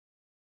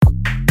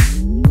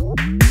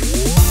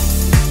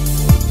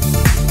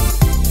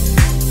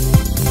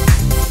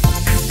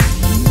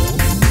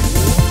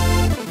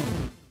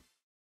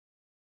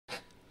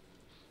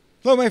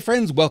Hello, my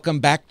friends. Welcome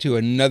back to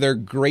another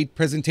great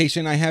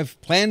presentation I have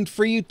planned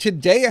for you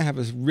today. I have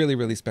a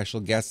really special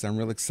guest. I'm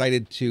real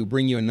excited to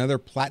bring you another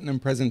platinum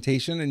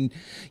presentation. And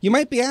you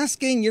might be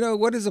asking,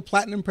 what is a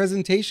platinum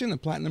presentation? A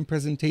platinum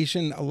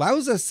presentation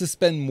allows us to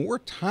spend more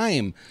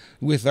time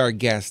with our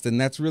guest. And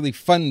that's really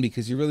fun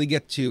because you really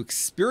get to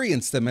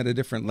experience them at a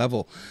different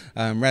level.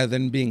 Rather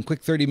than being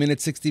quick 30-minute,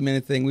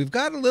 60-minute thing. We've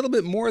got a little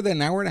bit more than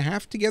an hour and a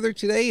half together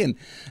today. And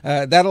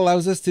that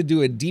allows us to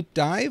do a deep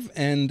dive.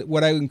 And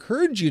what I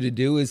encourage you to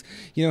do is,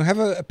 have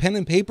a pen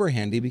and paper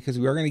handy because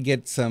we are going to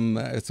get some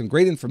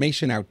great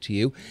information out to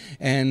you.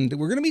 And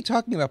we're going to be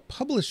talking about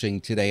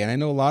publishing today. And I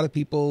know a lot of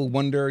people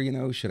wonder,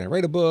 should I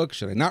write a book?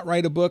 Should I not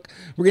write a book?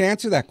 We're going to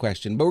answer that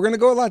question, but we're going to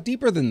go a lot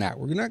deeper than that.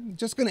 We're not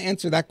just going to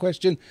answer that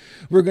question.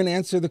 We're going to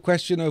answer the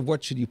question of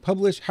what should you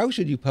publish? How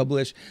should you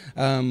publish?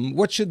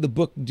 What should the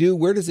book do?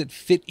 Where does it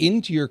fit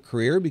into your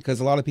career?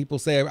 Because a lot of people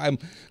say, I'm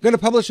going to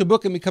publish a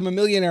book and become a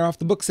millionaire off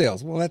the book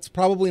sales. Well, that's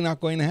probably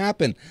not going to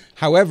happen.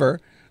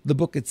 However, the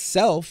book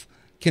itself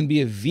can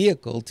be a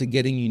vehicle to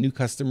getting you new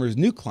customers,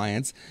 new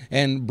clients,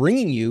 and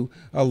bringing you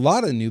a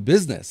lot of new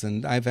business.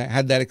 And I've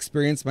had that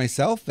experience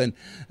myself. And,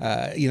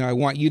 I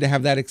want you to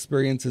have that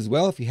experience as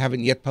well. If you haven't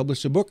yet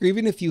published a book, or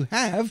even if you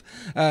have,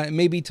 it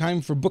may be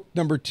time for book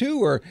number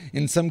 2, or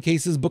in some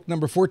cases, book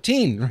number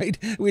 14, right?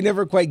 We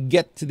never quite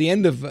get to the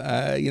end of,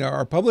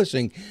 our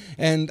publishing.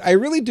 And I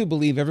really do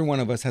believe every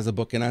one of us has a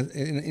book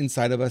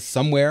inside of us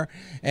somewhere.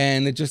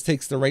 And it just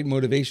takes the right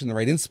motivation, the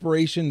right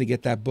inspiration to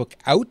get that book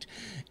out.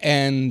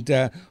 And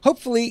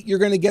hopefully you're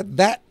going to get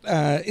that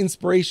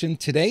inspiration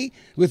today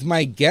with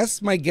my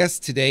guest. My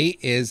guest today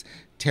is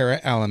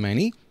Tara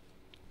Alemany.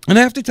 And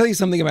I have to tell you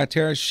something about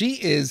Tara. She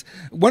is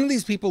one of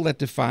these people that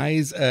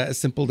defies a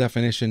simple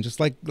definition, just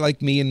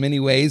like me in many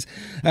ways.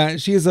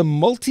 She is a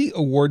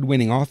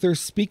multi-award-winning author,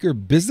 speaker,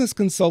 business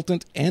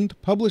consultant,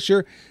 and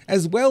publisher,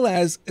 as well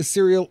as a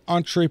serial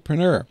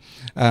entrepreneur.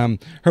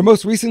 Her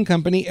most recent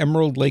company,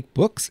 Emerald Lake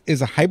Books,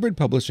 is a hybrid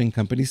publishing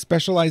company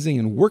specializing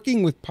in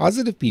working with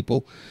positive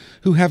people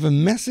who have a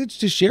message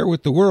to share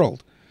with the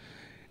world.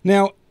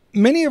 Now,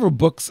 many of her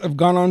books have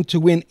gone on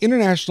to win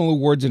international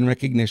awards and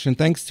recognition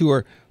thanks to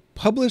her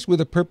Published with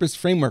a Purpose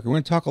framework. We're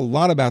going to talk a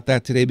lot about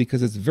that today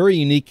because it's very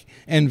unique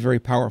and very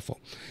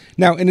powerful.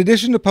 Now, in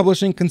addition to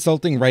publishing,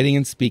 consulting, writing,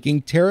 and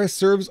speaking, Tara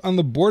serves on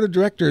the board of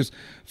directors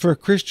for a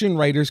Christian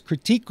Writers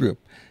Critique Group.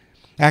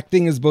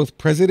 Acting as both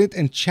president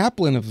and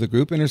chaplain of the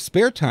group, in her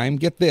spare time,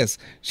 get this,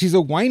 she's a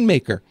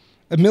winemaker,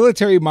 a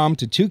military mom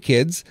to 2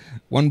 kids,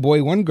 1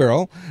 boy, 1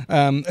 girl,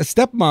 a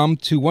stepmom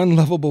to 1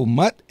 lovable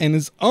mutt, and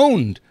is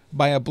owned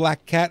by a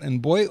black cat.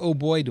 And boy, oh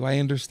boy, do I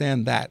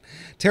understand that.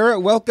 Tara,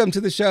 welcome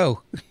to the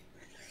show.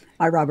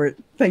 Hi, Robert.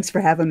 Thanks for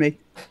having me.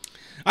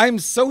 I'm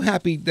so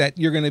happy that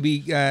you're going to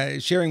be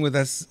sharing with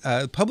us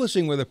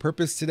publishing with a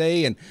purpose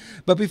today.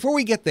 But before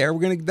we get there, we're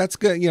going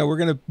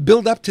to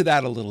build up to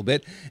that a little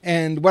bit.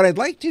 And what I'd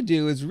like to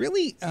do is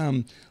really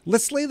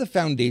let's lay the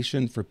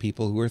foundation for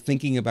people who are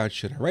thinking about,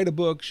 should I write a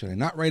book? Should I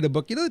not write a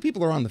book? The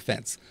people are on the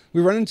fence.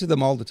 We run into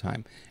them all the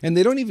time, and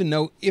they don't even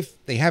know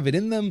if they have it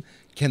in them.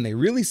 Can they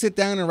really sit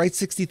down and write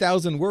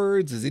 60,000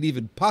 words? Is it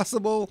even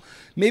possible?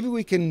 Maybe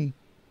we can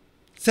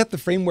set the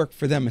framework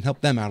for them and help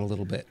them out a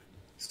little bit.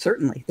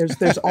 Certainly.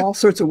 There's all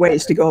sorts of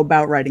ways to go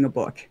about writing a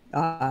book.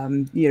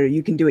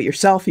 You can do it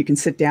yourself. You can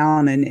sit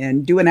down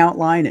and do an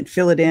outline and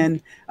fill it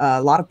in.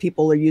 A lot of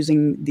people are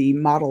using the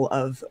model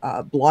of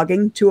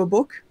blogging to a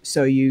book.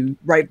 So you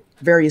write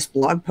various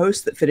blog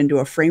posts that fit into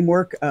a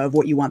framework of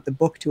what you want the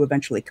book to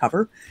eventually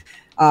cover.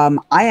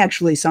 I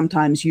actually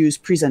sometimes use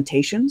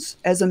presentations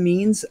as a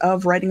means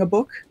of writing a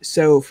book.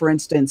 So, for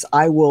instance,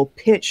 I will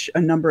pitch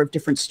a number of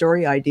different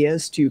story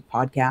ideas to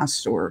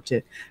podcasts or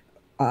to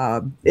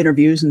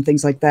interviews and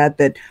things like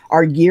that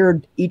are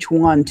geared each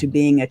one to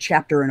being a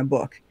chapter in a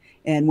book.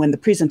 And when the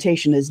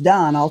presentation is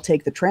done, I'll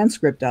take the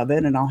transcript of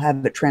it and I'll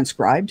have it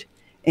transcribed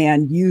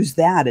and use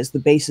that as the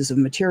basis of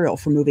material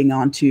for moving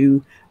on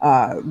to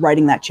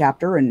writing that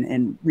chapter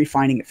and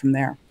refining it from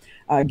there.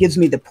 It gives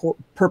me the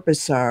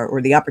purpose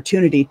or the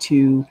opportunity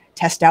to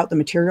test out the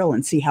material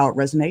and see how it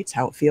resonates,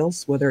 how it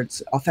feels, whether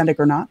it's authentic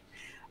or not.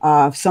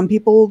 Some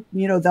people,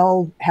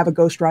 they'll have a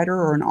ghostwriter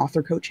or an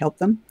author coach help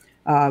them.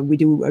 We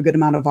do a good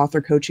amount of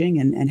author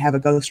coaching and have a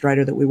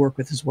ghostwriter that we work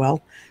with as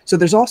well. So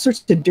there's all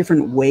sorts of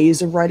different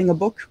ways of writing a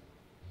book.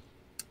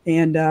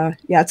 And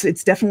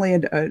it's definitely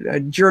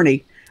a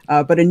journey,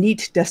 but a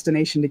neat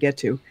destination to get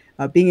to.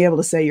 Being able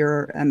to say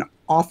you're an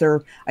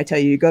author, I tell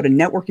you, you go to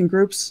networking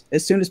groups.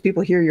 As soon as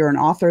people hear you're an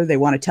author, they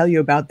want to tell you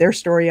about their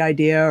story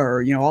idea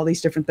or, all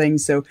these different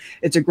things. So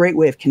it's a great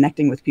way of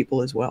connecting with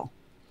people as well.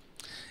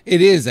 It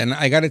is, and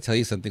I got to tell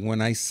you something.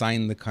 When I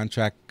signed the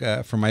contract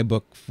for my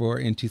book for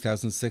in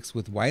 2006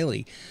 with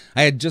Wiley,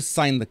 I had just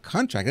signed the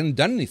contract. I hadn't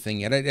done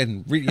anything yet. I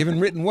hadn't even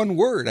written one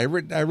word. I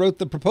wrote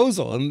the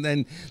proposal, and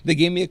then they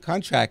gave me a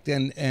contract.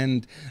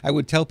 And I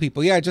would tell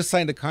people, yeah, I just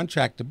signed a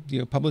contract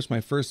to publish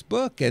my first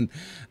book. And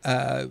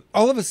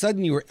all of a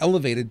sudden, you were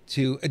elevated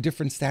to a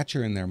different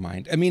stature in their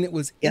mind. I mean, it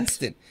was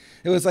instant.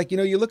 It was like,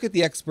 you look at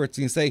the experts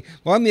and you say,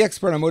 well, I'm the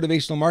expert on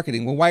motivational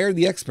marketing. Well, why are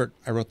the expert?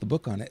 I wrote the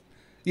book on it.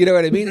 You know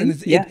what I mean? And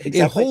exactly.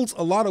 it holds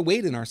a lot of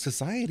weight in our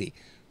society.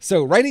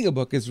 So writing a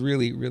book is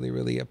really, really,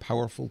 really a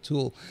powerful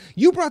tool.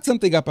 You brought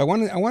something up. I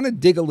want to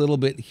dig a little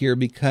bit here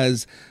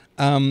because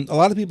a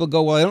lot of people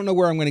go, well, I don't know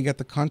where I'm going to get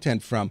the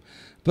content from.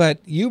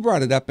 But you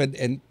brought it up,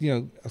 and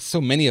so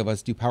many of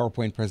us do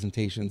PowerPoint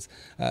presentations.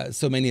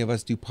 So many of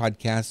us do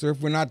podcasts, or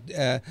if we're not,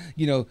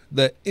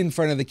 the in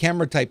front of the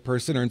camera type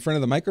person or in front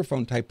of the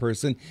microphone type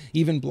person,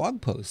 even blog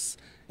posts.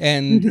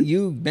 And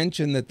you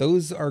mentioned that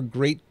those are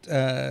great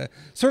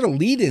sort of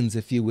lead-ins,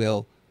 if you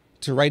will,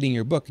 to writing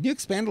your book. Could you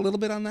expand a little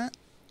bit on that?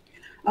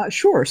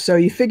 Sure. So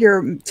you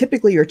figure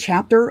typically your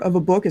chapter of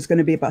a book is going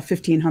to be about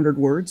 1,500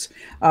 words.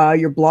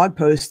 Your blog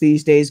posts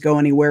these days go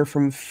anywhere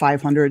from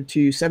 500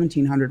 to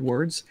 1,700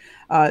 words.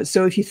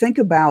 So if you think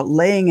about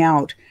laying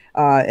out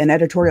an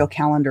editorial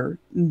calendar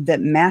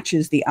that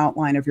matches the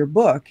outline of your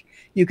book,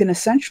 you can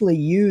essentially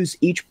use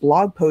each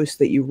blog post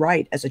that you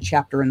write as a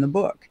chapter in the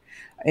book.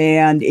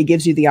 And it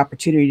gives you the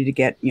opportunity to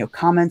get,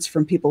 comments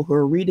from people who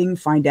are reading,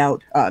 find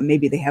out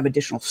maybe they have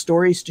additional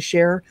stories to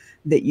share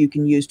that you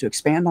can use to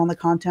expand on the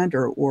content,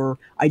 or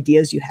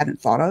ideas you hadn't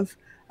thought of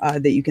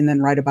that you can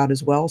then write about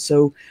as well.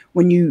 So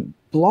when you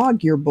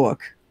blog your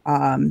book,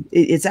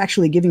 it's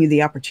actually giving you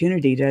the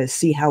opportunity to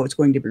see how it's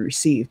going to be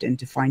received and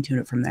to fine tune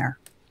it from there.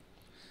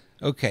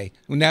 Okay.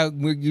 Well, now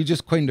you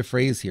just coined a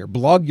phrase here.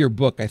 Blog your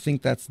book. I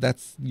think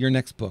that's your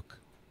next book.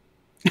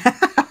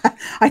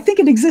 I think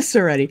it exists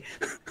already.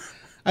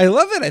 I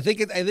love it. I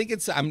think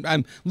it's.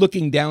 I'm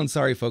looking down.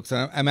 Sorry, folks.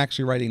 I'm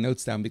actually writing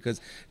notes down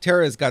because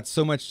Tara's got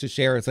so much to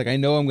share. It's like I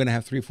know I'm going to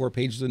have 3-4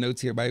 pages of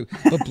notes here. But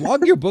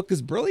blog your book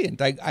is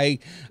brilliant. I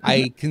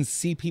can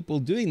see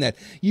people doing that.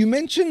 You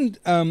mentioned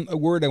a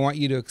word I want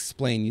you to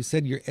explain. You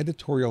said your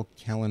editorial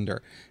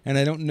calendar, and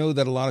I don't know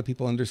that a lot of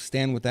people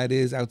understand what that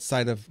is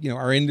outside of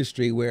our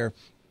industry, where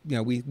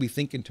we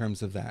think in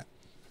terms of that.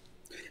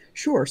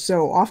 Sure.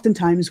 So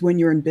oftentimes when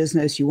you're in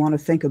business, you want to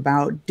think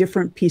about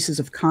different pieces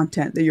of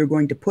content that you're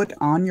going to put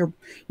on your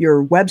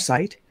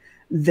website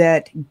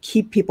that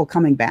keep people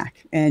coming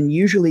back. And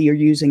usually you're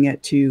using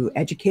it to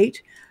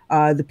educate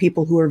the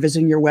people who are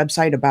visiting your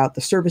website about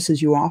the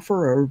services you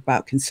offer, or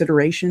about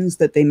considerations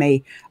that they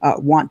may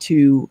want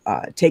to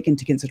take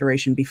into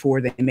consideration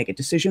before they make a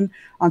decision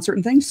on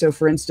certain things. So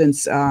for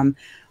instance,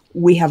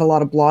 we have a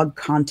lot of blog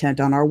content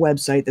on our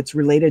website that's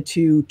related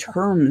to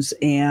terms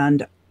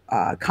and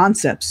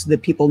concepts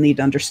that people need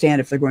to understand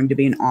if they're going to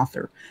be an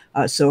author.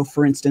 So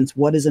for instance,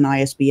 what is an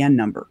ISBN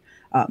number?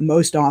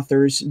 Most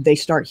authors, they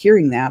start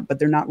hearing that, but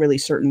they're not really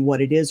certain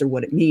what it is or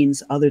what it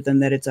means, other than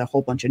that it's a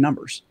whole bunch of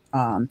numbers.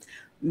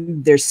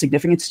 There's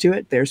significance to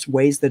it. There's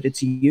ways that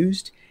it's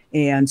used.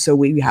 And so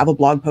we have a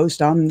blog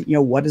post on,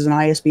 what is an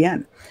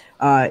ISBN?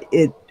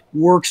 It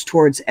works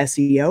towards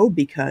SEO,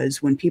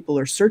 because when people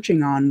are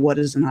searching on what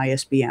is an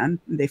ISBN,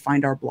 they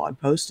find our blog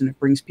post and it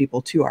brings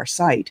people to our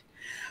site.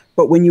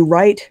 But when you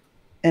write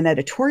an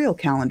editorial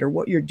calendar,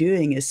 what you're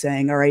doing is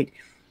saying, all right,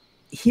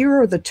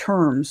 here are the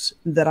terms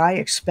that I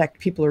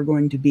expect people are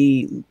going to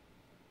be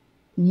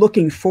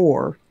looking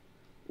for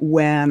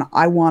when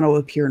I want to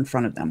appear in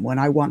front of them, when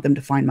I want them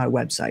to find my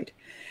website.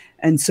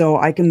 And so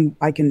I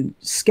can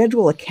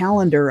schedule a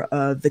calendar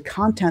of the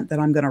content that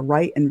I'm going to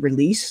write and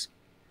release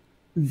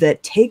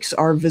that takes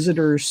our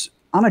visitors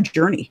on a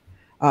journey,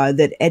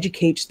 that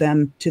educates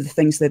them to the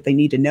things that they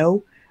need to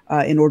know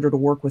in order to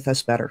work with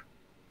us better.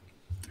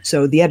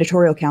 So the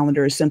editorial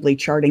calendar is simply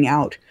charting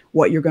out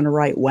what you're going to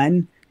write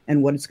when,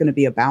 and what it's going to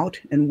be about,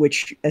 and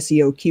which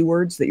SEO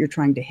keywords that you're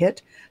trying to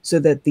hit, so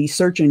that the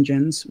search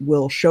engines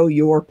will show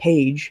your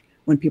page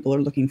when people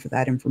are looking for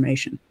that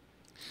information.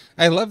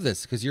 I love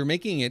this because you're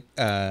making it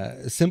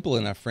simple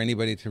enough for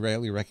anybody to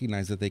really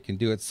recognize that they can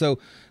do it. So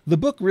the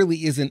book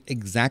really isn't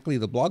exactly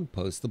the blog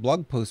post. The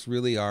blog posts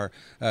really are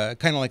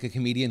kind of like a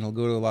comedian. He'll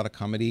go to a lot of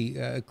comedy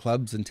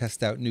clubs and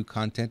test out new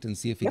content and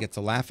see if he gets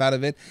a laugh out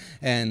of it.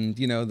 And,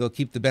 they'll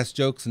keep the best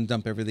jokes and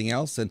dump everything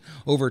else. And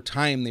over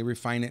time, they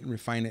refine it and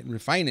refine it and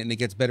refine it. And it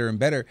gets better and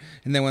better.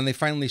 And then when they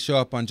finally show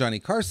up on Johnny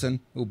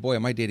Carson, oh boy,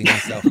 am I dating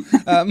myself?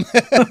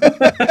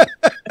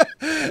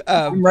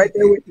 I'm right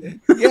there with you.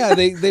 Yeah,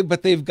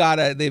 they've got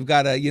a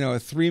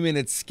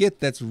 3-minute skit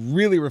that's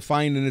really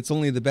refined, and it's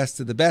only the best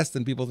of the best,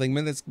 and people think,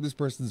 man, this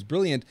person's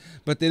brilliant,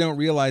 but they don't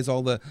realize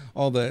all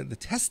the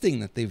testing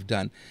that they've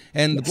done.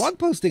 And the blog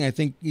posting, I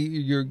think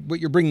what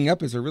you're bringing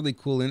up is a really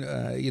cool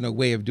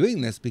way of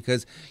doing this,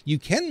 because you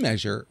can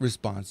measure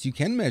response, you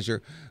can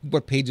measure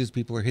what pages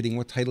people are hitting,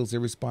 what titles they're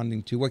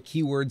responding to, what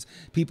keywords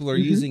people are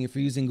using. If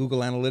you're using Google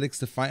Analytics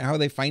to find, how are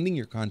they finding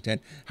your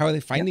content, how are they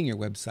finding your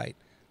website.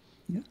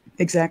 Yeah,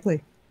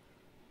 exactly.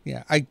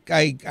 Yeah,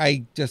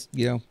 I just,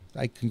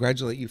 I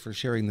congratulate you for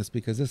sharing this,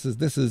 because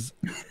this is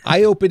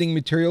eye-opening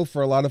material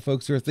for a lot of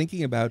folks who are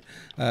thinking about,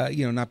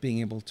 not being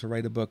able to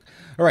write a book.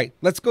 All right,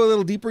 let's go a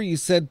little deeper. You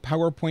said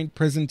PowerPoint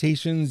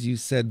presentations. You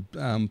said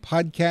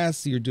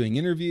podcasts. You're doing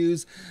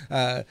interviews.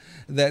 That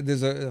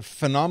there's a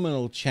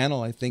phenomenal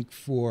channel, I think,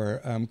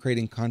 for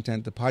creating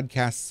content. The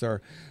podcasts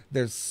are.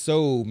 There's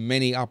so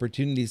many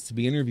opportunities to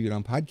be interviewed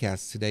on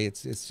podcasts today.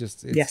 It's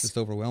just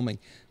overwhelming.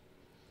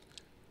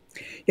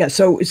 Yeah,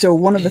 so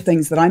one of the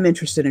things that I'm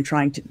interested in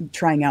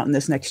trying out in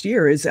this next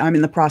year is I'm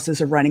in the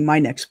process of writing my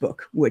next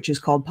book, which is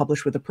called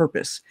Publish with a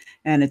Purpose.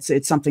 And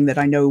it's something that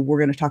I know we're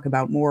going to talk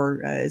about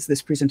more as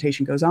this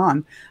presentation goes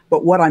on.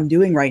 But what I'm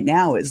doing right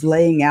now is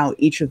laying out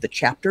each of the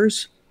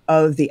chapters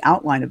of the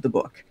outline of the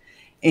book.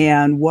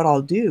 And what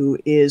I'll do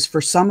is,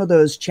 for some of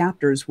those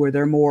chapters where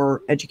they're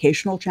more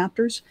educational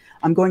chapters,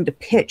 I'm going to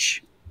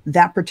pitch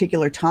that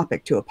particular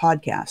topic to a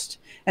podcast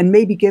and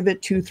maybe give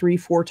it 2, 3,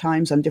 4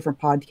 times on different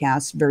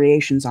podcasts,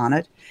 variations on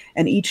it,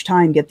 and each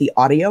time get the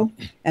audio.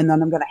 And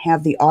then I'm going to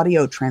have the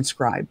audio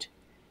transcribed,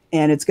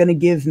 and it's going to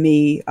give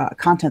me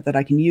content that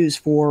I can use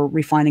for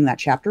refining that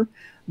chapter.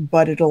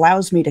 But it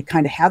allows me to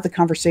kind of have the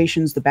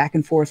conversations, the back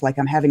and forth like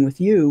I'm having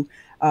with you,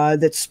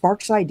 that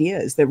sparks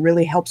ideas, that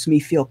really helps me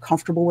feel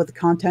comfortable with the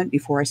content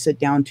before I sit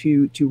down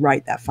to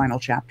write that final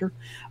chapter.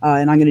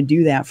 And I'm going to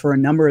do that for a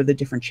number of the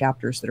different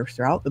chapters that are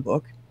throughout the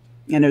book.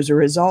 And as a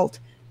result,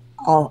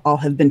 I'll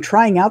have been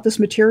trying out this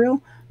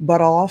material,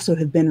 but I'll also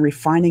have been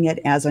refining it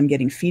as I'm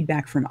getting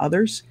feedback from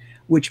others,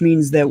 which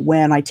means that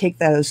when I take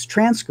those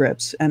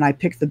transcripts and I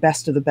pick the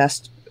best of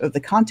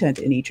the content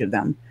in each of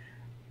them,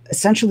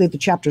 essentially the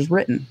chapter's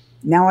written.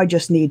 Now I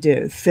just need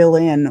to fill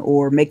in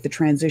or make the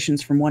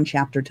transitions from one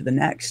chapter to the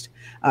next,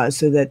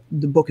 so that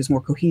the book is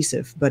more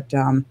cohesive. But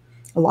a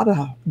lot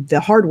of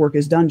the hard work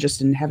is done just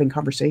in having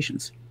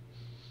conversations.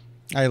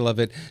 I love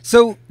it.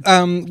 So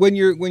when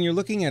you're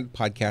looking at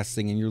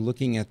podcasting and you're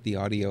looking at the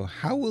audio,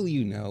 how will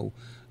you know?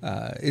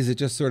 Is it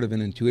just sort of an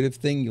intuitive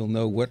thing? You'll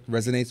know what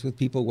resonates with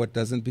people, what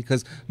doesn't?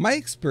 Because my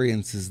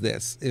experience is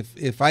this: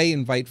 if I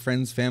invite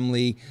friends,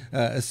 family,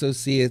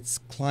 associates,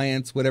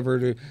 clients,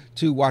 whatever,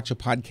 to watch a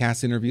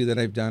podcast interview that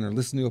I've done or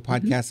listen to a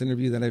podcast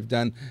interview that I've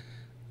done,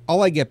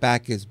 all I get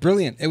back is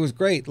brilliant. It was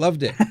great.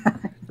 Loved it.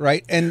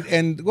 Right.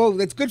 And well,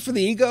 it's good for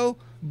the ego,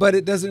 but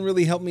it doesn't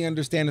really help me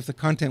understand if the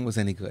content was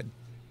any good.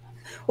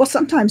 Well,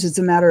 sometimes it's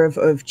a matter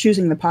of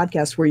choosing the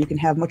podcast where you can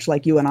have, much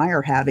like you and I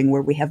are having,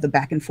 where we have the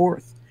back and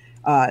forth.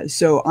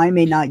 So I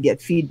may not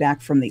get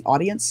feedback from the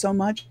audience so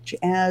much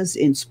as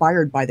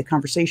inspired by the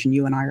conversation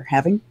you and I are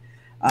having,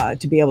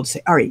 to be able to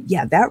say, all right,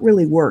 yeah, that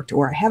really worked,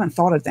 or I haven't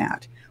thought of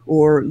that,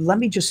 or let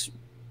me just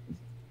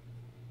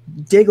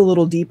dig a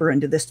little deeper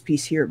into this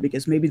piece here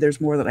because maybe there's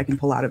more that I can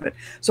pull out of it.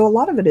 So a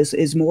lot of it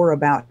is more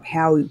about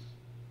how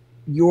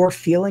you're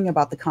feeling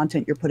about the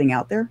content you're putting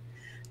out there.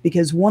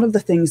 Because one of the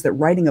things that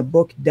writing a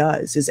book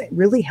does is it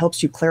really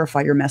helps you clarify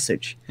your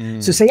message.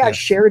 So say I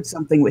shared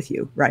something with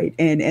you, right?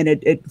 And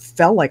it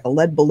fell like a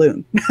lead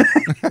balloon.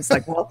 It's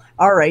like, well,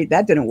 all right,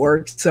 that didn't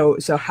work. So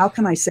how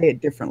can I say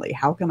it differently?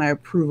 How can I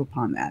improve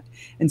upon that?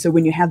 And so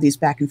when you have these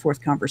back and forth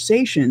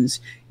conversations,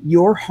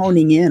 you're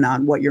honing in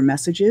on what your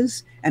message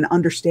is and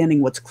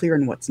understanding what's clear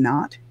and what's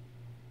not.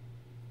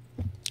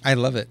 I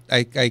love it.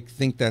 I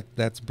think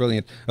that's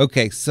brilliant.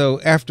 Okay,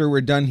 so after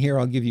we're done here,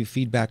 I'll give you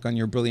feedback on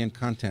your brilliant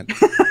content.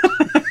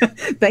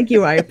 Thank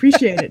you. I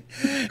appreciate it.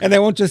 And I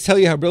won't just tell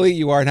you how brilliant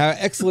you are and how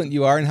excellent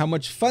you are and how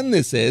much fun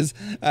this is.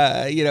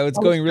 It's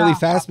going really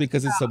fast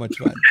because it's so much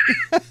fun.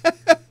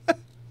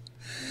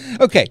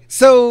 Okay,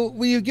 so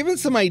we've given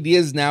some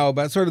ideas now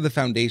about sort of the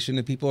foundation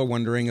if people are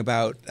wondering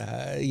about,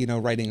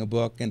 writing a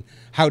book and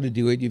how to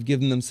do it. You've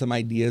given them some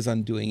ideas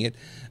on doing it.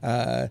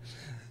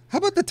 How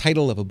about the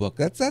title of a book?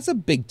 That's a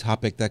big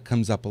topic that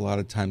comes up a lot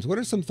of times. What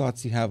are some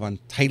thoughts you have on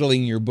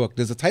titling your book?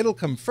 Does a title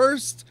come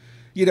first?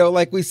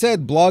 Like we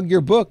said, blog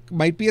your book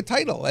might be a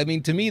title. I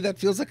mean, to me, that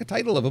feels like a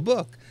title of a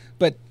book,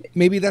 but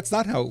maybe that's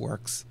not how it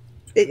works.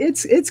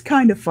 It's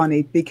kind of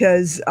funny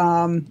because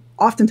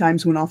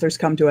oftentimes when authors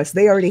come to us,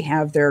 they already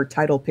have their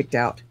title picked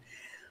out.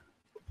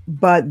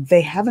 But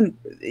they haven't,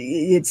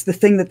 it's the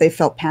thing that they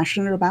felt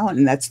passionate about,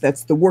 and that's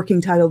the working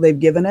title they've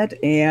given it,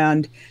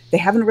 and they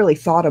haven't really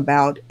thought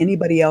about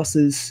anybody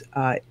else's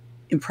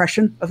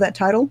impression of that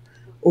title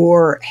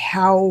or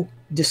how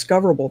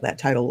discoverable that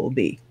title will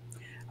be.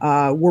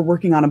 We're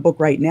working on a book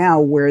right now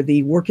where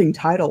the working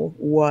title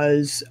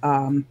was,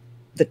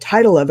 the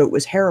title of it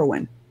was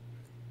Heroine,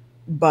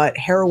 but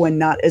heroine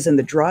not as in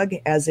the drug,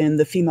 as in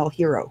the female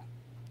hero.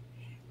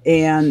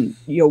 And,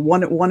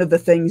 one of the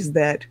things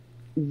that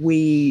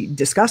we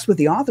discussed with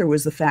the author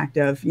was the fact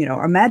of,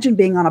 imagine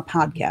being on a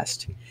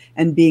podcast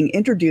and being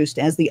introduced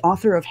as the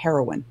author of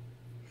Heroine.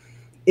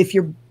 If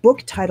your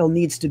book title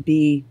needs to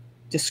be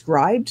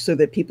described so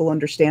that people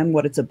understand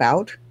what it's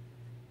about,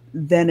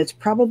 then it's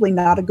probably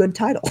not a good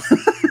title.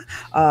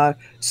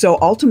 So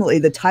ultimately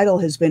the title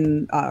has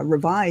been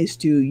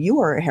revised to You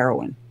Are a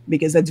Heroine,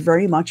 because that's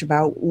very much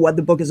about what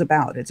the book is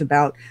about. It's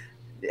about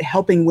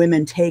helping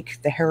women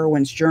take the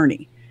heroine's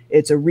journey.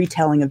 It's a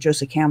retelling of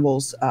Joseph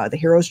Campbell's The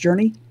Hero's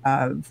Journey,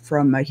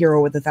 from A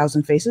Hero with a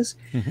Thousand Faces.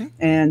 Mm-hmm.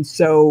 And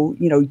so,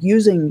 you know,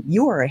 using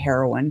You Are a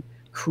Heroine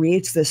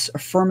creates this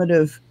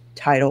affirmative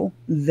title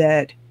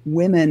that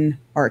women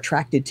are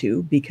attracted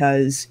to,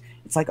 because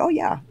it's like, oh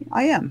yeah,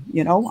 I am,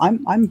 you know,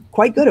 I'm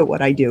quite good at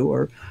what I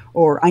do,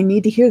 or I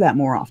need to hear that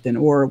more often,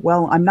 or,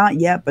 well, I'm not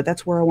yet, but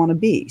that's where I want to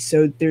be.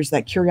 So there's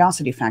that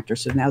curiosity factor.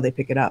 So now they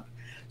pick it up.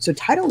 So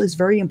title is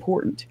very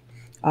important.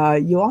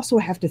 You also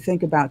have to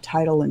think about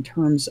title in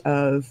terms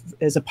of,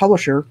 as a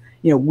publisher,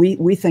 you know,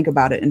 we think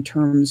about it in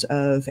terms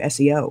of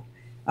SEO,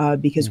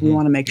 because we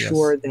want to make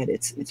sure that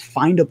it's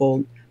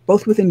findable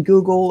both within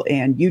Google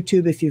and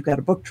YouTube if you've got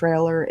a book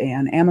trailer,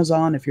 and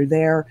Amazon if you're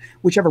there,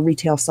 whichever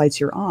retail sites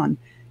you're on.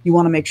 You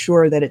want to make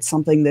sure that it's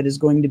something that is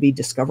going to be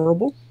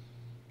discoverable.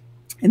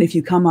 And if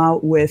you come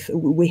out with,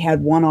 we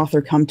had one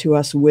author come to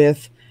us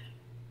with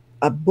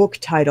a book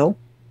title,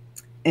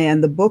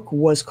 and the book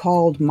was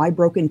called My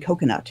Broken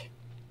Coconut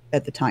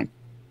at the time.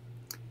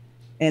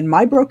 And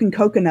My Broken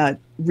Coconut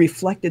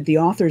reflected the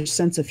author's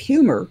sense of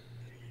humor,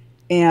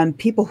 and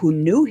people who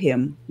knew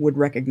him would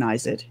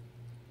recognize it.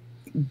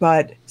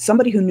 But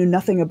somebody who knew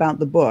nothing about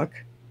the book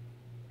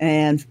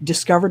and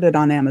discovered it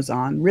on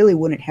Amazon really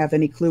wouldn't have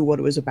any clue what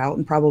it was about,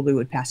 and probably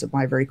would pass it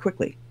by very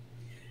quickly.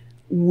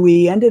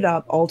 We ended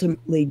up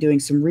ultimately doing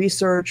some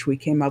research. We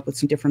came up with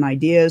some different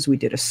ideas. We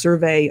did a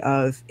survey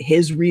of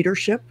his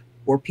readership,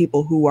 or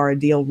people who are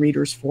ideal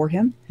readers for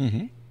him,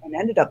 and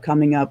ended up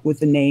coming up with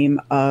the name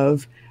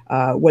of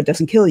What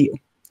Doesn't Kill You.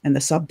 And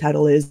the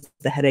subtitle is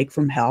The Headache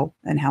from Hell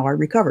and How I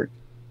Recovered.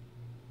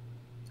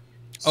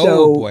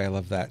 Oh boy, I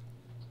love that.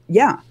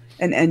 Yeah.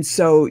 And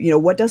so, you know,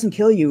 what doesn't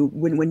kill you,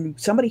 when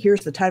somebody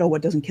hears the title,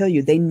 What Doesn't Kill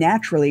You, they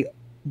naturally,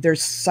 their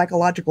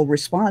psychological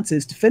response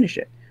is to finish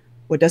it.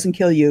 What doesn't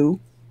kill you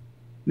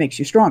makes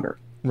you stronger.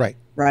 Right.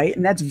 Right.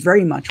 And that's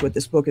very much what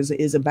this book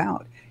is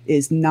about,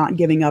 is not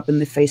giving up in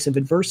the face of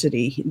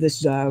adversity.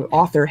 This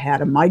author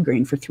had a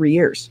migraine for 3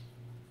 years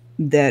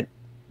that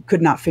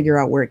could not figure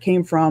out where it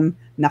came from.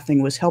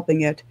 Nothing was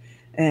helping it.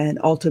 And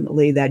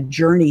ultimately that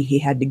journey he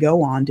had to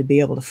go on to be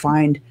able to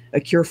find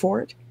a cure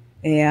for it.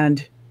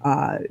 And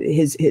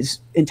his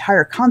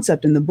entire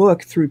concept in the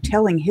book, through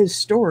telling his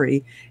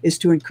story, is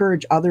to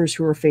encourage others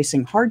who are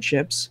facing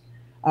hardships,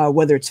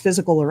 whether it's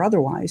physical or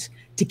otherwise,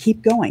 to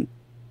keep going.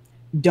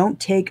 Don't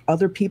take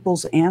other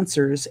people's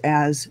answers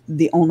as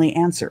the only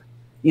answer.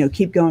 You know,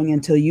 keep going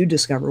until you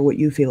discover what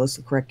you feel is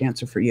the correct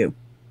answer for you.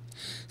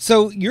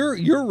 So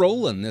your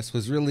role in this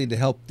was really to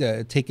help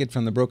take it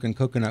from the broken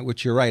coconut,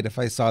 which you're right. If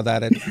I saw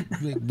that,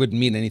 it wouldn't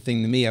mean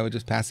anything to me. I would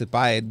just pass it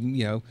by.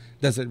 You know,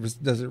 does it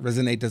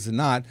resonate? Does it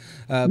not?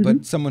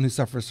 But someone who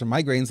suffers from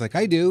migraines like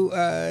I do,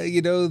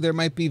 you know, there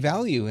might be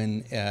value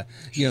in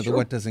you know, the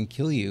What Doesn't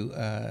Kill You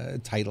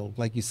title.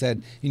 Like you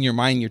said, in your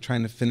mind, you're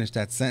trying to finish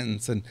that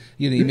sentence, and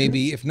you know,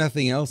 maybe if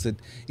nothing else,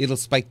 it'll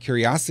spike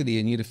curiosity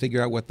in you to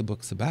figure out what the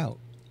book's about.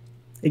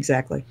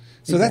 Exactly.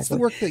 So that's the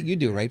work that you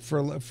do, right?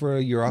 For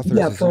your authors.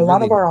 Yeah, for a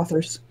lot of our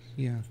authors.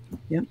 Yeah.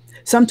 Yeah.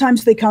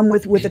 Sometimes they come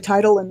with a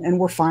title, and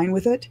we're fine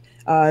with it.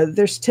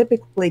 There's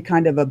typically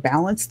kind of a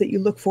balance that you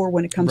look for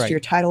when it comes to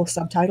your title,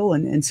 subtitle.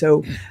 And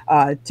so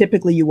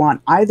typically you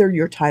want either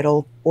your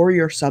title or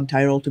your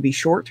subtitle to be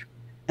short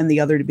and the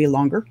other to be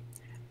longer.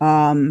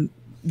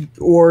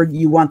 Or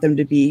you want them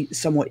to be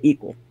somewhat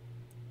equal.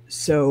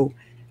 So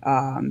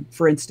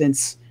for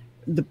instance,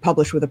 the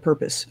Publish with a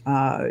Purpose,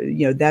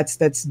 you know,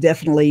 that's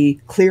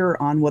definitely clear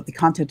on what the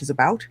content is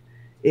about.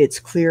 It's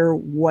clear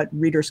what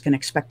readers can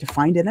expect to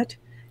find in it.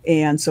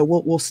 And so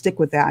we'll stick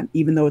with that,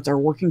 even though it's our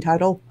working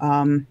title.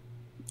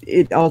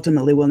 It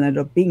ultimately will end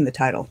up being the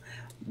title.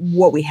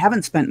 What we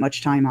haven't spent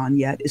much time on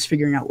yet is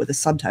figuring out what the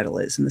subtitle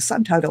is. And the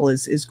subtitle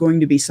is going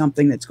to be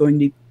something that's going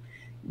to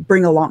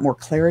bring a lot more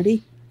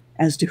clarity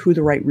as to who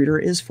the right reader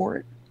is for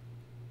it.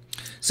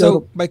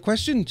 So my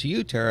question to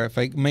you, Tara, if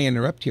I may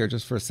interrupt here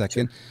just for a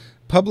second,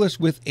 publish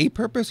with a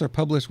purpose or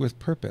publish with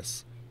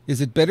purpose? Is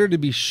it better to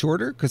be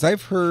shorter? Because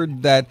I've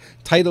heard that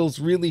titles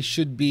really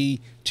should be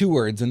 2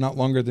 words and not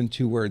longer than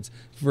 2 words,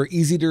 for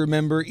easy to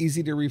remember,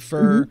 easy to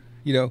refer.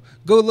 You know,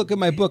 go look at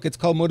my book. It's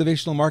called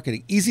Motivational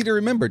Marketing. Easy to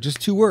remember, just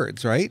 2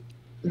 words, right?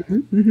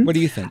 What do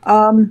you think?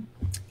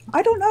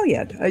 I don't know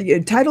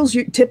yet. Titles,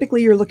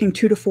 typically you're looking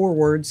 2 to 4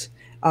 words.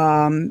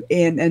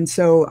 And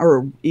so,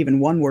 or even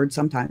 1 word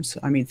sometimes.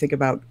 I mean, think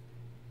about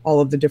all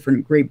of the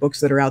different great books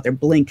that are out there.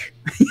 Blink,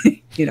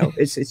 you know,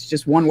 it's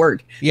just 1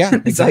 word. Yeah,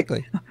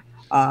 exactly.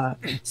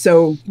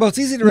 So, well, it's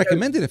easy to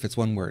recommend it if it's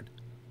 1 word.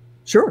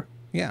 Sure.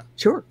 Yeah.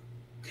 Sure.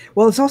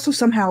 Well, it's also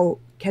somehow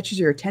catches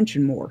your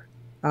attention more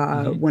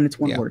when it's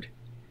 1 word,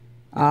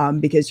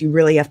 because you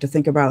really have to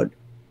think about,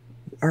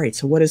 all right,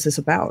 so what is this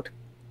about?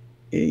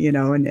 You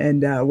know,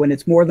 and when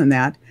it's more than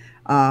that,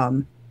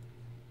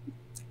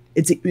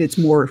 it's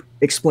more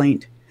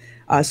explained.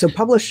 So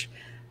publish,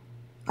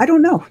 I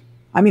don't know.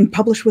 I mean,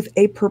 publish with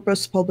a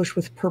purpose, publish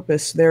with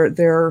purpose.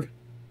 They're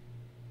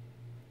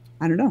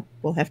I don't know.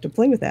 We'll have to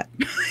play with that.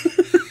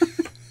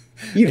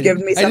 You've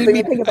given me something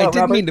to think about, I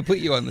didn't Robert. mean to put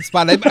you on the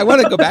spot. I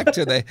want to go back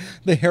to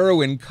the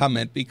heroin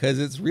comment because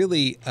it's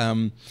really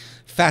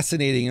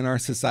fascinating in our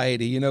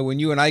society. You know, when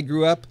you and I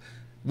grew up,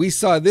 we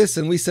saw this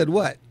and we said,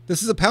 what?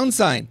 This is a pound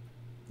sign.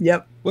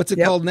 Yep. What's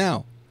it called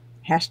now?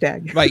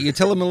 Hashtag. Right. You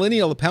tell a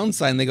millennial a pound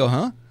sign, they go,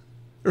 huh?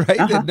 Right?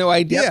 They have no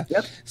idea.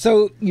 Yep.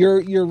 So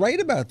you're right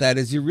about that,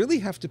 is you really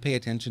have to pay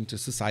attention to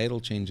societal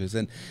changes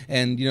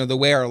and you know, the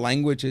way our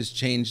language has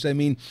changed. I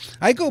mean,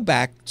 I go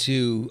back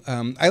to,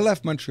 I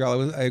left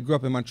Montreal. I grew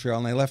up in Montreal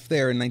and I left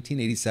there in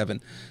 1987.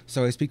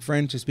 So I speak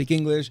French, I speak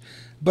English,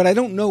 but I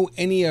don't know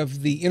any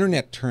of the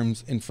internet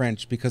terms in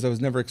French because I was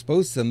never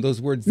exposed to them.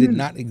 Those words did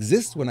not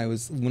exist when I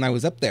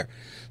was up there.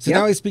 So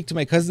now I speak to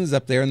my cousins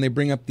up there and they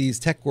bring up these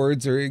tech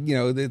words, or, you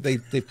know,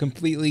 they've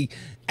completely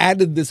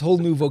added this whole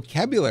new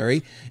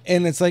vocabulary,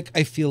 and it's like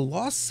I feel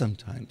lost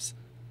sometimes.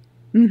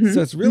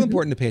 So it's real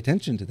important to pay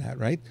attention to that,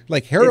 right?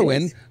 Like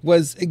heroin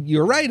was,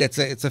 you're right, it's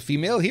a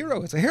female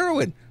hero, it's a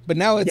heroine, but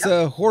now it's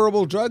a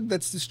horrible drug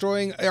that's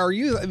destroying our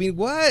youth. I mean,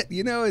 what?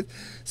 You know,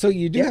 so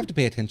you do have to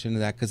pay attention to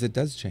that because it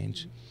does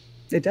change.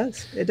 It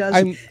does. It does.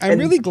 I'm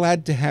really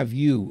glad to have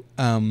you,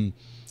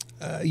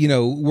 you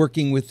know,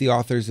 working with the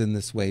authors in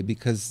this way,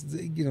 because,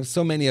 you know,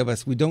 so many of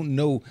us, we don't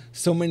know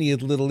so many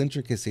little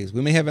intricacies.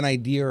 We may have an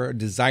idea or a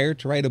desire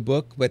to write a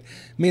book, but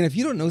man, if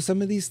you don't know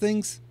some of these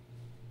things,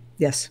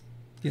 yes,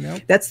 you know,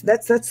 that's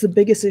the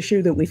biggest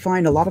issue that we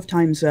find a lot of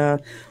times.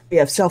 We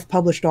have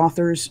self-published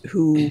authors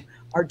who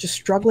are just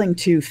struggling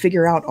to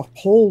figure out a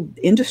whole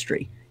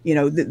industry. You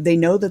know, they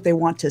know that they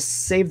want to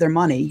save their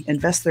money,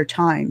 invest their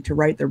time to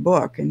write their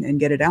book and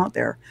get it out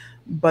there.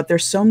 But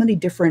there's so many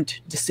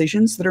different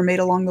decisions that are made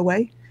along the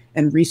way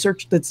and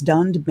research that's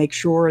done to make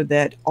sure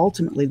that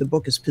ultimately the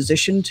book is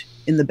positioned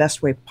in the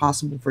best way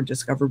possible for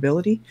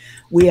discoverability.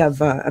 We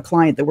have a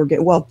client that we're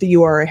getting, well, the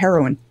You Are a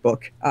Heroine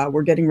book.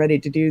 We're getting ready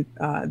to do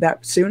that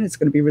soon. It's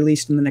going to be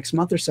released in the next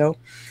month or so.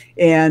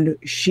 And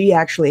she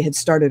actually had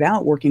started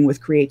out working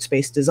with Create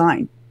Space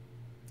Design,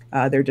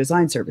 their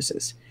design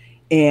services.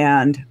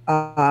 And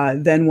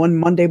then one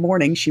Monday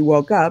morning, she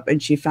woke up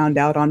and she found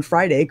out on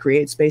Friday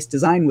Create Space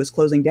Design was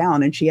closing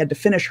down, and she had to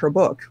finish her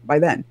book by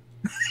then.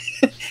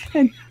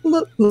 And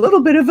a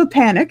little bit of a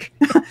panic.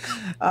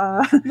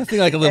 Nothing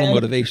like a little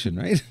motivation,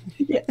 right?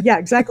 Yeah,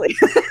 exactly.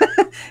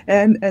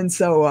 and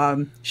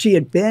so she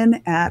had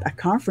been at a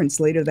conference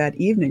later that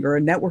evening, or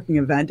a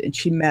networking event, and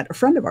she met a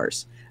friend of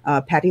ours,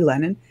 Patty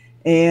Lennon.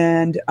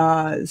 And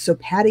so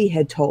Patty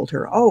had told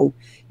her, oh,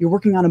 you're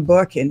working on a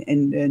book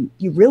and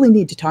you really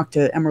need to talk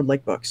to Emerald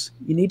Lake Books.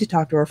 You need to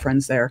talk to our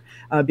friends there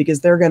because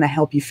they're going to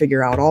help you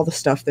figure out all the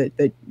stuff that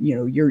you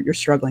know, you're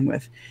struggling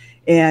with.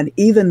 And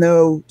even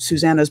though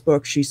Susanna's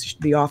book, she's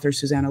the author,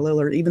 Susanna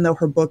Lillard, even though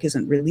her book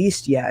isn't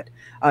released yet,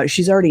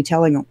 she's already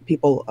telling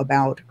people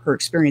about her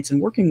experience in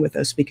working with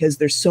us, because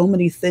there's so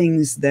many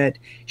things that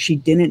she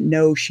didn't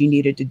know she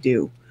needed to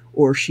do,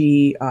 or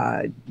she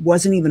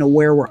wasn't even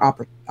aware were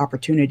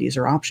opportunities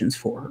or options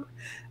for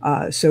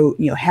her. So,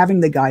 you know,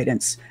 having the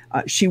guidance,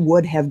 she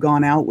would have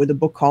gone out with a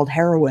book called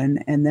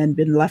Heroin and then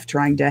been left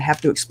trying to have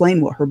to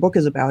explain what her book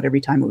is about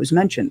every time it was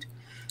mentioned.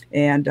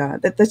 And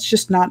that's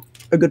just not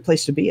a good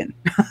place to be in.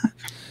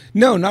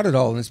 No, not at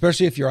all. And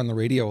especially if you're on the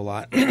radio a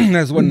lot.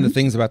 That's one of the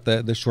things about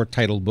the short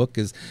titled book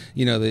is,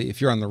 you know,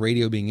 if you're on the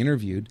radio being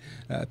interviewed,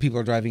 people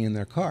are driving in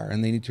their car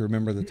and they need to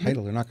remember the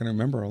title. They're not going to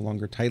remember a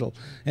longer title.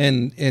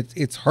 And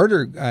it's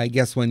harder, I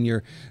guess, when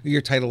your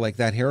title like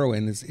that,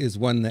 Heroine, is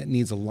one that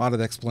needs a lot of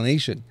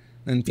explanation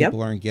and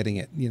people aren't getting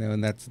it, you know,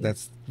 and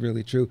that's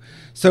really true.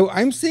 So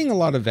I'm seeing a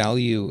lot of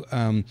value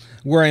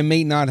where I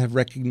may not have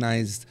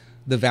recognized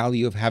the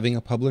value of having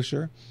a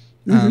publisher.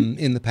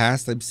 In the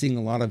past, I'm seeing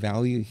a lot of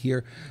value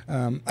here.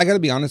 I got to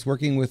be honest,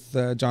 working with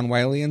John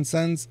Wiley and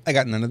Sons, I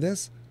got none of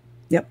this.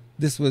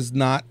 This was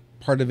not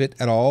part of it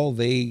at all.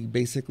 They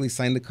basically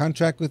signed a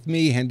contract with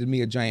me, handed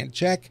me a giant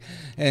check,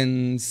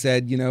 and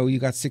said, you know, you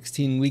got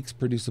 16 weeks,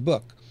 produce a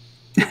book.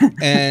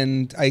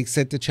 And I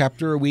said a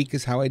chapter a week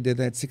is how I did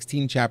that,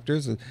 16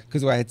 chapters,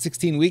 because I had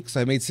 16 weeks,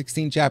 so I made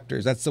 16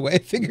 chapters. That's the way I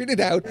figured it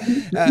out.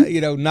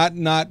 You know,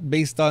 not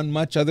based on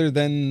much other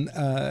than,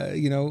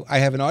 you know, I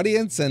have an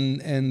audience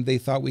and they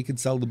thought we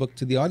could sell the book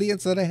to the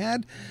audience that I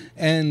had.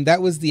 And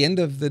that was the end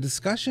of the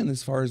discussion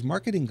as far as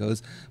marketing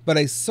goes. But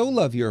I so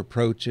love your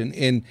approach.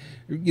 And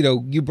you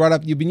know, you've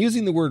been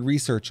using the word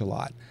research a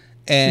lot.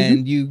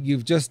 And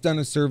you've just done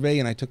a survey,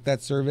 and I took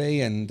that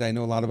survey, and I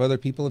know a lot of other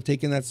people have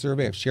taken that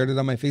survey. I've shared it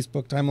on my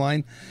Facebook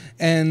timeline,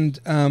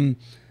 and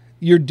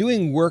you're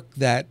doing work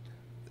that,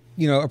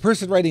 you know, a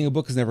person writing a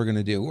book is never going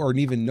to do or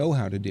even know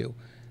how to do.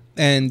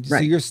 And so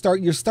you're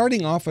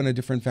starting off on a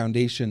different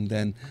foundation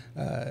than,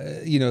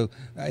 you know,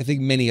 I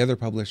think many other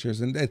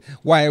publishers. And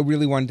why I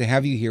really wanted to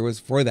have you here was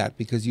for that,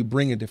 because you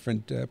bring a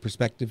different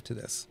perspective to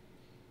this.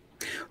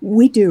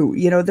 We do.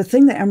 You know, the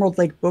thing that Emerald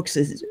Lake Books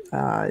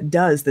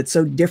does that's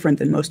so different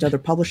than most other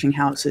publishing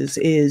houses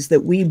is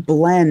that we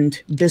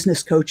blend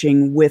business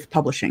coaching with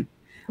publishing.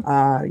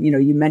 You know,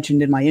 you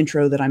mentioned in my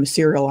intro that I'm a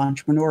serial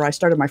entrepreneur. I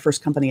started my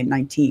first company at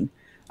 19.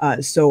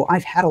 So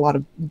I've had a lot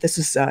of, this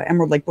is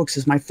Emerald Lake Books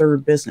is my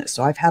third business.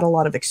 So I've had a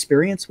lot of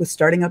experience with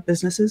starting up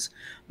businesses,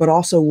 but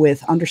also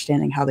with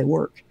understanding how they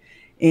work.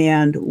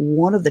 And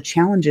one of the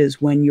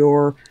challenges when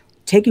you're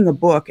taking a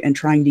book and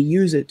trying to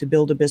use it to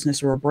build a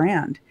business or a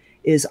brand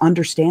is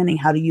understanding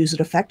how to use it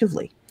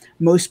effectively.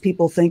 Most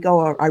people think,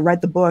 oh, I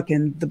write the book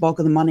and the bulk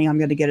of the money I'm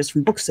going to get is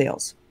from book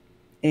sales.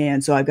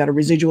 And so I've got a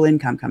residual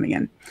income coming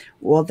in.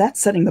 Well,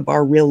 that's setting the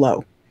bar real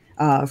low.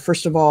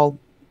 First of all,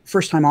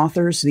 first-time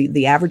authors,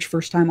 the average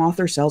first-time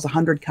author sells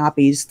 100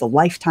 copies the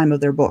lifetime of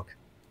their book.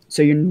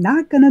 So you're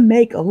not going to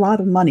make a lot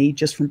of money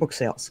just from book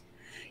sales.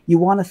 You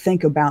want to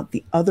think about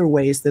the other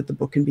ways that the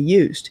book can be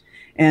used.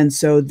 And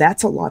so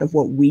that's a lot of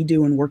what we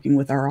do in working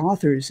with our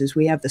authors is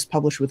we have this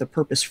Publish with a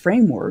Purpose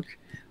framework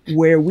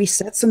where we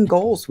set some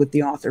goals with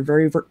the author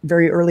very,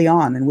 very early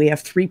on. And we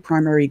have 3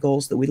 primary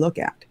goals that we look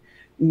at.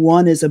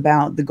 One is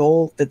about the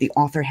goal that the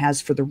author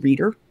has for the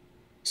reader.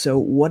 So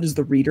what is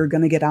the reader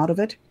going to get out of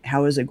it?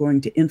 How is it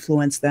going to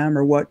influence them,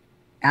 or what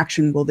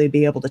action will they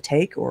be able to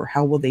take, or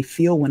how will they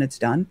feel when it's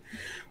done?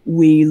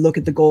 We look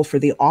at the goal for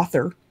the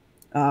author,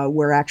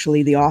 where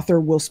actually the author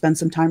will spend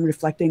some time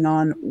reflecting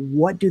on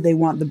what do they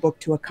want the book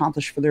to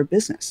accomplish for their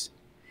business.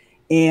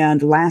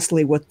 And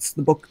lastly, what's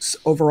the book's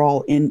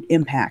overall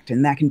impact?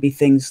 And that can be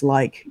things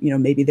like,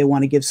 maybe they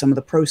want to give some of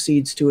the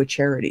proceeds to a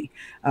charity,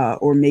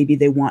 or maybe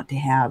they want to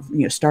have,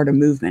 start a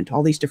movement,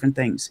 all these different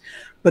things.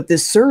 But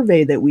this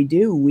survey that we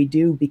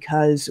do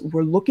because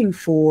we're looking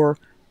for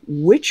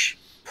which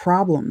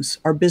problems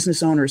are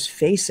business owners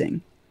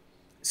facing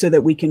so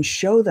that we can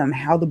show them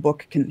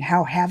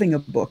how having a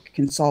book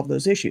can solve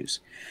those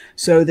issues.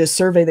 So this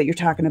survey that you're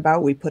talking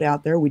about, we put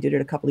out there, we did it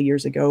a couple of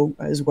years ago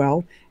as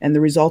well. And the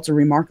results are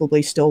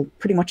remarkably still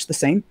pretty much the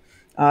same.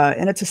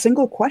 And it's a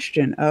single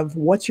question of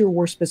what's your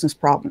worst business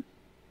problem?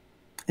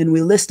 And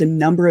we list a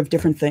number of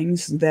different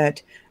things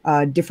that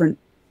different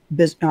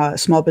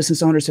small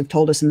business owners have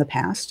told us in the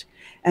past.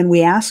 And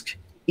we asked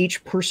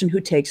each person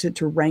who takes it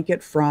to rank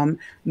it from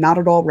not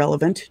at all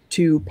relevant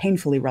to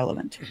painfully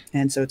relevant.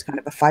 And so it's kind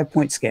of a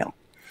 5-point scale.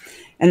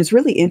 And it's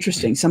really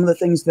interesting. Some of the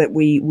things that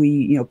we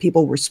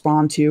people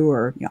respond to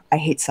are, I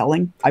hate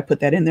selling. I put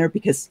that in there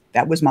because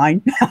that was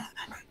mine.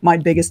 My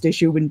biggest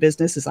issue in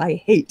business is I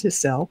hate to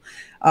sell.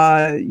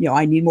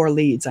 I need more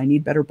leads. I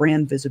need better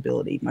brand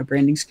visibility. My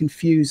branding's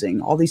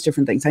confusing, all these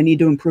different things. I need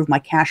to improve my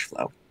cash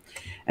flow.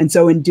 And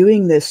so in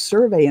doing this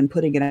survey and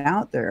putting it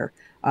out there,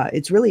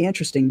 it's really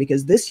interesting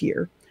because this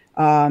year,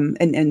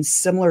 and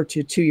similar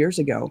to 2 years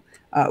ago,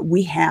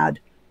 we had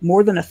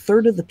more than a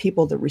third of the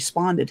people that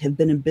responded have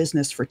been in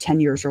business for 10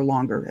 years or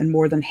longer, and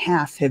more than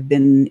half have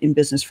been in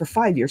business for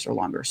 5 years or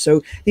longer.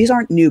 So these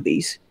aren't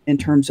newbies in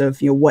terms of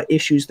what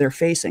issues they're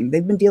facing.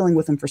 They've been dealing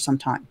with them for some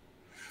time.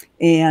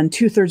 And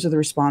 2/3 of the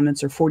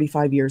respondents are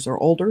 45 years or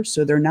older,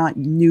 so they're not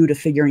new to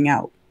figuring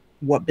out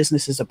what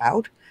business is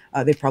about.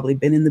 They've probably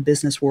been in the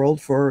business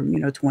world for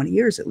 20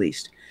 years at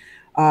least.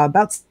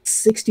 About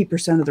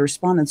 60% of the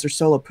respondents are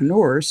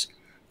solopreneurs.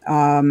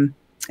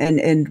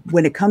 And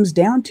when it comes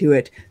down to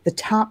it, the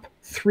top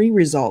 3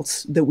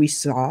 results that we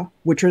saw,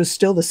 which are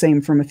still the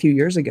same from a few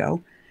years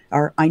ago,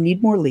 are I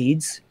need more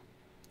leads,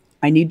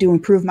 I need to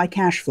improve my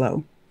cash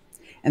flow,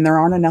 and there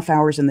aren't enough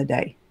hours in the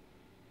day.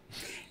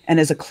 And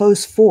as a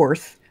close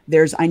fourth,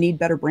 there's I need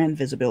better brand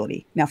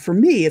visibility. Now, for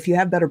me, if you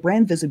have better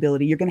brand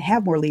visibility, you're going to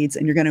have more leads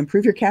and you're going to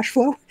improve your cash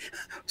flow.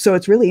 So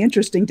it's really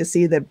interesting to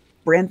see that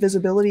brand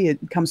visibility, it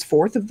comes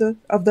fourth of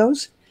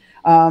those.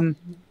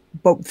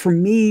 But for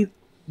me,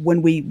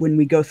 when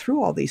we go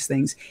through all these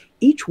things,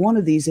 each one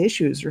of these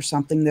issues are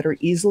something that are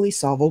easily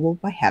solvable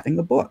by having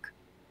a book.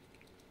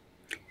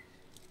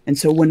 And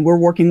so when we're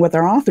working with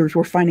our authors,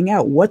 we're finding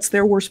out what's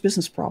their worst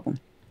business problem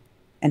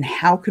and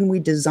how can we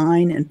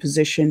design and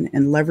position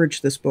and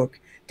leverage this book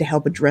to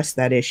help address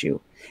that issue.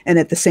 And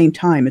at the same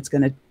time, it's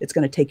going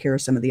to take care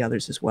of some of the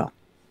others as well.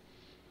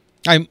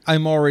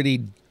 I'm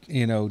already,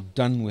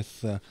 done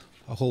with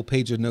a whole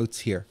page of notes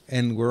here,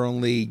 and we're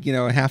only,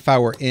 a half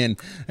hour in.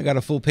 I got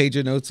a full page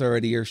of notes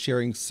already. You're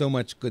sharing so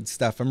much good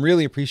stuff. I'm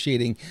really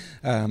appreciating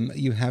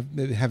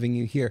having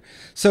you here.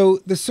 So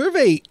the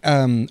survey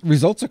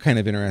results are kind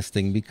of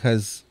interesting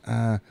because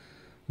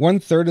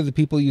 1/3 of the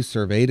people you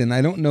surveyed, and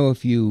I don't know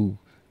if you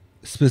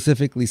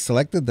specifically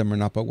selected them or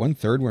not, but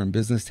 1/3 were in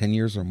business 10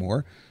 years or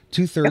more.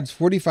 2/3,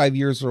 45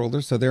 years or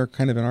older, so they're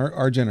kind of in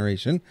our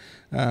generation,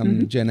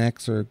 Gen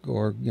X or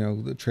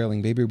the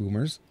trailing baby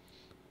boomers.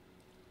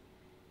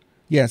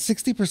 Yeah,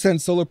 60%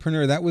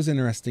 solopreneur. That was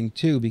interesting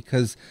too,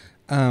 because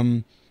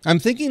I'm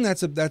thinking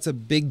that's a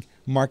big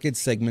market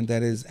segment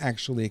that is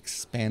actually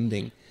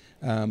expanding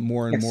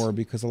more and more,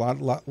 because a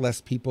lot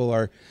less people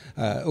are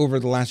over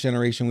the last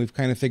generation. We've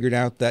kind of figured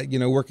out that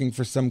working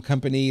for some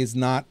company is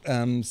not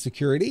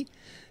security.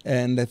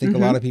 And I think a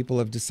lot of people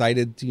have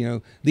decided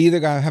to, they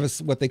either got to have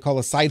what they call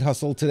a side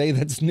hustle today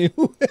that's new.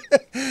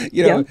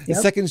 The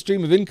second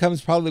stream of income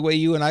is probably the way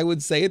you and I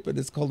would say it, but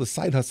it's called a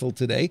side hustle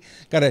today.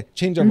 Got to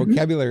change our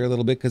vocabulary a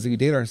little bit because we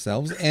date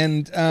ourselves.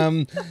 And,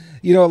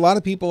 a lot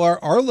of people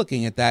are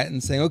looking at that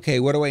and saying, okay,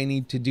 what do I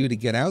need to do to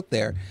get out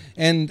there?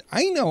 And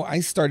I know I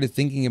started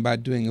thinking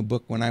about doing a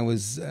book when I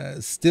was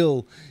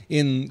still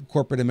in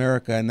corporate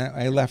America, and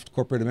I left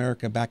corporate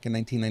America back in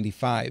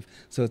 1995.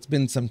 So it's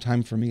been some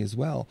time for me as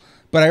well.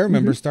 But I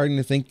remember starting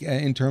to think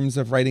in terms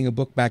of writing a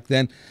book back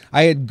then.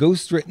 I had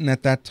ghostwritten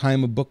at that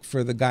time a book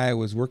for the guy I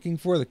was working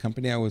for, the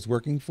company I was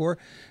working for,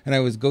 and I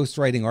was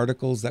ghostwriting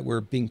articles that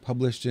were being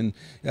published in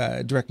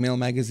Direct Mail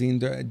Magazine,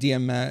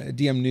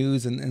 DM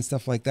News, and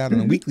stuff like that on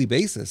a weekly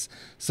basis.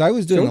 So I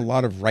was doing a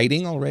lot of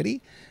writing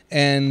already,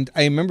 and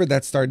I remember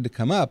that started to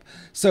come up.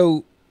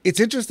 So it's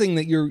interesting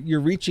that you're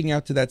reaching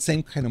out to that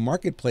same kind of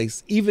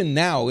marketplace even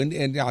now, and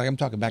I'm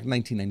talking back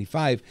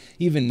 1995.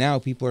 Even now,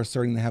 people are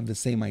starting to have the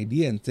same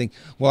idea and think,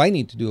 "Well, I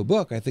need to do a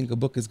book. I think a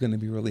book is going to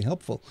be really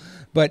helpful."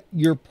 But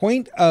your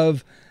point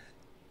of,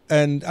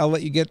 and I'll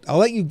let you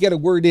get a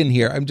word in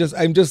here. I'm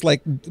just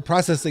like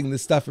processing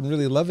this stuff and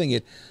really loving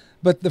it.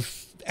 But the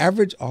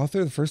average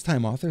author, the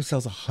first-time author,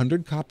 sells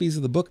 100 copies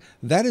of the book.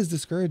 That is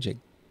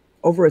discouraging.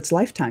 Over its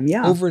lifetime,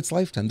 yeah. Over its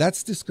lifetime,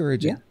 that's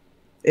discouraging. Yeah,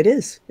 it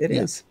is. It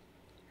is.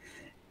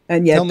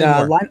 And yet,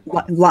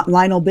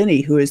 Lionel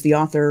Binney, who is the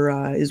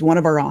author, is one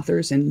of our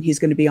authors, and he's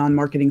going to be on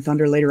Marketing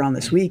Thunder later on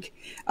this week.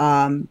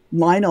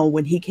 Lionel,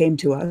 when he came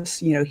to us,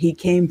 he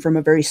came from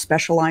a very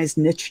specialized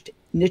niched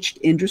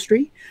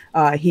industry.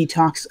 He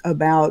talks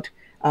about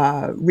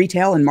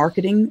retail and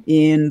marketing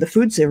in the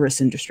food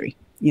service industry,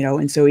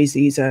 and so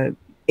he's a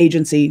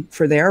agency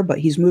for there, but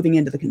he's moving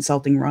into the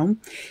consulting realm.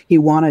 He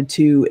wanted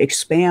to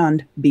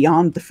expand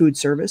beyond the food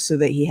service so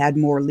that he had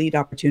more lead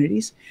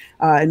opportunities.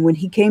 And when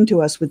he came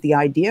to us with the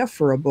idea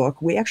for a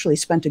book, we actually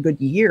spent a good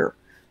year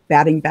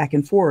batting back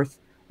and forth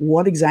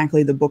what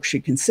exactly the book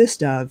should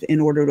consist of in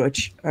order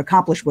to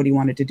accomplish what he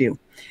wanted to do.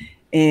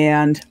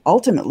 And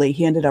ultimately,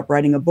 he ended up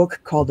writing a book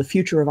called The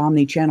Future of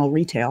Omnichannel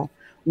Retail,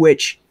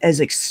 which, as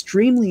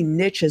extremely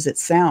niche as it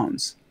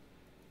sounds,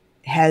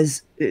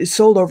 has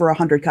sold over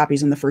 100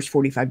 copies in the first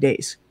 45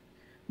 days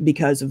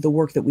because of the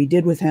work that we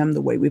did with him,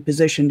 the way we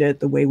positioned it,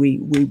 the way we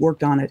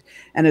worked on it.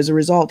 And as a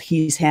result,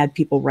 he's had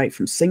people write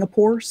from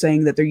Singapore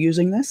saying that they're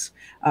using this.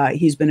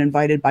 He's been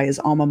invited by his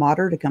alma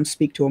mater to come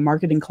speak to a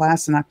marketing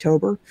class in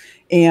October.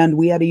 And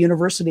we had a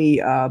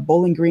university,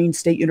 Bowling Green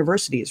State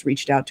University, has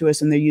reached out to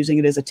us, and they're using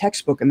it as a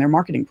textbook in their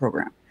marketing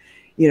program.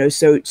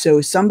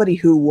 So somebody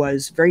who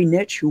was very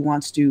niche, who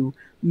wants to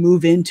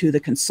move into the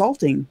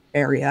consulting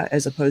area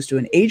as opposed to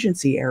an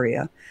agency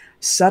area,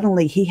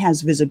 suddenly he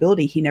has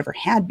visibility he never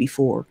had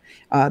before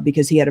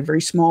because he had a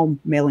very small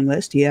mailing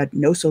list. He had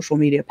no social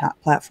media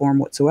platform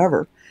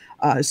whatsoever.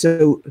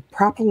 So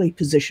properly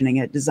positioning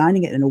it,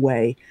 designing it in a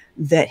way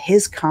that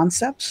his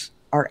concepts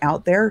are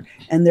out there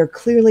and they're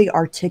clearly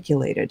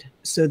articulated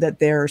so that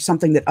they're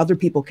something that other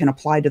people can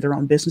apply to their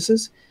own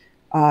businesses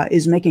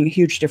is making a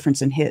huge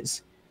difference in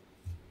his.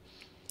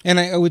 And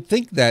I would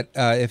think that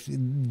if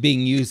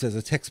being used as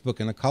a textbook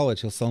in a college,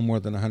 he'll sell more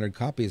than 100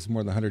 copies.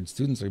 More than 100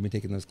 students are going to be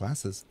taking those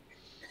classes.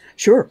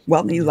 Sure.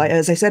 Well,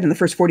 as I said, in the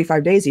first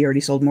 45 days, he already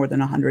sold more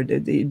than 100.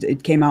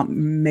 It came out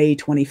May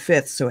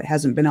 25th, so it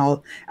hasn't been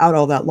out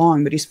all that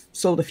long, but he's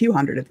sold a few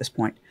hundred at this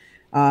point.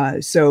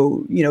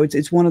 So,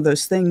 it's one of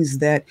those things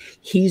that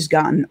he's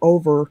gotten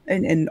over,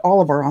 and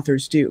all of our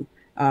authors do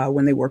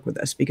when they work with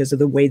us because of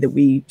the way that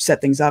we set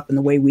things up and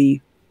the way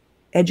we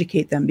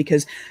educate them.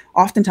 Because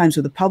oftentimes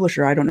with a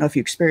publisher, I don't know if you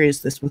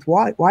experienced this with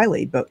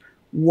Wiley, but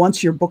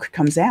once your book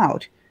comes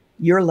out,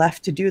 you're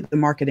left to do the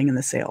marketing and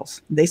the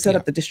sales. They set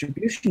up the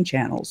distribution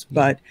channels,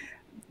 but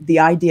the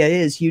idea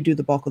is you do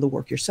the bulk of the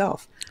work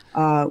yourself.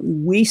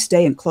 We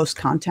stay in close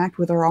contact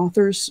with our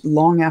authors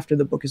long after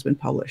the book has been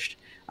published.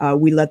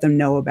 We let them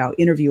know about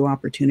interview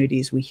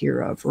opportunities we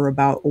hear of or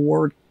about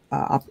award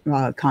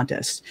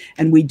contests.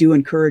 And we do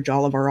encourage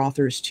all of our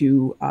authors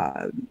to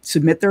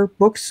submit their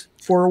books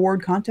for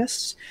award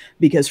contests,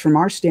 because from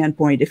our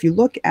standpoint, if you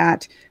look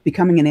at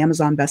becoming an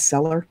Amazon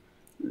bestseller,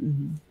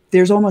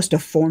 there's almost a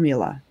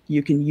formula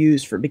you can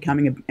use for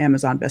becoming an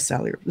Amazon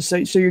bestseller.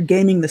 So you're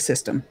gaming the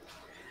system.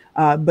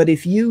 But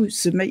if you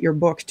submit your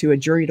book to a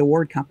juried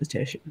award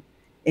competition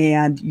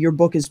and your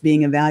book is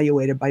being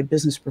evaluated by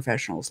business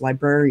professionals,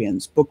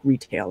 librarians, book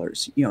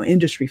retailers,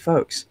 industry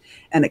folks,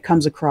 and it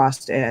comes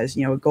across as,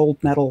 a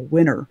gold medal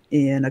winner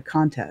in a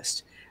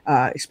contest,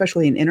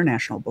 especially an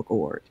international book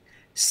award,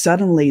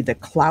 suddenly the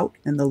clout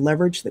and the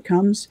leverage that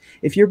comes,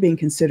 if you're being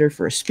considered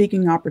for a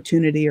speaking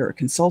opportunity or a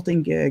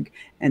consulting gig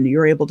and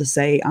you're able to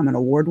say, I'm an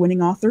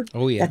award-winning author,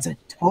 that's a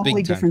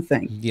totally different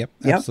thing. Yep,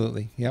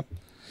 absolutely. Yep.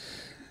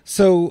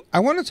 So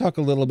I want to talk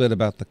a little bit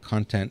about the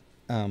content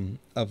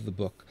of the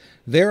book.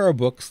 There are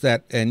books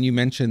that, and you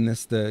mentioned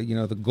this,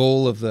 the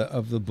goal of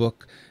the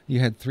book. You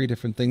had 3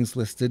 different things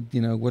listed.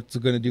 What's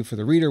it going to do for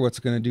the reader, what's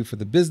it going to do for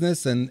the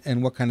business,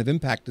 and what kind of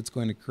impact it's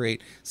going to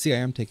create. See, I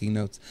am taking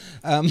notes.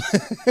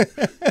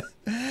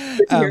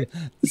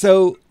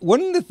 So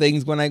one of the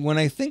things when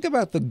I think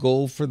about the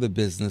goal for the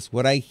business,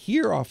 what I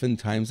hear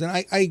oftentimes, and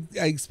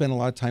I spend a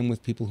lot of time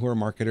with people who are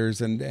marketers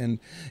and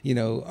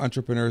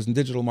entrepreneurs and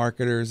digital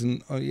marketers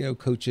and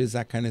coaches,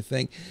 that kind of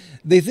thing.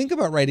 They think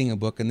about writing a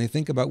book and they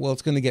think about, well,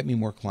 it's going to get me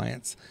more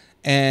clients.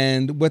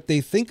 And what they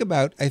think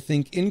about, I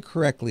think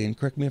incorrectly, and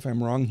correct me if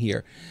I'm wrong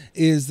here,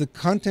 is the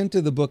content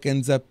of the book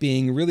ends up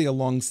being really a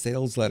long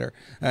sales letter.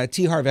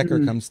 T. Harv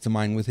Eker comes to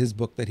mind with his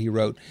book that he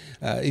wrote.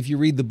 If you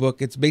read the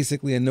book, it's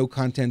basically a no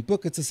content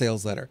book. It's a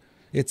sales letter.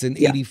 It's an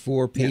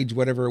 84-page,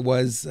 whatever it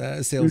was,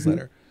 sales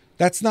letter.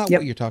 That's not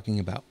what you're talking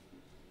about.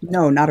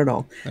 No, not at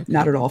all. Okay.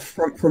 Not at all.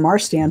 From our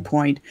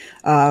standpoint,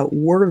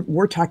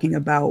 we're talking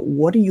about,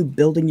 what are you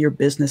building your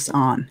business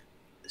on?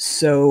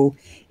 So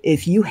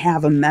if you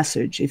have a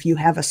message, if you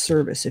have a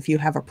service, if you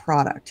have a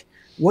product,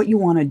 what you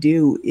want to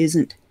do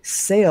isn't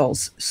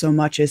sales so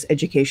much as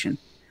education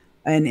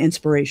and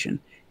inspiration.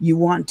 You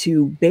want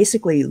to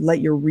basically let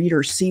your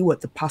reader see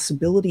what the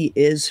possibility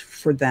is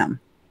for them.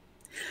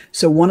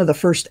 So one of the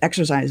first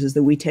exercises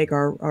that we take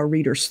our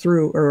readers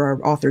through, or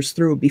our authors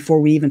through,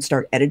 before we even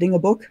start editing a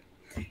book,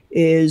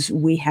 is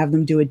we have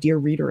them do a Dear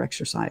Reader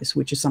exercise,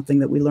 which is something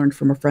that we learned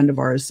from a friend of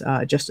ours,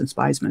 Justin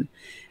Spiesman.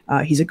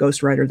 He's a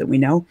ghostwriter that we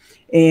know.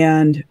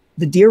 And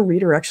the Dear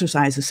Reader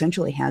exercise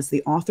essentially has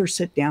the author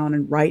sit down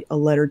and write a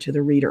letter to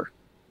the reader.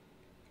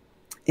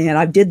 And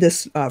I did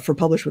this for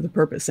Publish with a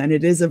Purpose. And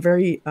it is a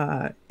very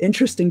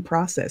interesting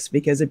process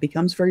because it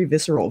becomes very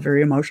visceral,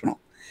 very emotional.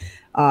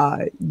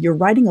 You're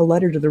writing a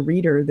letter to the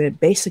reader that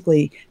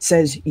basically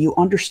says you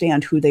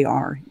understand who they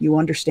are. You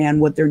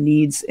understand what their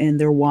needs and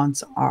their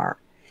wants are.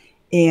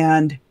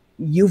 And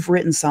you've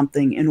written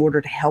something in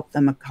order to help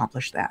them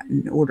accomplish that,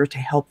 in order to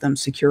help them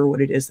secure what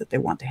it is that they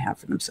want to have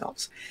for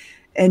themselves.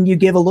 And you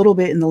give a little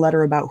bit in the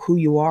letter about who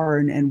you are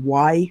and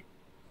why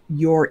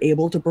you're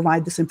able to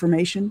provide this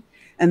information.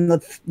 And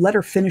the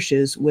letter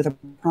finishes with a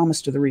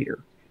promise to the reader.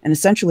 And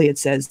essentially it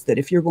says that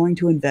if you're going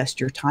to invest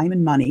your time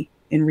and money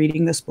in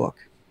reading this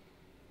book,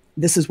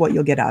 this is what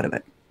you'll get out of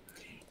it.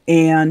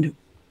 And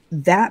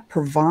that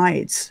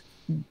provides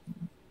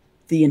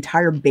the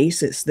entire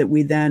basis that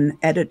we then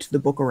edit the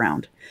book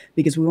around,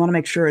 because we want to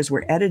make sure as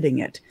we're editing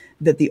it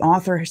that the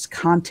author's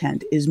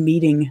content is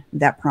meeting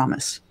that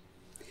promise.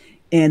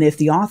 And if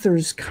the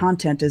author's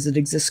content as it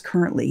exists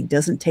currently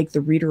doesn't take the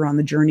reader on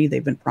the journey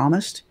they've been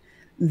promised,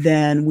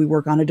 then we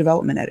work on a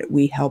development edit.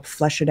 We help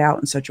flesh it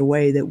out in such a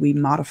way that we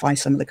modify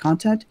some of the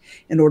content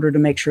in order to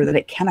make sure that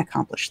it can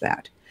accomplish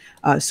that.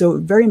 So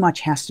it very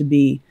much has to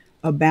be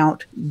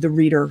about the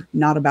reader,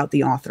 not about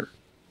the author.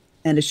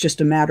 And it's just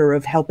a matter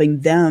of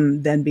helping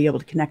them then be able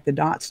to connect the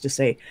dots to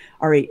say,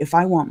 all right, if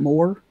I want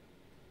more,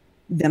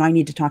 then I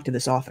need to talk to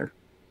this author.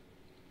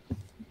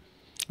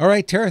 All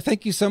right, Tara,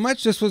 thank you so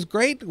much. This was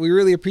great. We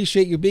really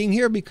appreciate you being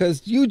here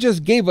because you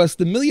just gave us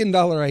the $1 million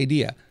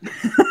idea.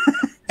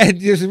 And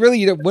there's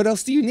really, what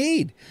else do you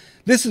need?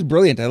 This is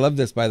brilliant. I love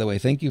this, by the way.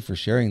 Thank you for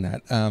sharing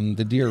that.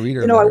 The Dear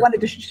Reader letter. I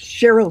wanted to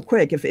share real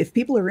quick. If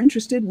people are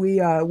interested,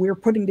 we're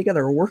putting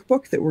together a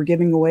workbook that we're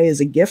giving away as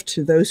a gift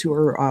to those who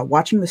are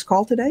watching this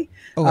call today.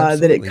 Oh,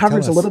 that it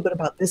covers a little bit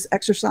about this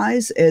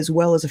exercise as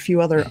well as a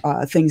few other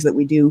things that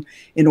we do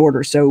in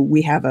order. So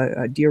we have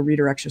a Dear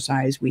Reader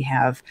exercise. We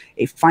have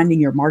a Finding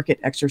Your Market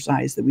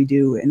exercise that we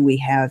do. And we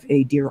have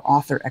a Dear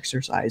Author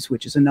exercise,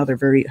 which is another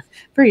very,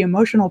 very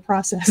emotional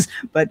process,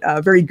 but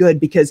very good,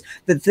 because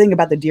the thing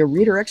about the Dear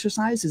Reader exercise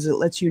is it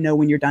lets you know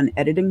when you're done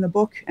editing the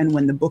book and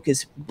when the book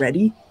is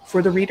ready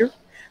for the reader.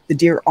 The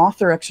Dear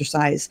Author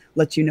exercise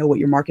lets you know what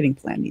your marketing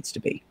plan needs to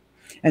be.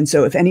 And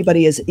so if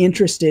anybody is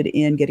interested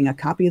in getting a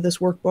copy of this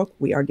workbook,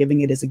 we are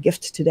giving it as a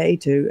gift today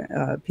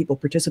to people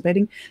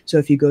participating. So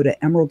if you go to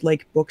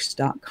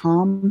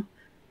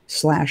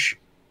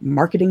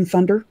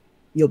emeraldlakebooks.com/marketing-thunder,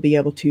 you'll be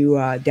able to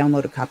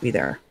download a copy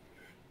there.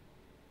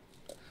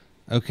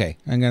 Okay,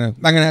 I'm gonna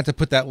have to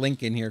put that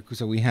link in here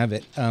so we have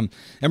it.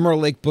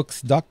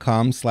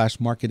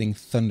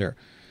 emeraldlakebooks.com/marketing-thunder.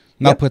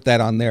 And I'll put that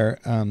on there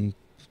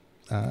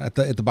at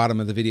the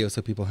bottom of the video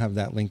so people have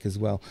that link as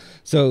well.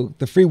 So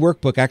the free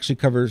workbook actually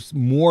covers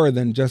more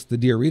than just the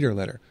Dear Reader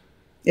letter.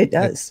 It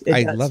does.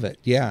 I love it.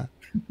 Yeah.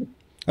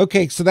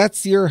 Okay, so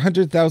that's your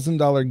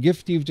 $100,000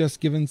 gift you've just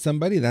given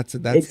somebody. That's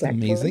exactly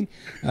amazing.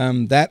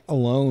 That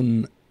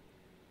alone,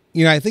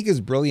 I think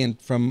is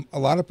brilliant from a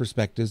lot of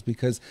perspectives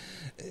because,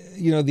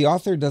 the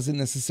author doesn't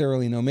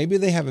necessarily know. Maybe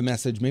they have a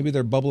message. Maybe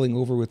they're bubbling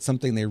over with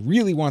something they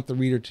really want the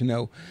reader to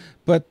know,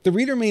 but the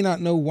reader may not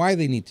know why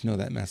they need to know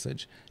that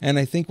message. And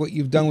I think what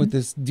you've done with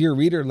this Dear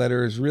Reader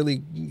letter is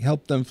really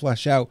help them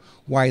flesh out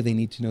why they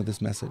need to know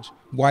this message,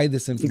 why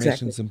this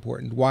information is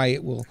important, why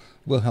it will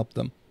help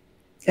them.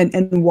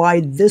 And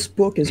why this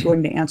book is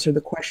going to answer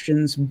the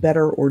questions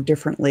better or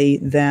differently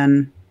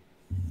than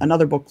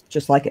another book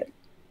just like it.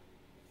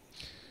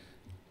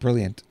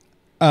 Brilliant.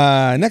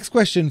 Next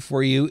question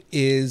for you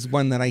is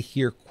one that I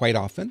hear quite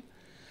often.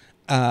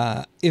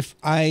 If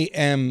I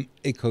am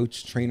a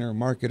coach, trainer,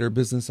 marketer,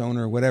 business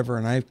owner, whatever,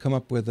 and I've come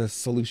up with a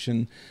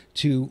solution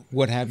to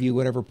what have you,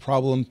 whatever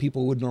problem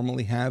people would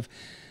normally have,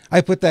 I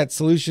put that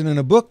solution in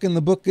a book, and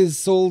the book is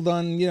sold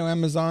on,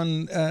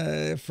 Amazon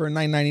for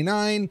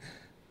 $9.99.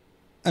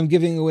 I'm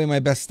giving away my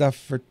best stuff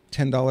for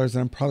 $10,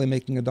 and I'm probably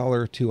making $1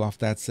 or $2 off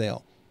that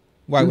sale.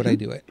 Why would I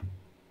do it?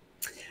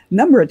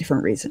 Number of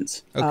different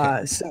reasons.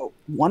 Okay. So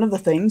one of the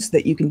things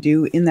that you can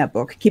do in that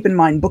book, keep in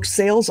mind, book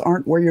sales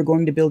aren't where you're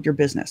going to build your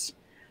business.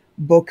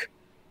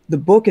 The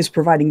book is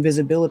providing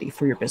visibility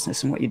for your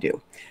business and what you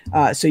do.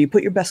 So you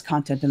put your best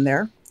content in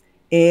there,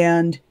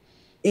 and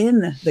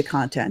in the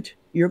content,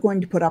 you're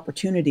going to put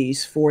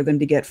opportunities for them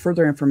to get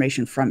further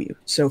information from you.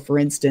 So for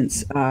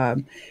instance,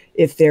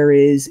 if there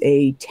is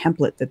a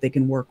template that they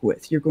can work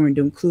with, you're going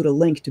to include a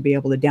link to be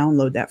able to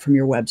download that from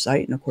your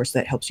website. And of course,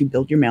 that helps you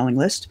build your mailing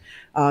list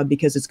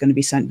because it's going to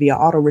be sent via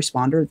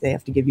autoresponder. They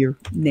have to give your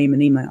name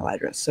and email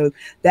address. So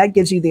that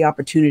gives you the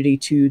opportunity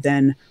to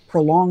then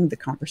prolong the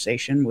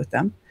conversation with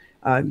them,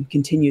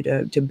 continue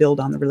to build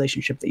on the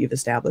relationship that you've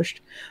established.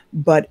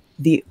 But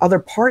the other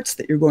parts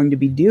that you're going to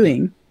be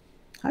doing,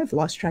 I've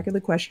lost track of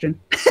the question.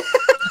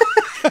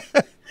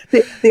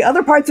 The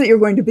other parts that you're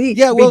going to be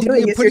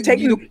doing is you're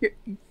taking...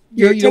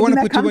 You don't want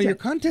to put too much of your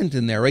content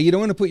in there, right? You don't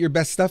want to put your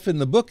best stuff in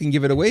the book and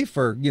give it away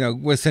for,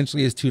 what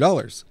essentially is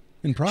 $2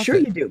 in profit. Sure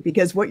you do,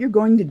 because what you're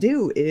going to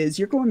do is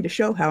you're going to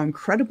show how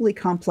incredibly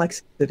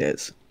complex it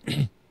is.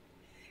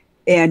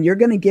 And you're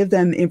going to give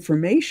them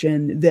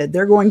information that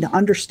they're going to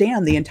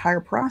understand the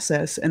entire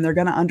process, and they're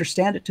going to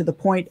understand it to the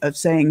point of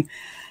saying,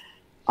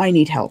 I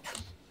need help.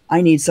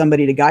 I need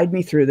somebody to guide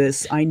me through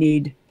this. I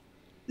need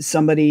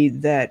somebody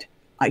that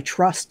I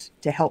trust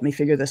to help me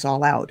figure this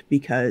all out,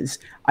 because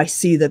I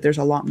see that there's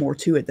a lot more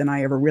to it than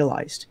I ever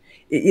realized.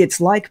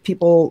 It's like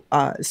people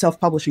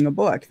self-publishing a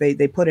book.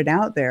 They put it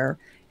out there,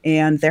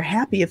 and they're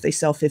happy if they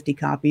sell 50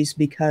 copies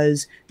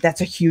because that's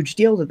a huge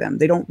deal to them.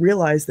 They don't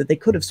realize that they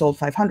could have sold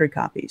 500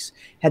 copies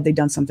had they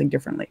done something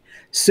differently.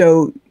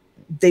 So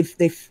if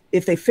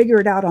they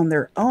figure it out on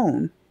their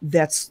own,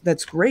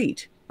 that's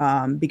great,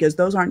 because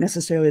those aren't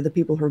necessarily the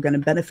people who are going to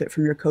benefit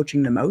from your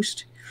coaching the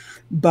most.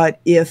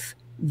 But if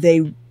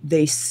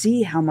they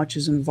see how much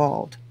is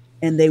involved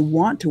and they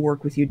want to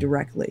work with you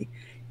directly,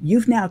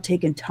 you've now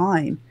taken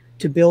time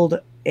to build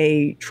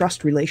a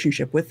trust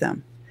relationship with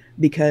them,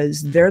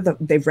 because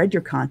they've read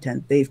your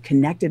content, they've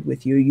connected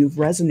with you, you've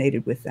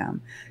resonated with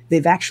them,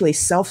 they've actually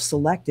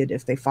self-selected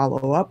if they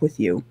follow up with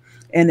you,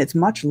 and it's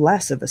much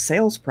less of a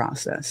sales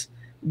process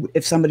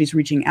if somebody's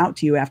reaching out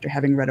to you after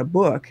having read a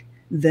book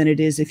than it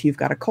is if you've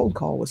got a cold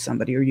call with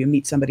somebody or you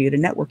meet somebody at a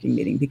networking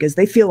meeting, because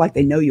they feel like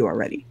they know you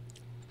already.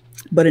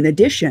 But in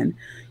addition,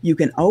 you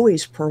can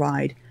always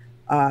provide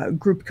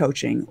group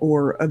coaching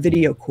or a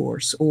video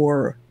course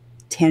or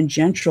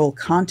tangential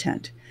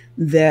content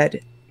that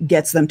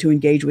gets them to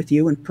engage with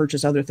you and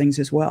purchase other things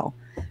as well.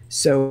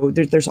 So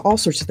there's all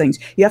sorts of things.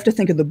 You have to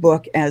think of the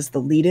book as the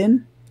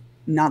lead-in,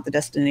 not the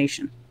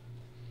destination.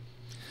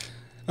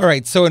 All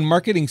right. So in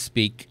marketing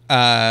speak,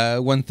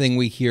 one thing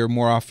we hear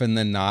more often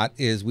than not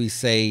is we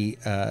say,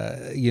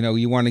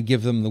 you want to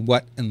give them the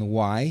what and the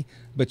why,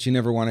 but you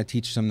never want to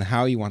teach them the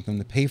how. You want them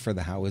to pay for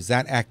the how. Is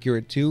that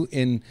accurate too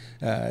in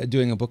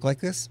doing a book like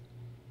this?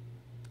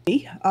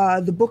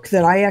 The book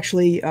that I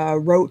actually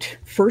wrote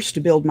first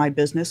to build my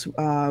business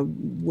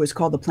was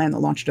called The Plan That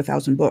Launched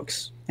 1,000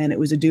 Books. And it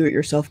was a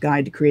do-it-yourself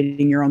guide to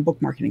creating your own book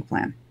marketing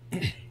plan.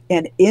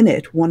 And in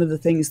it, one of the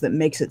things that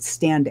makes it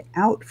stand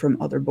out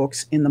from other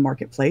books in the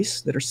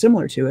marketplace that are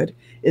similar to it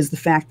is the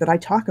fact that I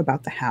talk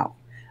about the how.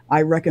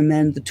 I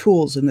recommend the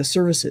tools and the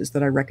services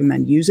that I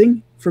recommend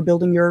using for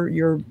building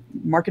your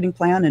marketing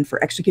plan and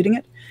for executing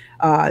it.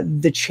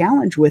 The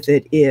challenge with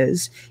it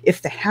is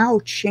if the how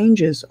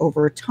changes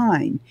over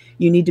time,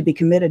 you need to be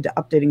committed to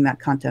updating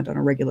that content on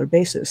a regular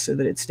basis so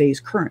that it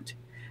stays current.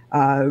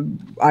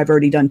 I've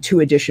already done 2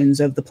 editions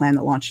of The Plan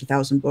That Launched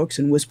 1,000 Books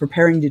and was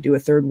preparing to do a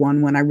 3rd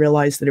one when I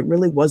realized that it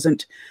really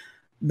wasn't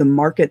the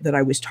market that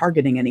I was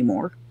targeting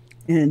anymore.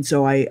 And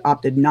so I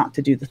opted not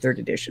to do the 3rd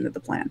edition of the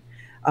plan.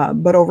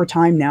 But over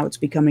time now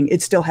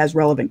it still has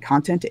relevant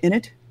content in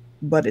it,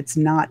 but it's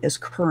not as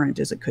current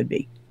as it could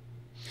be.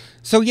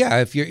 So yeah,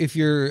 if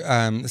you're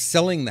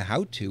selling the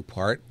how-to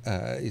part,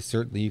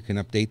 certainly you can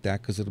update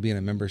that because it'll be in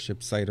a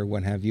membership site or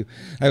what have you.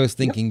 I was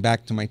thinking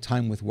back to my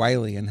time with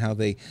Wiley and how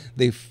they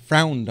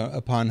frowned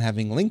upon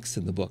having links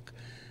in the book.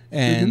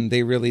 And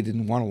they really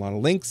didn't want a lot of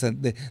links.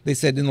 And they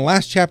said, in the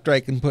last chapter, I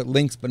can put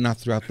links, but not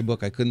throughout the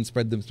book. I couldn't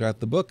spread them throughout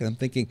the book. And I'm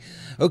thinking,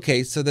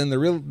 okay, so then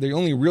the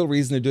only real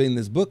reason they're doing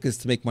this book is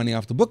to make money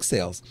off the book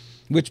sales,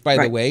 which, by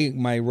the way,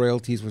 my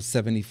royalties were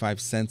 75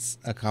 cents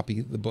a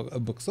copy a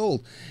book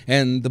sold.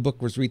 And the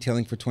book was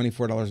retailing for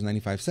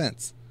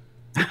 $24.95.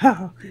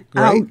 Oh,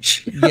 right?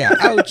 Ouch. Yeah,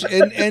 ouch.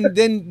 And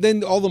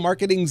then all the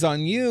marketing's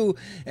on you.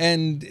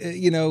 And,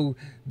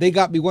 they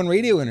got me one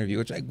radio interview,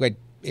 which I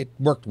it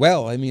worked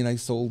well. I mean, I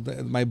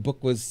sold, my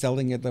book was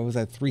selling it, that was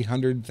at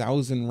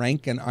 300,000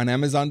 rank and on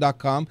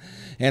Amazon.com.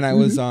 And I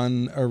was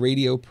on a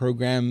radio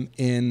program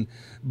in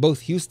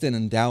both Houston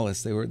and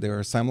Dallas. They were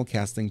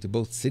simulcasting to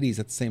both cities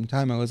at the same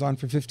time. I was on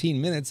for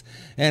 15 minutes,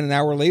 and an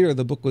hour later,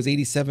 the book was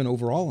 87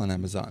 overall on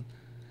Amazon.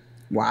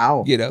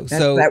 Wow.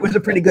 So that was a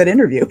pretty good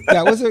interview.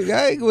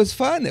 it was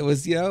fun. It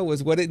was, it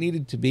was what it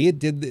needed to be. It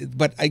did,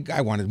 but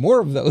I wanted more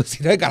of those.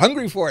 I got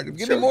hungry for it.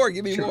 Give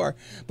me more.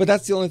 But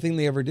that's the only thing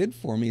they ever did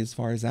for me as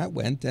far as that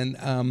went. And,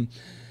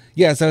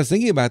 so I was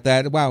thinking about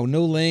that. Wow.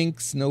 No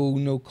links, no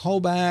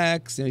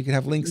callbacks. You could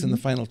have links in the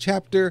final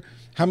chapter.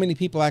 How many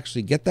people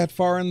actually get that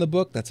far in the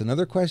book? That's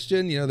another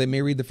question. They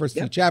may read the first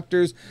few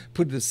chapters,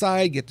 put it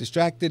aside, get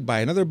distracted by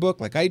another book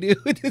like I do.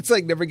 It's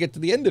like never get to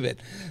the end of it.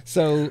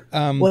 So,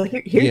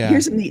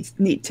 here's a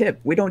neat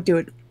tip. We don't do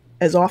it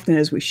as often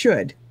as we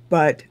should,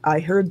 but I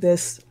heard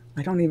this,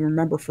 I don't even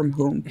remember from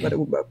whom, but a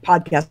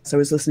podcast I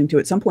was listening to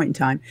at some point in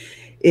time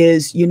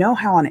is,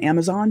 how on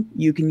Amazon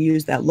you can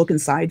use that look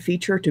inside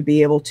feature to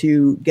be able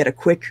to get a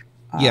quick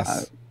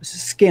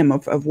skim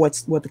of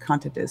what the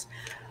content is.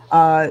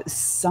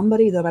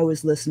 Somebody that I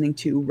was listening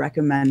to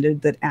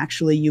recommended that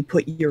actually you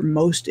put your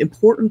most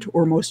important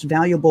or most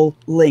valuable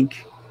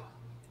link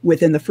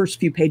within the first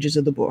few pages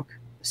of the book.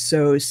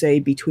 So say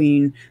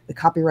between the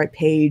copyright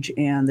page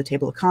and the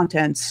table of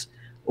contents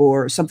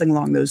or something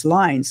along those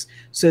lines,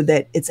 so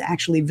that it's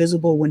actually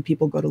visible when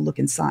people go to look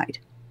inside.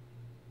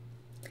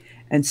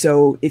 And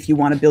so if you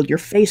want to build your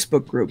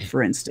Facebook group,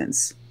 for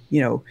instance,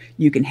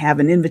 you can have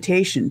an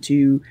invitation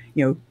to,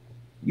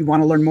 you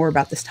want to learn more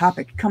about this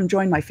topic, come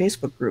join my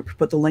Facebook group,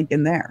 put the link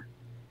in there.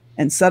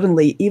 And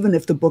suddenly, even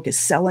if the book is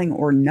selling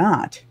or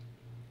not,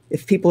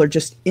 if people are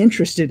just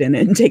interested in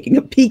it and taking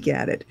a peek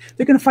at it,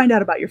 they're going to find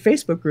out about your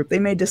Facebook group. They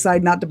may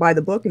decide not to buy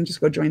the book and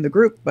just go join the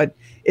group, but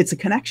it's a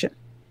connection.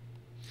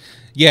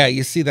 Yeah,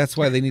 you see, that's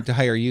why they need to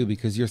hire you,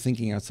 because you're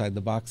thinking outside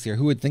the box here.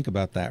 Who would think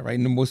about that, right?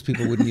 And most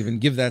people wouldn't even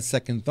give that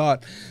second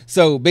thought.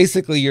 So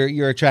basically,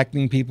 you're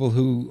attracting people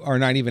who are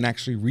not even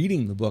actually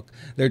reading the book.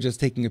 They're just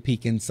taking a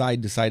peek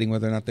inside, deciding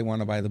whether or not they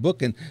want to buy the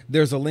book. And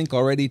there's a link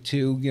already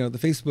to the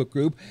Facebook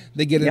group.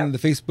 They get into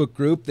the Facebook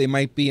group. They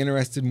might be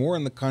interested more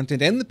in the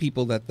content and the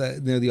people that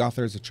the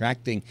author is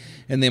attracting,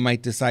 and they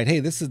might decide, hey,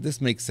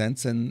 this makes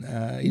sense, and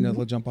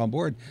they'll jump on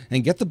board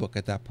and get the book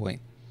at that point.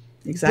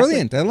 Exactly.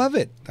 Brilliant. I love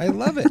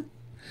it.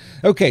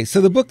 Okay, so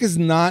the book is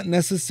not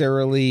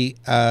necessarily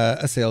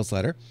a sales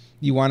letter.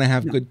 You want to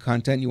have good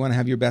content. You want to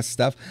have your best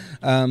stuff.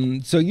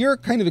 So you're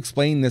kind of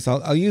explaining this.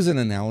 I'll use an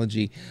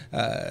analogy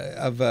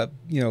of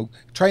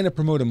trying to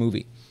promote a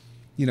movie.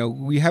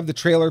 We have the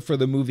trailer for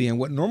the movie, and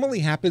what normally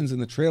happens in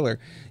the trailer,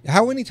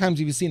 how many times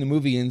have you seen a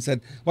movie and said,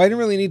 well, I didn't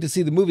really need to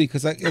see the movie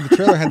because the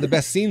trailer had the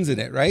best scenes in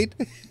it, right?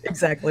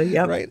 Exactly,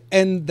 yeah. Right,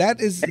 and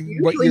that is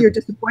what you're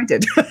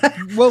disappointed.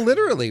 Well,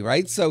 literally,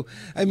 right? So,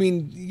 I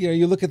mean,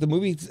 you look at the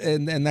movies,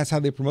 and that's how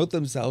they promote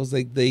themselves.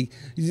 They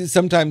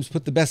sometimes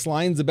put the best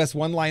lines, the best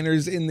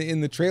one-liners in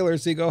the trailer,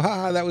 so you go,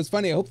 ha, that was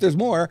funny, I hope there's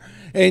more.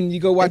 And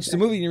you go watch the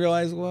movie and you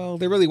realize, well,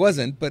 there really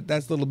wasn't, but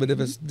that's a little bit of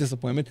a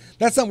disappointment.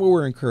 That's not what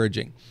we're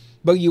encouraging.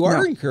 But you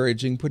are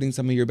encouraging putting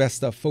some of your best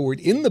stuff forward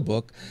in the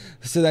book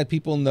so that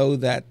people know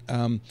that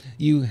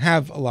you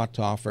have a lot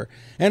to offer.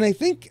 And I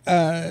think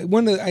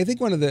one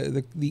of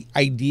the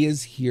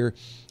ideas here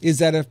is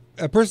that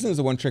a person is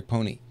a one-trick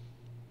pony,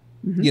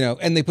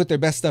 and they put their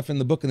best stuff in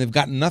the book and they've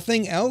got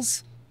nothing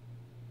else.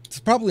 It's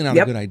probably not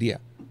a good idea.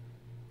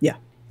 Yeah.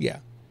 Yeah.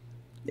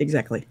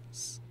 Exactly.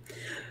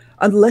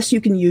 Unless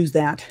you can use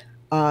that,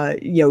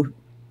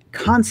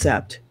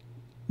 concept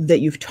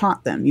that you've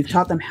taught them. You've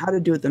taught them how to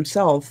do it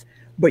themselves,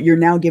 but you're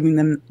now giving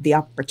them the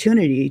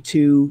opportunity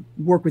to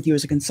work with you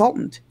as a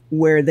consultant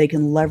where they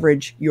can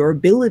leverage your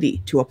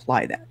ability to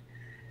apply that.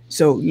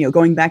 So,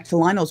 going back to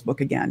Lionel's book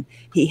again,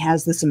 he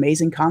has this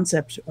amazing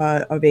concept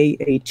of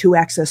a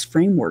two-access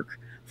framework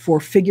for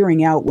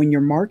figuring out when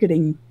you're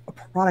marketing a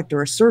product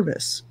or a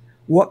service,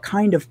 what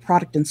kind of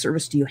product and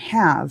service do you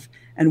have,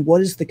 and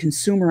what is the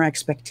consumer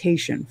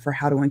expectation for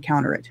how to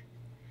encounter it.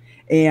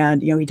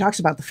 And, he talks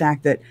about the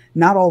fact that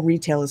not all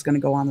retail is going to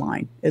go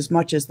online. As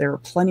much as there are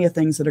plenty of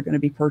things that are going to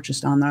be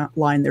purchased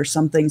online, there's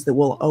some things that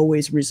will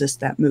always resist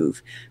that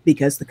move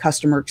because the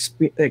customer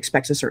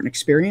expects a certain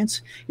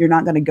experience. You're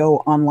not going to go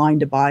online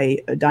to buy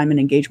a diamond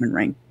engagement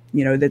ring.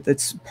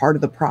 That's part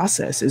of the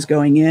process, is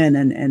going in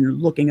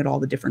and looking at all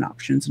the different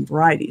options and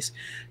varieties.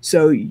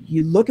 So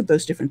you look at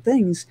those different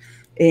things.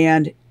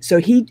 And so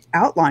he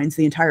outlines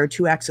the entire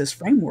two-access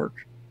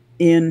framework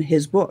in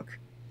his book.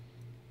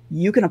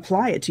 You can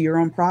apply it to your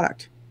own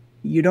product.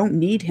 You don't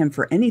need him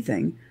for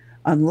anything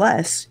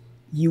unless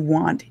you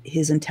want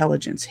his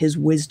intelligence, his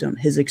wisdom,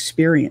 his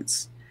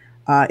experience,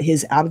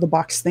 his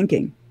out-of-the-box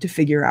thinking to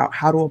figure out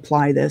how to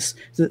apply this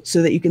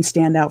so that you can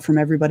stand out from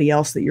everybody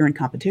else that you're in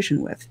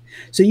competition with.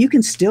 So you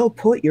can still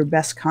put your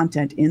best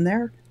content in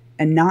there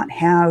and not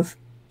have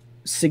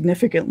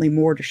significantly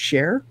more to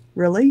share,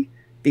 really,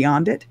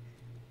 beyond it.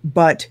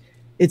 But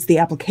it's the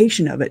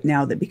application of it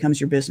now that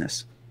becomes your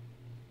business.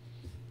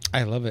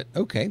 I love it.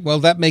 Okay. Well,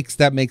 that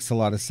makes a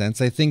lot of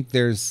sense. I think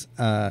there's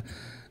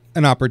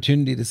an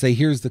opportunity to say,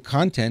 here's the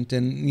content.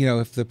 And,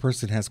 if the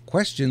person has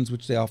questions,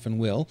 which they often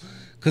will,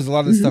 because a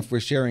lot of the stuff we're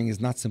sharing is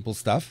not simple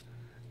stuff.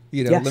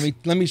 Yes.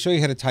 Let me show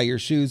you how to tie your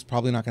shoes.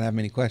 Probably not going to have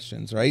many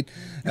questions, right?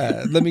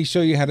 Let me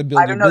show you how to I build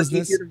your don't know. Do you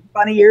business. do the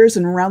bunny ears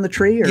and around the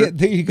tree, Yeah, or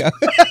there you go.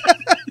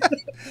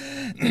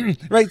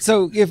 Right.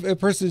 So if a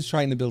person is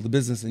trying to build a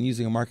business and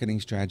using a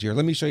marketing strategy, or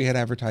let me show you how to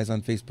advertise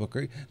on Facebook,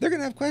 or they're going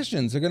to have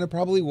questions. They're going to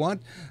probably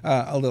want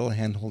a little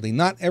hand holding.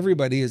 Not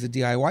everybody is a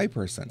DIY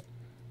person,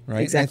 right? And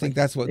I exactly? think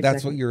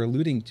that's what you're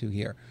alluding to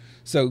here.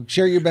 So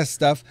share your best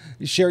stuff,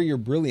 share your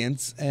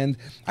brilliance. And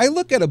I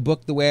look at a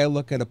book the way I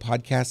look at a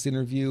podcast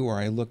interview, or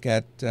I look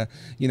at,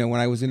 when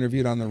I was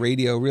interviewed on the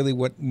radio, really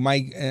what my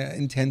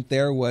intent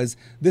there was,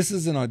 this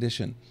is an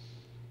audition.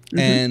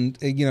 And,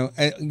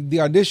 the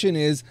audition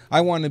is,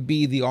 I want to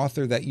be the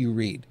author that you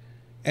read.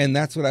 And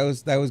that's what I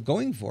was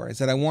going for. I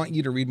said, I want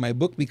you to read my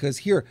book because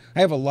here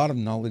I have a lot of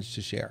knowledge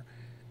to share.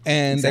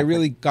 And I Exactly.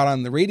 really got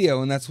on the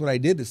radio, and that's what I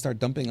did, to start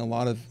dumping a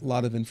lot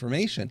of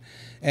information.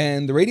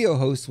 And the radio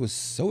host was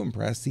so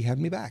impressed, he had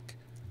me back.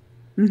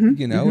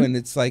 And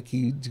it's like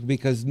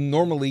because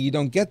normally you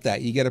don't get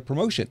that. You get a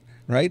promotion,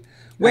 right?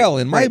 Right. Well,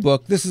 in my Right.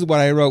 book, this is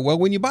what I wrote. Well,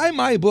 when you buy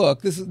my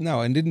book, this is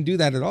no, and didn't do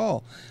that at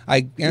all.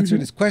 I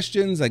answered his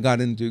questions. I got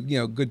into,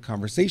 good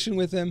conversation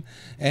with him,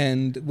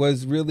 and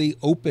was really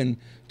open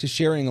to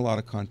sharing a lot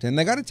of content. And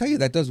I got to tell you,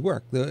 that does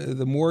work.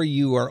 The more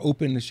you are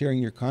open to sharing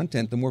your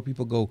content, the more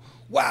people go,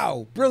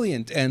 wow,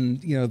 brilliant.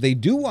 And, they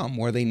do want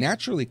more. They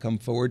naturally come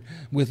forward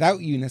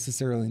without you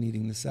necessarily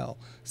needing to sell.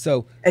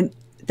 So, And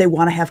they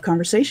want to have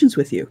conversations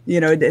with you,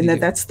 and do.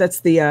 that's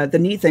the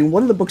neat thing.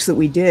 One of the books that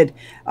we did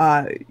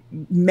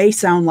may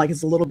sound like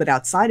it's a little bit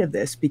outside of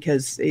this,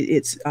 because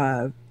it's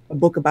a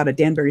book about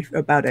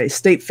a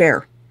state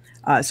fair.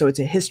 So it's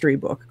a history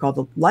book called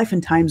The Life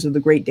and Times of the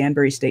Great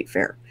Danbury State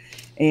Fair.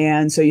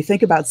 And so you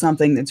think about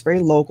something that's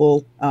very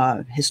local,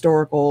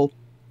 historical,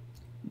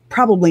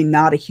 probably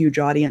not a huge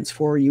audience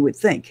for, you would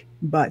think,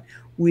 but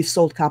we've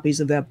sold copies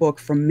of that book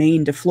from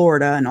Maine to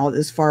Florida and all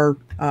as far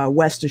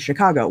west as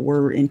Chicago.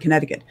 We're in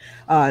Connecticut.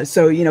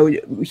 So,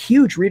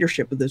 huge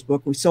readership of this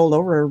book. We sold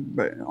over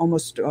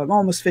almost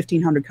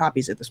 1,500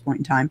 copies at this point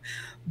in time.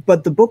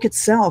 But the book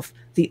itself,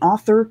 the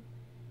author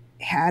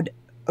had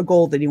a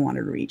goal that he wanted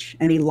to reach,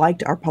 and he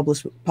liked our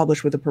publish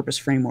with a purpose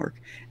framework.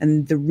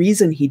 And the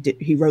reason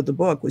he wrote the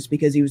book was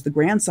because he was the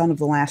grandson of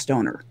the last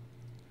owner.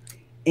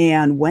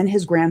 And when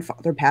his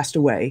grandfather passed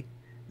away,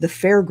 the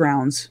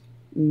fairgrounds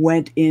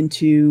went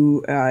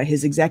into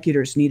his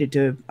executors needed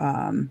to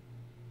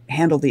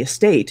handle the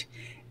estate,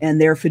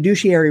 and their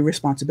fiduciary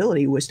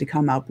responsibility was to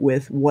come up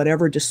with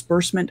whatever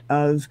disbursement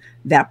of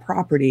that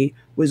property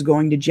was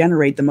going to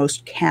generate the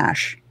most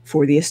cash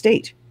for the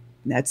estate.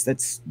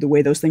 That's the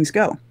way those things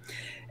go.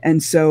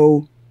 And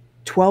so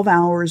 12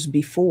 hours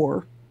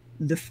before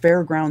the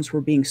fairgrounds were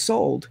being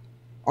sold,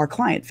 our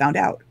client found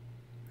out.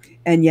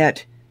 And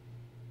yet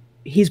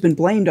he's been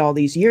blamed all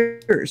these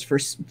years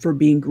for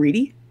being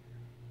greedy,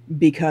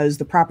 because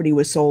the property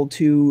was sold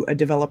to a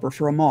developer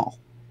for a mall.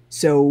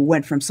 So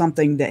went from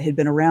something that had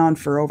been around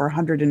for over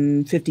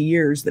 150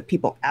 years that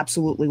people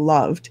absolutely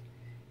loved,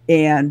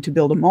 and to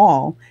build a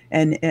mall.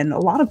 And a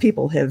lot of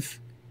people have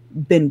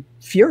been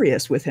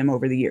furious with him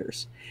over the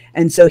years.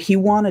 And so he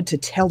wanted to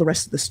tell the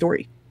rest of the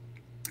story.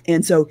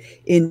 And so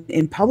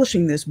in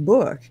publishing this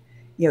book,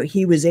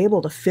 he was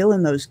able to fill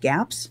in those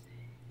gaps,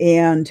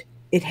 and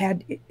it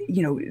had,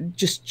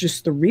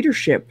 just the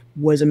readership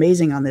was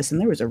amazing on this.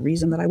 And there was a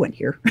reason that I went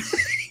here.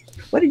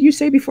 What did you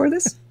say before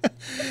this?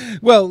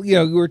 Well,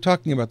 we were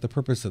talking about the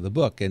purpose of the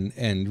book,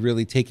 and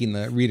really taking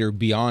the reader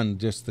beyond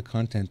just the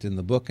content in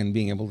the book, and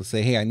being able to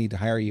say, hey, I need to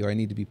hire you. I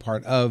need to be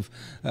part of,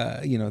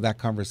 that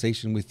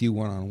conversation with you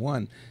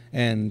one-on-one.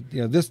 And,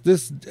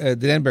 the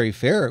Danbury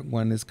Fair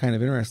one is kind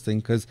of interesting,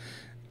 because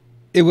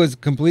it was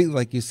completely,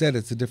 like you said,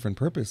 it's a different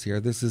purpose here.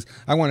 This is,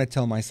 I want to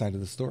tell my side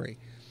of the story.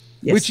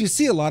 Yes. Which you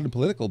see a lot of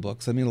political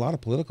books. I mean, a lot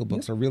of political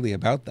books are really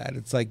about that.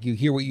 It's like you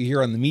hear what you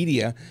hear on the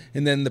media,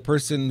 and then the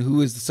person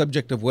who is the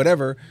subject of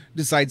whatever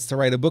decides to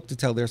write a book to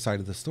tell their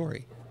side of the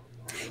story.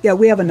 Yeah,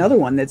 we have another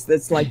one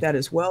that's like that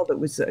as well. That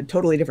was a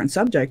totally different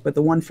subject, but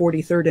the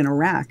 143rd in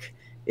Iraq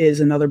is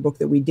another book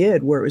that we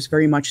did, where it was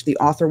very much the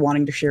author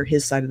wanting to share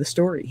his side of the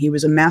story. He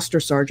was a master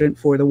sergeant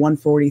for the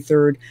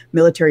 143rd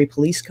Military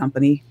Police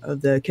Company of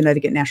the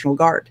Connecticut National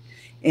Guard.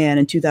 And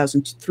in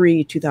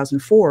 2003,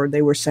 2004,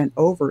 they were sent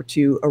over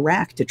to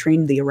Iraq to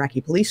train the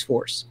Iraqi police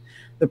force.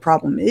 The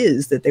problem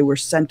is that they were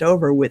sent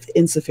over with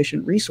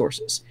insufficient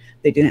resources.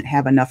 They didn't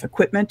have enough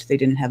equipment. They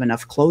didn't have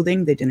enough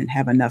clothing. They didn't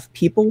have enough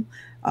people.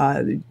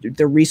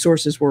 Their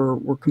resources were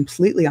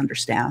completely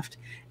understaffed.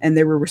 And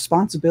they were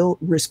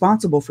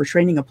responsible for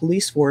training a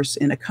police force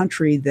in a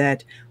country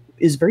that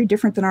is very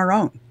different than our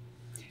own,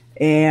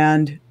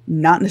 and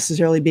not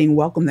necessarily being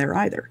welcome there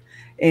either.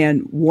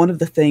 And one of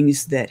the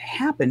things that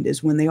happened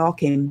is when they all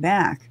came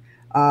back,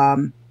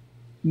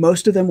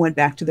 most of them went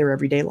back to their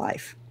everyday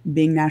life.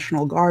 Being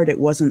National Guard, it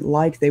wasn't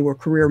like they were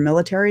career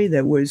military.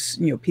 That was,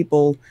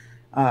 people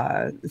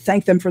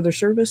thank them for their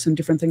service and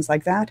different things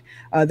like that.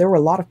 There were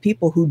a lot of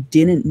people who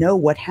didn't know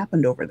what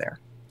happened over there.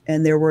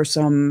 And there were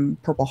some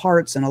Purple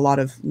Hearts and a lot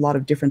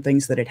of different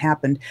things that had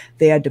happened.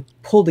 They had to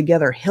pull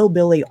together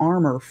hillbilly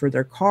armor for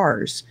their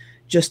cars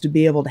just to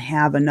be able to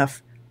have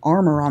enough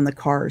armor on the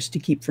cars to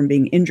keep from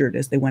being injured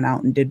as they went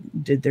out and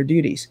did their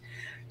duties.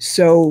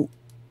 So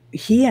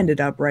he ended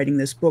up writing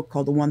this book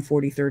called The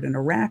 143rd in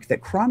Iraq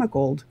that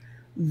chronicled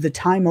the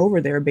time over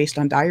there based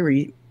on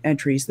diary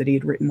entries that he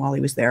had written while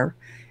he was there,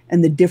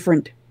 and the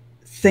different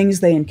things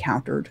they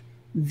encountered,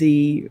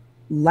 the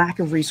lack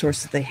of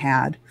resources they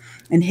had.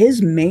 And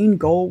his main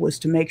goal was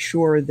to make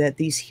sure that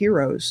these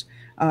heroes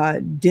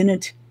that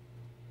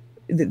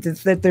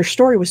their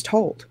story was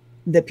told,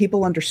 that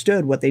people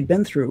understood what they'd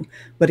been through.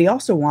 But he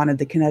also wanted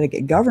the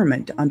Connecticut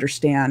government to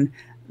understand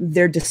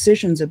their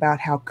decisions about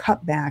how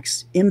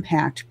cutbacks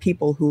impact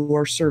people who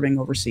are serving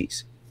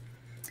overseas.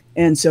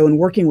 And so in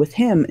working with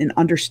him and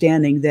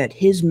understanding that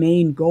his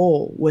main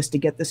goal was to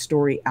get the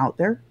story out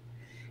there,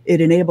 it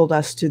enabled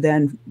us to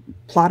then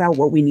plot out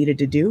what we needed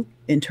to do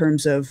in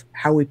terms of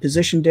how we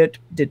positioned it,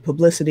 did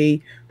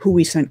publicity, who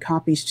we sent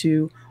copies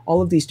to,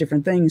 all of these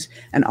different things.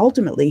 And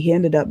ultimately, he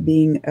ended up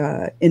being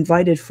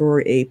invited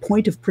for a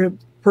point of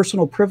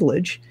personal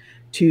privilege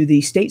to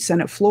the state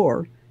Senate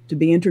floor to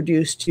be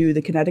introduced to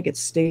the Connecticut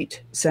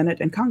State Senate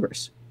and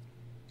Congress.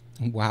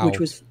 Wow. Which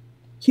was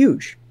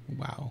huge.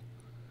 Wow.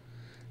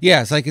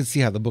 Yes, I can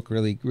see how the book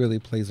really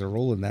plays a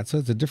role in that. So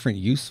it's a different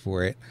use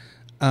for it.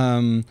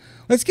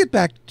 Let's get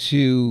back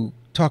to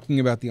talking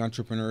about the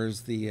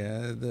entrepreneurs,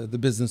 the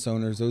business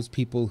owners, those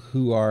people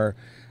who are,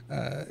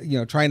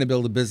 trying to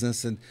build a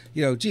business and,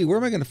 gee, where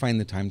am I going to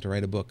find the time to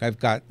write a book? I've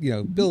got,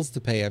 bills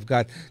to pay. I've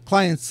got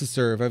clients to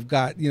serve. I've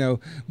got,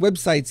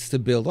 websites to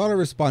build,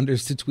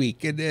 autoresponders to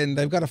tweak, and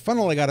I've got a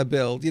funnel I got to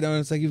build, and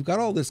it's like, you've got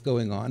all this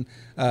going on.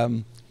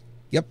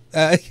 Yep.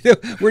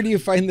 Where do you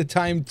find the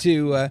time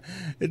to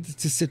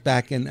sit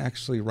back and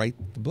actually write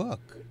the book?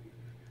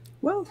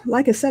 Well,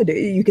 like I said,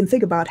 you can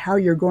think about how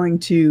you're going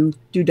to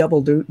do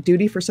double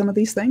duty for some of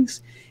these things.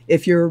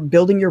 If you're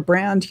building your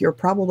brand, you're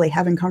probably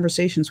having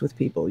conversations with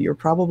people. You're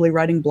probably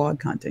writing blog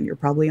content. You're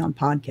probably on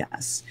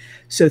podcasts.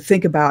 So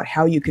think about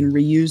how you can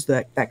reuse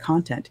that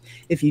content.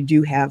 If you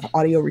do have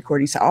audio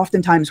recordings, so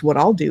oftentimes what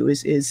I'll do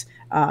is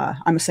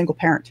I'm a single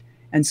parent.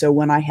 And so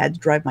when I had to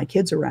drive my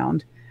kids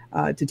around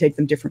to take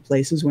them different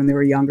places when they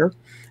were younger,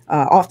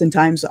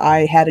 oftentimes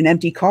I had an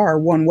empty car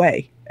one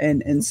way.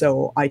 And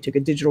so I took a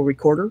digital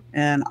recorder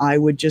and I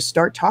would just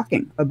start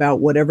talking about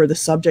whatever the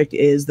subject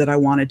is that I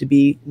wanted to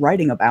be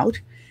writing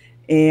about.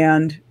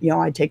 And,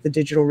 I'd take the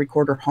digital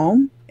recorder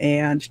home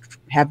and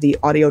have the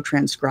audio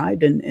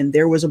transcribed, and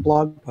there was a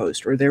blog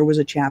post or there was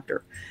a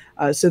chapter.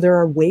 So there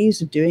are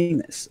ways of doing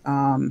this.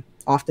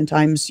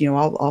 Oftentimes,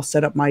 I'll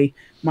set up my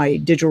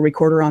digital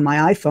recorder on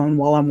my iPhone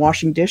while I'm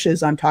washing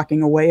dishes. I'm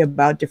talking away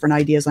about different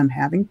ideas I'm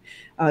having.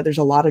 There's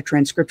a lot of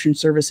transcription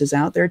services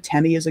out there.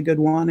 Temi is a good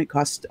one. It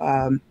costs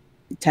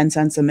 10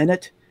 cents a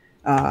minute.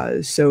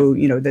 So,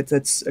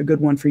 that's a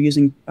good one for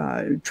using,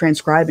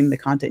 transcribing the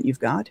content you've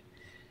got.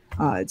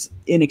 It's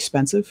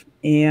inexpensive.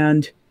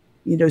 And,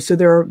 so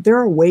there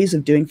are ways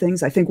of doing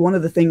things. I think one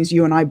of the things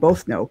you and I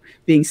both know,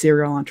 being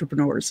serial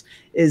entrepreneurs,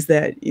 is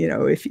that,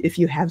 if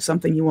you have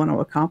something you want to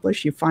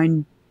accomplish, you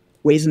find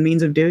ways and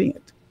means of doing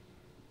it.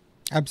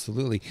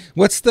 Absolutely.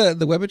 What's the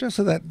web address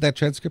of that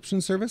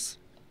transcription service?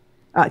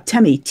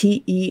 Temi,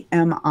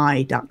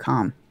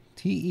 TEMI.com.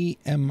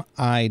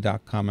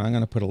 TEMI.com. And I'm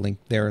going to put a link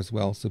there as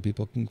well so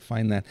people can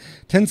find that.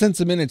 10 cents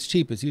a minute's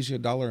cheap. It's usually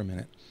 $1 a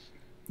minute.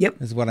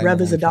 Yep. Is what I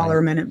Rev is $1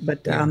 a minute,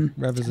 but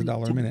Rev is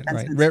 $1 a minute,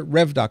 right?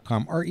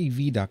 Rev.com,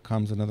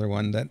 REV.com is another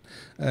one that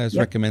is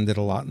recommended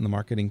a lot in the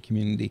marketing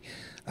community.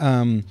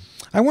 I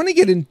want to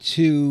get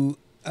into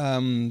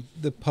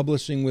the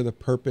publishing with a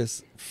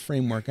purpose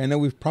framework. I know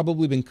we've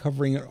probably been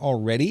covering it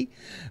already,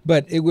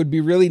 but it would be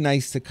really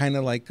nice to kind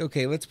of like,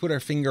 okay, let's put our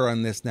finger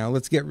on this now.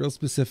 Let's get real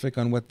specific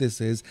on what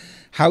this is,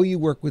 how you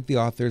work with the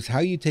authors, how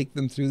you take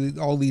them through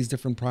all these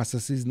different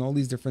processes and all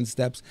these different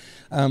steps,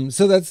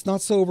 so that's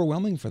not so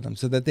overwhelming for them,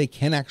 so that they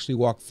can actually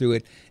walk through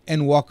it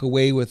and walk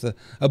away with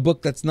a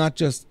book that's not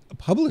just a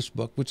published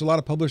book, which a lot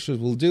of publishers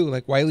will do,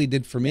 like Wiley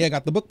did for me. I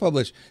got the book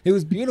published. It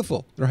was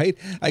beautiful, right?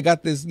 I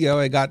got this,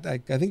 I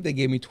think they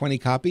gave me 20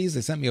 copies.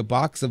 They sent me a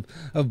box of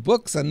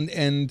books,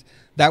 and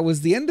that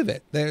was the end of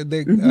it.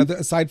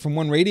 Aside from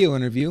one radio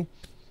interview,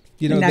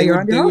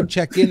 they would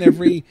check in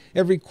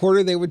every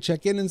quarter. They would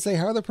check in and say,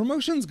 how are the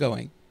promotions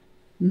going?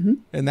 Mm-hmm.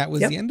 And that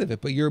was the end of it.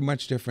 But you're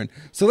much different.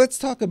 So let's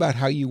talk about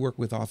how you work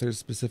with authors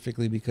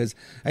specifically, because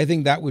I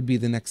think that would be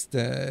the next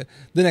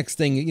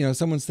thing.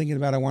 Someone's thinking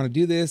about, I want to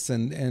do this,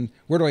 and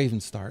where do I even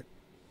start?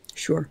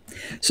 Sure.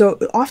 So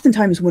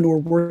oftentimes when we're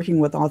working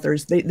with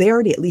authors, they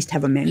already at least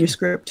have a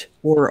manuscript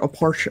or a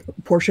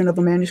portion of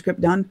a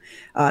manuscript done.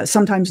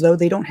 Sometimes, though,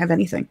 they don't have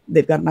anything.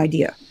 They've got an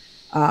idea.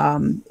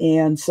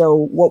 And so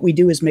what we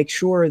do is make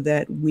sure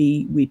that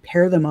we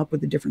pair them up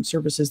with the different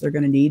services they're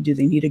going to need. Do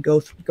they need a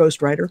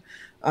ghostwriter?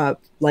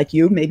 Like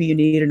you, maybe you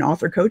need an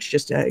author coach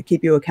just to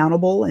keep you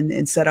accountable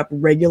and set up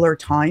regular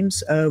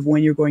times of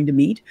when you're going to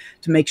meet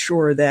to make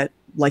sure that,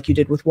 like you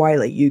did with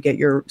Wiley, you get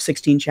your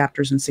 16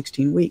 chapters in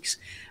 16 weeks.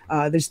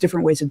 There's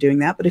different ways of doing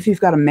that. But if you've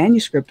got a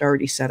manuscript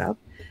already set up,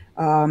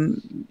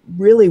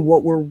 really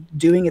what we're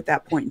doing at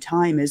that point in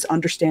time is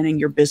understanding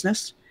your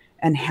business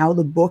and how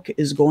the book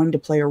is going to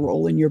play a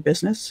role in your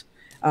business.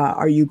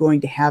 Are you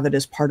going to have it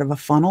as part of a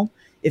funnel?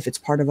 If it's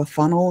part of a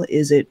funnel,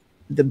 is it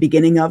the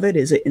beginning of it?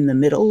 Is it in the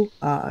middle?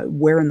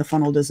 Where in the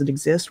funnel does it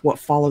exist? What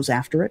follows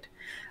after it?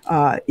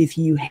 If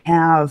you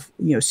have,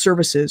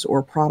 services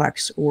or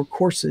products or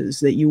courses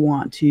that you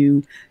want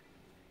to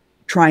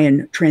try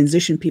and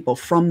transition people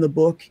from the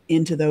book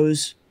into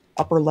those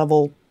upper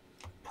level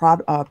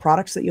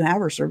products that you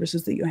have or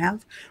services that you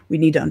have, we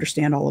need to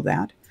understand all of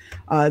that.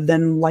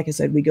 Then, like I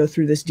said, we go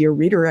through this Dear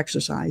Reader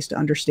exercise to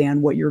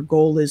understand what your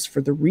goal is for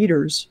the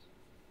reader's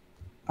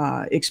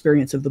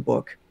experience of the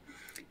book.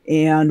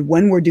 And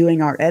when we're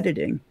doing our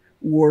editing,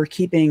 we're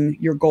keeping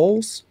your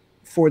goals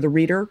for the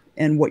reader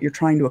and what you're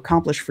trying to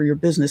accomplish for your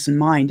business in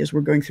mind as we're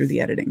going through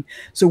the editing.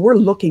 So we're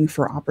looking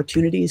for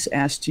opportunities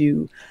as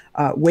to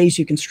ways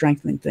you can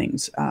strengthen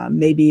things.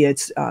 Maybe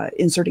it's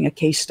inserting a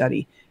case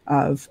study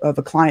of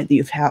a client that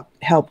you've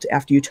helped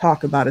after you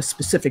talk about a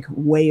specific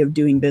way of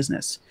doing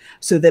business,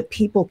 so that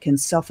people can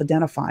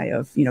self-identify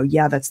of,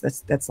 yeah,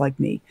 that's like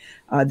me.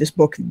 This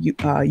book,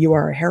 You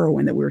Are a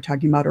Heroine, that we were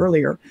talking about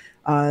earlier,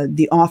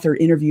 the author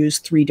interviews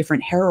 3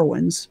 different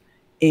heroines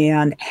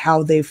and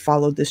how they've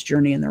followed this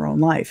journey in their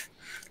own life.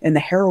 And the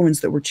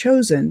heroines that were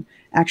chosen,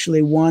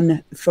 actually,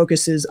 one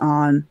focuses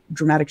on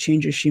dramatic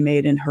changes she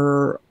made in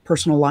her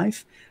personal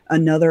life.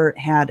 Another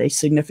had a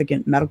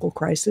significant medical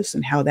crisis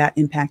and how that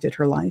impacted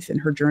her life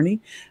and her journey.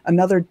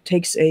 Another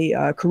takes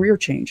a career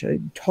change, a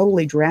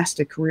totally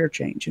drastic career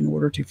change in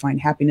order to find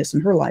happiness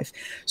in her life.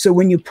 So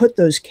when you put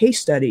those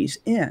case studies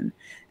in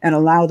and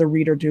allow the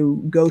reader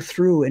to go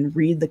through and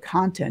read the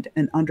content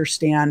and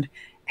understand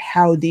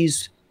how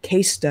these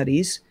case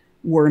studies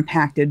were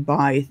impacted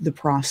by the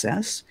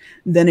process,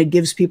 then it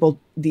gives people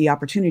the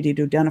opportunity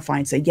to identify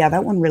and say, yeah,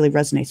 that one really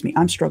resonates with me.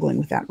 I'm struggling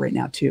with that right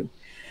now too.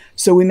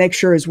 So we make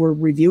sure as we're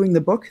reviewing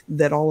the book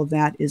that all of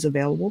that is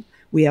available.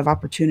 We have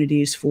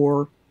opportunities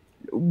for,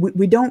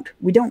 we don't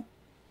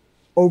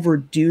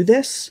overdo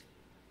this,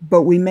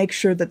 but we make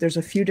sure that there's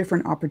a few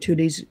different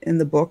opportunities in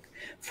the book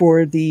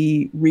for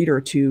the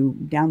reader to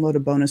download a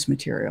bonus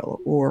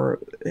material or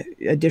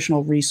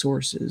additional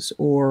resources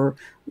or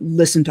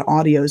listen to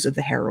audios of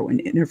the heroine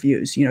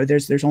interviews.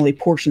 There's only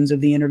portions of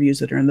the interviews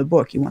that are in the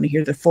book. You want to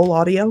hear the full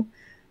audio?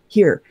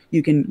 Here,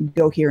 you can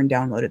go here and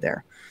download it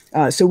there.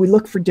 So we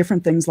look for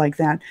different things like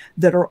that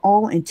are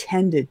all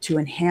intended to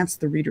enhance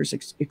the reader's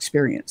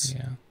experience.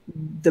 Yeah.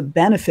 The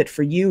benefit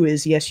for you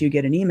is, yes, you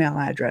get an email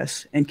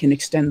address and can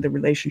extend the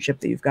relationship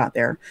that you've got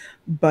there,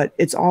 but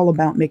it's all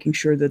about making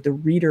sure that the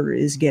reader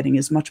is getting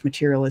as much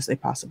material as they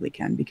possibly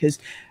can. Because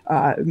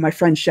my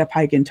friend Shep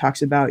Hyken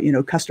talks about,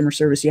 customer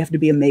service, you have to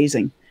be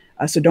amazing.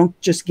 So don't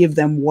just give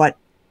them what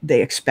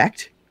they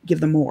expect, give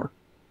them more.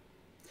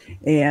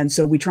 And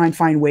so we try and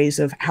find ways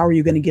of how are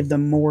you going to give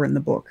them more in the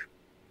book.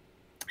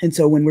 And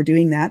so when we're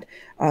doing that,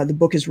 the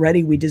book is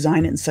ready. We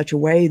design it in such a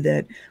way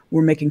that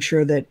we're making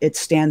sure that it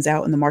stands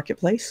out in the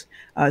marketplace.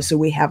 So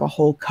we have a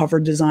whole cover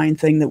design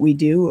thing that we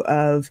do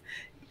of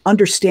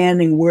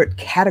understanding what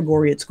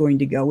category it's going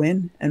to go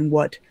in and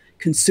what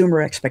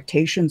consumer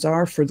expectations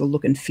are for the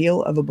look and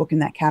feel of a book in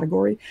that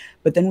category.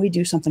 But then we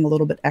do something a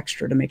little bit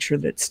extra to make sure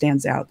that it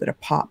stands out, that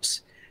it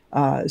pops.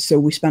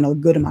 So we spend a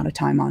good amount of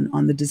time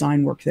on the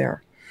design work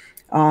there.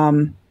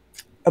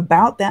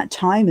 About that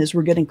time, as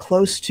we're getting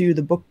close to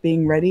the book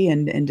being ready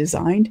and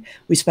designed,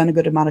 we spend a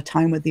good amount of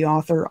time with the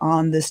author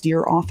on this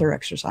Dear Author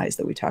exercise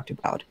that we talked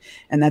about.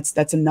 And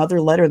that's another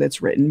letter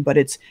that's written, but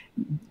it's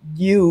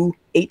you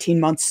 18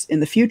 months in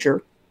the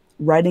future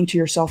writing to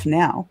yourself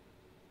now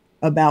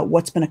about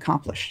what's been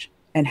accomplished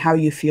and how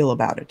you feel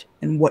about it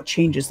and what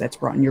changes that's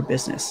brought in your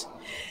business.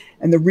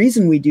 And the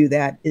reason we do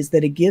that is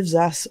that it gives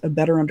us a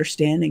better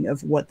understanding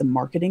of what the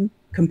marketing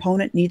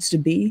component needs to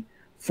be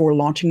for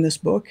launching this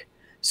book,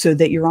 so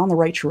that you're on the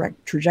right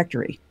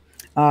trajectory.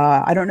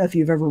 I don't know if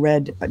you've ever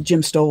read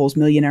Jim Stovall's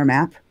Millionaire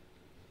Map.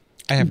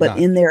 I have but not.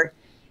 In there,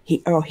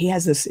 he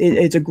has this,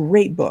 it's a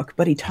great book,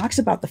 but he talks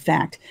about the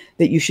fact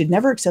that you should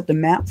never accept a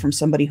map from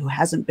somebody who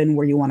hasn't been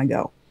where you want to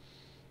go.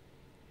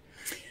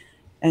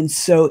 And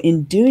so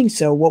in doing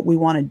so, what we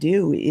want to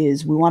do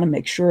is we want to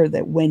make sure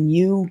that when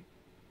you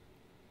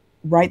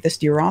write this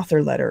Dear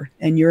Author letter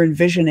and you're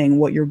envisioning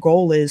what your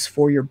goal is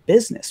for your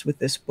business with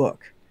this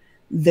book,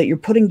 that you're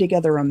putting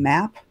together a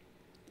map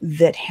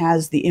that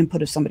has the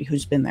input of somebody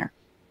who's been there.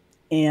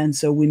 And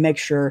so we make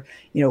sure,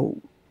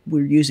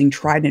 we're using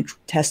tried and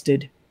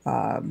tested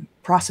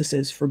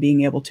processes for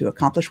being able to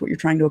accomplish what you're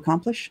trying to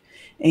accomplish.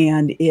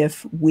 And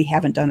if we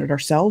haven't done it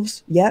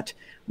ourselves yet,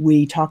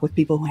 we talk with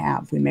people who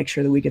have. We make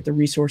sure that we get the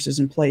resources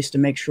in place to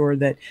make sure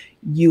that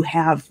you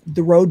have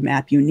the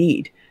roadmap you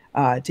need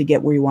to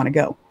get where you want to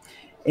go.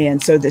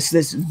 And so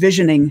this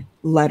visioning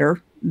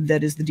letter,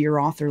 that is the Dear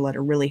Author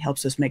letter, really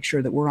helps us make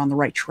sure that we're on the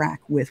right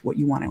track with what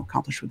you want to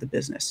accomplish with the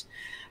business.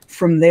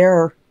 From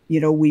there,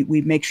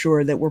 we make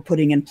sure that we're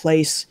putting in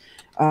place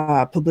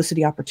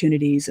publicity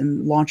opportunities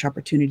and launch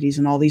opportunities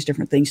and all these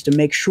different things to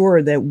make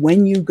sure that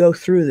when you go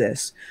through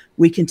this,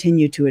 we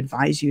continue to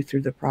advise you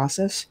through the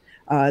process.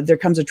 There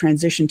comes a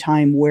transition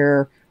time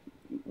where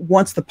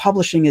once the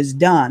publishing is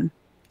done,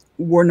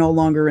 we're no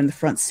longer in the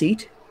front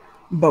seat,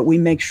 but we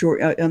make sure,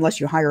 unless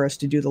you hire us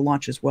to do the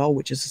launch as well,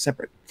 which is a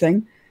separate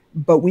thing,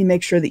 but we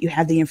make sure that you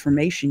have the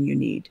information you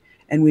need,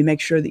 and we make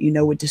sure that you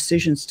know what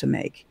decisions to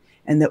make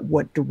and that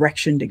what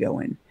direction to go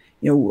in.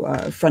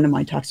 A friend of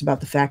mine talks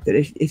about the fact that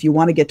if you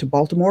want to get to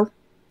Baltimore,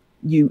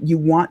 you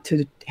want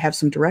to have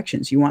some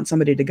directions. You want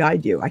somebody to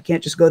guide you. I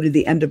can't just go to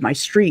the end of my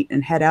street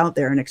and head out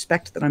there and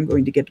expect that I'm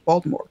going to get to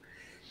Baltimore.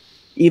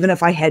 Even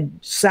if I head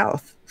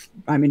south,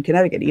 I'm in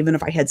Connecticut. Even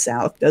if I head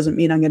south, doesn't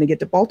mean I'm going to get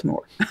to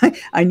Baltimore.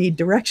 I need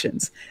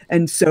directions.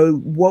 And so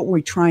what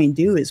we try and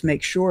do is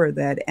make sure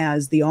that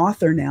as the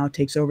author now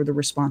takes over the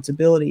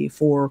responsibility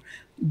for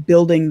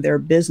building their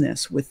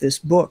business with this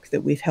book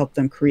that we've helped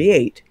them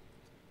create,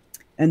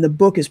 and the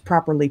book is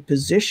properly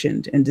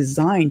positioned and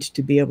designed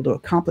to be able to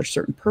accomplish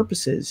certain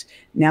purposes,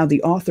 now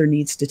the author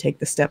needs to take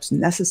the steps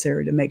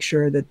necessary to make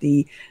sure that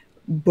the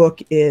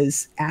book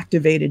is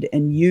activated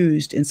and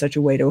used in such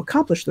a way to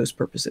accomplish those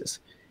purposes.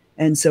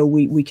 And so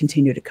we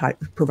continue to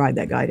provide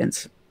that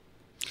guidance.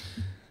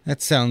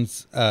 That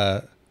sounds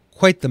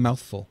quite the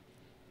mouthful.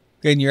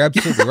 And you're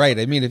absolutely right.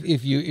 I mean,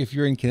 if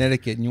you're in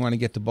Connecticut and you want to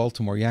get to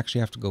Baltimore, you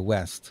actually have to go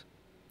west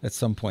at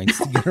some points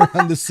to get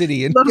around the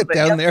city and get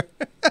down there.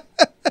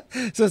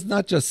 So it's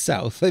not just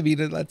south. I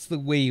mean, that's the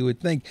way you would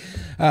think.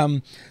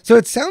 So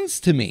it sounds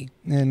to me,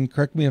 and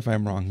correct me if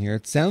I'm wrong here,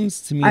 it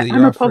sounds to me that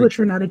I'm a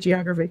publisher, not a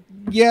geography.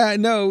 Yeah,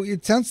 no,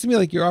 it sounds to me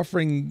like you're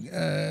offering,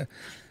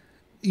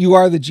 you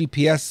are the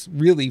GPS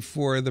really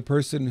for the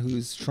person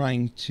who's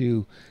trying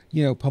to,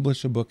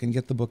 publish a book and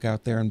get the book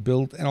out there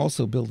and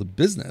also build a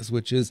business,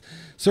 which is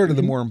sort of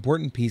the more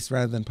important piece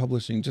rather than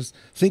publishing, just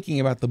thinking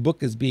about the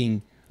book as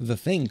being the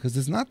thing, because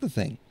it's not the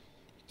thing.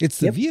 It's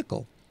the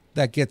vehicle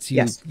that gets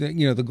you,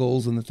 the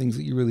goals and the things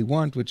that you really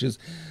want, which is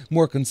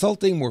more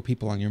consulting, more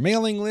people on your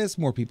mailing list,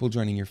 more people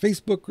joining your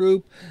Facebook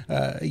group,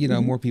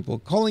 more people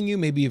calling you.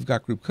 Maybe you've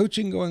got group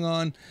coaching going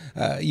on.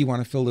 You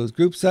want to fill those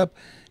groups up.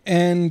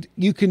 And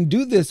you can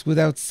do this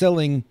without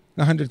selling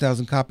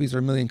 100,000 copies or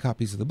 1 million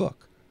copies of the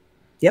book.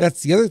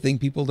 That's the other thing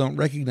people don't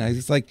recognize.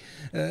 It's like,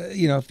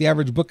 if the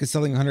average book is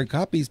selling 100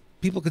 copies,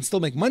 people can still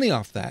make money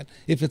off that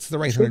if it's the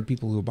right 100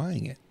 people who are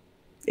buying it.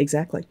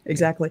 Exactly.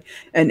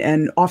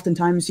 And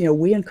oftentimes,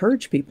 we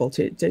encourage people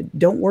to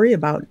don't worry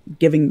about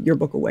giving your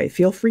book away.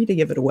 Feel free to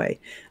give it away.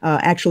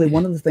 Actually,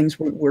 one of the things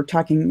we're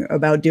talking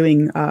about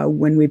doing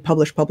when we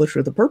publish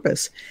with a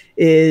purpose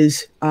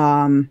is,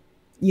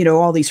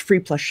 all these free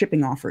plus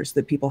shipping offers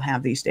that people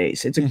have these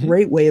days. It's a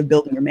great way of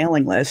building your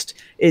mailing list.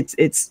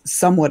 It's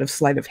somewhat of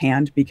sleight of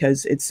hand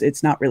because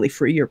it's not really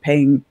free. You're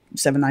paying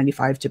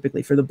 $7.95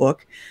 typically for the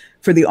book.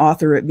 For the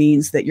author, it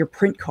means that your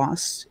print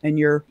costs and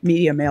your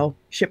media mail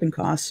shipping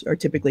costs are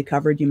typically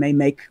covered. You may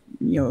make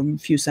a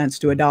few cents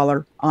to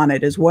 $1 on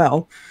it as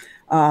well.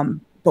 But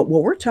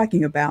what we're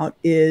talking about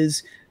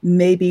is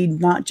maybe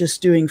not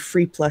just doing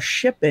free plus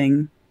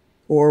shipping,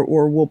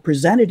 or we'll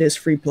present it as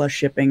free plus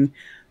shipping,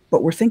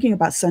 but we're thinking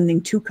about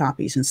sending 2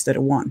 copies instead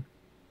of 1.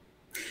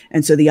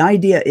 And so the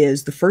idea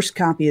is the first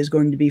copy is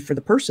going to be for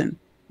the person,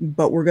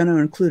 but we're going to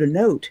include a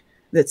note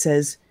that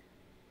says,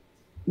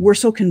 we're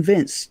so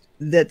convinced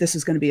that this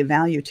is going to be of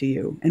value to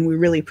you, and we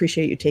really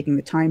appreciate you taking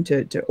the time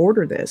to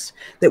order this,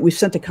 that we've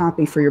sent a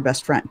copy for your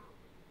best friend.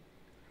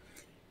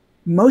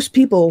 Most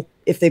people,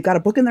 if they've got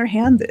a book in their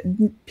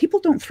hand, people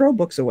don't throw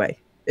books away.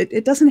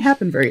 It doesn't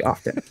happen very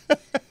often.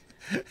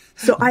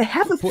 So I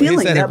have a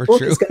feeling that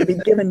book is going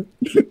to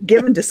be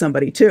given to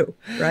somebody too,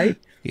 right?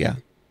 Yeah.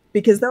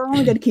 Because they're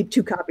only going to keep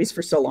 2 copies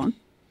for so long.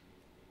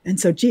 And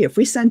so, if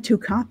we send 2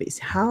 copies,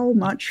 how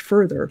much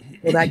further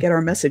will that get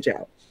our message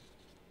out?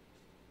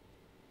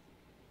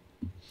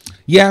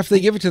 Yeah, if they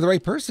give it to the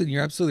right person,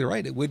 you're absolutely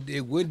right.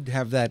 It would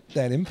have that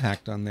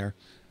impact on there.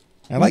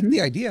 I like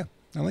the idea.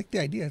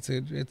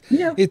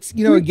 It's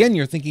again,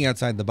 you're thinking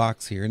outside the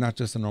box here, not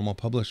just a normal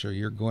publisher.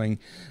 You're going,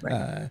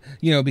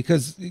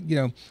 because,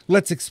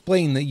 let's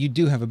explain that you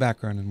do have a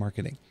background in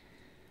marketing.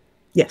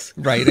 Yes.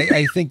 Right.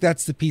 I think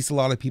that's the piece a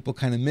lot of people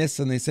kind of miss,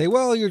 and they say,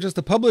 well, you're just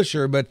a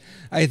publisher, but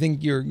I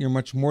think you're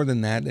much more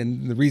than that.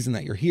 And the reason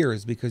that you're here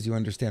is because you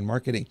understand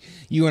marketing.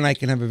 You and I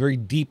can have a very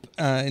deep,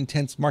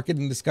 intense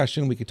marketing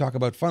discussion. We could talk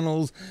about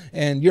funnels,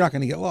 and you're not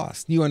going to get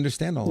lost. You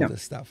understand all of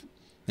this stuff,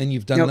 and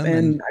you've done them.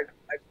 And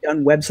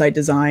done website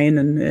design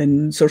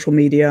and social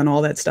media and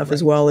all that stuff,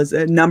 as well as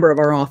a number of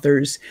our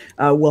authors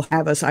will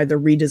have us either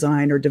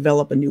redesign or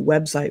develop a new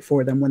website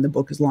for them when the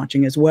book is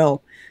launching as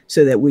well,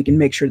 so that we can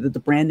make sure that the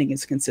branding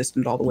is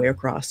consistent all the way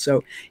across.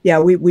 So yeah,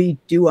 we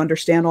do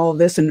understand all of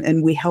this,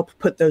 and we help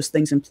put those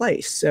things in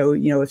place. So,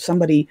 if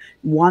somebody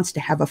wants to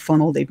have a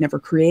funnel, they've never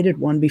created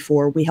one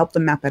before, we help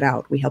them map it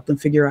out. We help them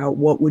figure out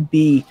what would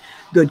be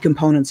good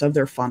components of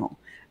their funnel.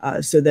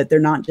 So that they're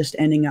not just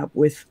ending up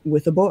with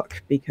a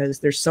book, because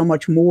there's so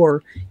much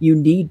more you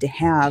need to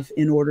have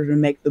in order to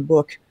make the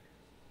book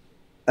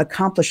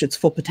accomplish its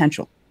full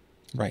potential.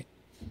 Right.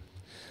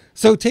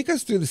 So take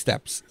us through the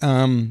steps.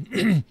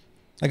 I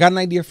got an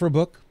idea for a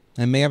book.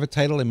 I may have a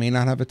title. It may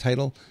not have a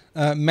title.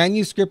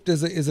 Manuscript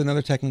is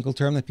another technical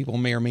term that people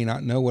may or may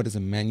not know. What is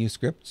a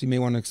manuscript? So you may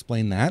want to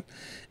explain that.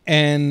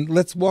 And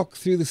let's walk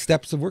through the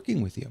steps of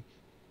working with you.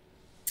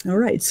 All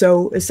right.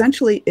 So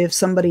essentially, if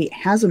somebody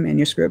has a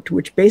manuscript,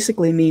 which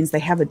basically means they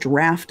have a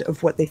draft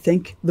of what they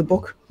think the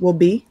book will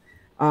be,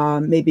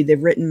 maybe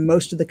they've written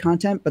most of the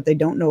content, but they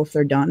don't know if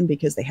they're done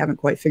because they haven't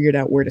quite figured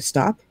out where to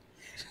stop.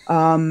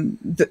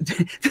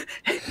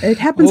 It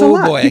happens a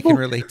lot. Oh boy, I can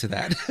relate to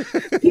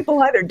that.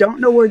 People either don't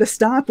know where to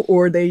stop,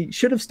 or they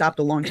should have stopped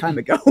a long time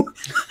ago.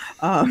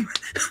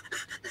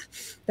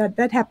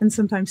 That happens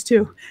sometimes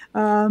too.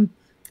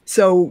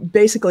 So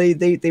basically,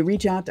 they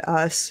reach out to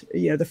us.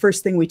 The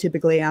first thing we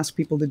typically ask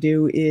people to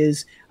do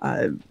is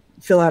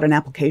fill out an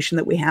application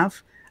that we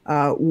have.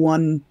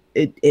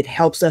 It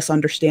helps us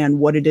understand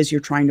what it is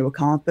you're trying to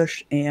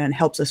accomplish, and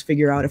helps us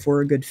figure out if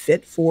we're a good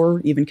fit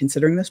for even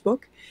considering this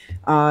book.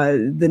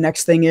 The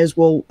next thing is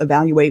we'll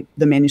evaluate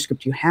the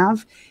manuscript you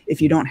have.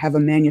 If you don't have a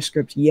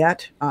manuscript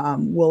yet,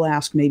 we'll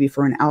ask maybe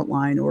for an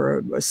outline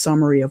or a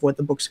summary of what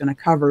the book's going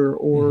to cover,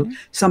 or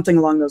something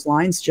along those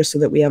lines, just so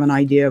that we have an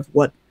idea of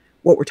what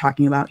we're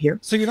talking about here.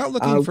 So you're not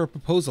looking for a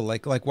proposal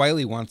like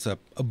Wiley wants a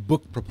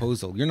book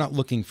proposal. You're not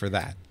looking for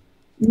that.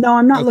 No,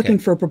 I'm not looking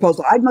for a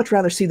proposal. I'd much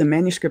rather see the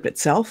manuscript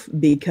itself,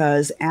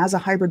 because as a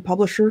hybrid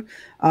publisher,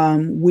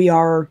 we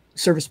are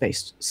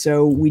service-based.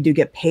 So we do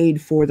get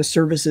paid for the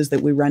services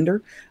that we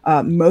render.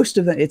 Most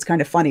of it's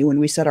kind of funny, when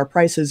we set our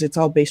prices, it's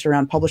all based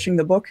around publishing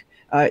the book.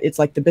 It's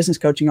like the business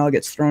coaching all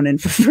gets thrown in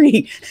for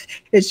free.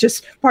 It's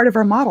just part of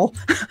our model.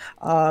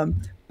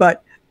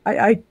 But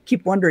I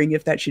keep wondering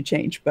if that should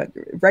change. But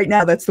right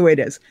now, that's the way it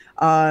is.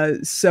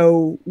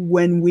 So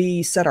when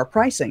we set our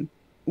pricing,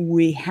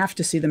 we have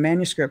to see the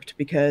manuscript,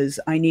 because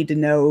I need to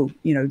know,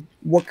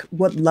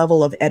 what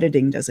level of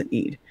editing does it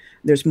need?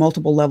 There's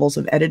multiple levels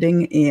of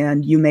editing,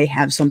 and you may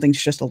have something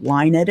just a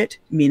line edit,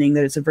 meaning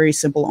that it's a very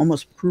simple,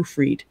 almost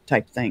proofread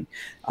type thing,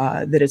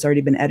 that has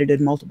already been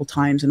edited multiple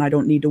times, and I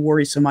don't need to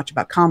worry so much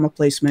about comma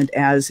placement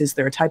as is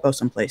there a typo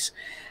someplace.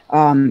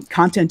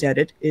 Content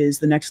edit is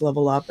the next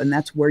level up, and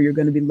that's where you're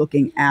going to be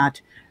looking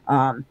at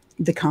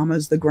the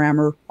commas, the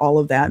grammar, all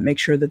of that, make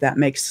sure that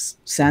makes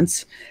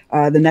sense.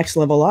 The next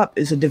level up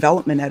is a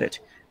development edit.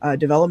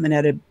 Development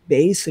edit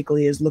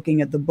basically is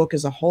looking at the book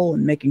as a whole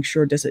and making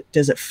sure does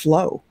it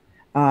flow.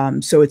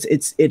 So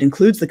it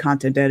includes the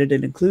content edit,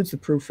 it includes the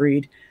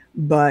proofread,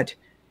 but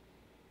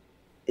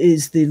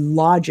is the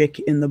logic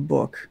in the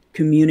book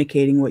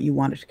communicating what you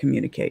want it to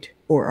communicate?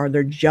 Or are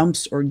there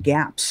jumps or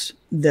gaps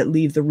that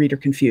leave the reader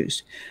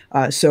confused?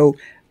 So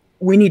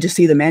we need to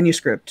see the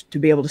manuscript to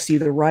be able to see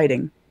the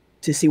writing,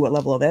 to see what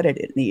level of edit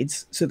it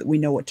needs, so that we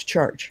know what to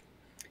charge.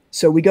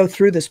 So we go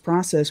through this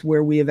process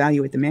where we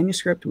evaluate the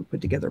manuscript, we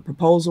put together a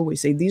proposal, we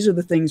say, these are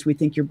the things we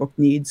think your book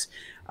needs.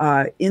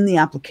 In the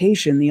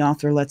application, the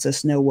author lets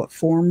us know what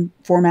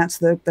formats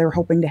that they're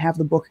hoping to have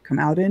the book come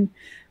out in.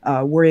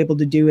 We're able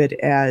to do it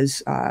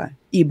as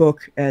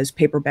ebook, as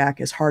paperback,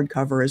 as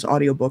hardcover, as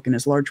audiobook, and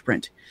as large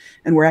print.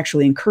 And we're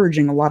actually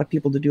encouraging a lot of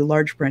people to do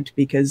large print,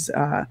 because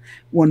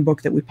one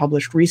book that we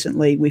published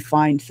recently, we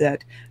find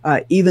that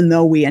even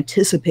though we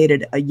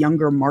anticipated a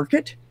younger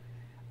market,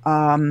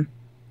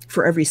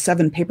 for every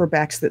 7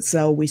 paperbacks that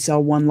sell, we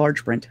sell 1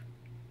 large print.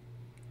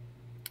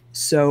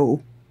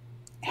 So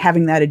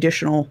having that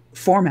additional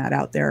format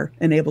out there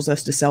enables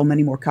us to sell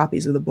many more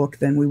copies of the book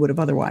than we would have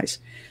otherwise.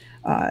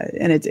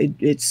 And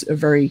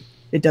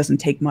it doesn't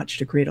take much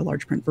to create a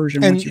large print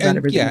version once you've got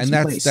everything in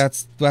place.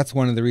 That's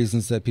one of the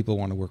reasons that people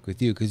want to work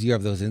with you, because you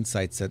have those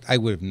insights that I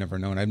would have never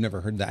known. I've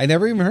never heard that. I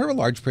never even heard of a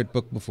large print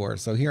book before.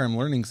 So here I'm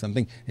learning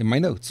something in my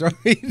notes, right?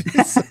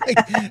 It's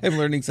like I'm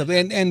learning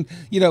something. And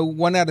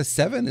 1 out of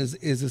 7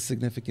 is a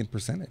significant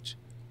percentage.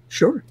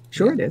 Sure,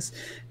 yeah. It is.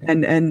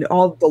 And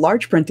all the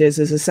large print is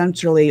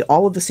essentially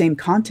all of the same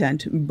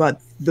content, but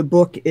the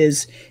book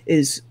is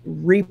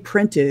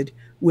reprinted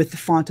with the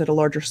font at a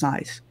larger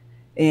size.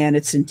 And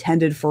it's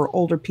intended for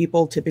older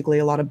people. Typically,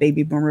 a lot of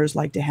baby boomers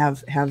like to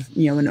have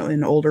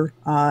an older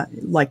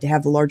like to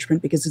have the large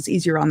print, because it's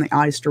easier on the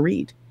eyes to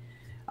read.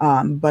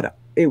 But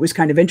it was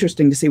kind of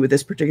interesting to see with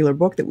this particular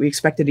book that we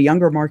expected a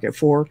younger market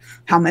for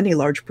how many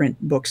large print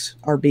books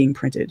are being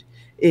printed.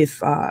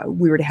 If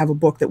we were to have a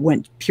book that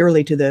went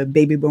purely to the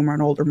baby boomer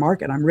and older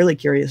market, I'm really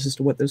curious as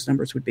to what those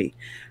numbers would be.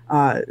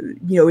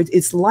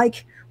 It's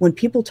like when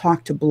people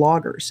talk to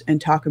bloggers and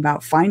talk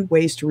about find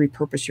ways to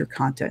repurpose your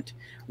content,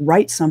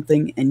 write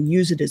something and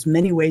use it as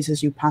many ways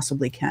as you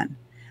possibly can.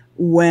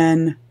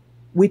 When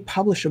we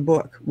publish a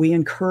book, we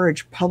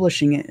encourage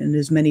publishing it in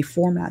as many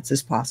formats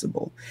as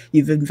possible.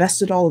 You've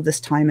invested all of this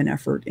time and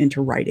effort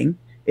into writing.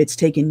 It's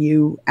taken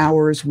you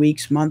hours,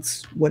 weeks,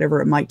 months,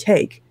 whatever it might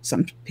take.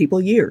 Some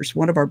people years.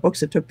 One of our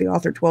books, it took the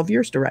author 12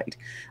 years to write.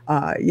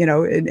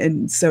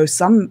 And so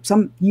some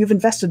you've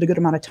invested a good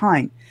amount of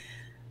time.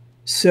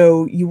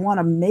 So you want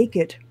to make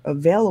it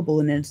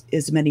available in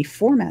as many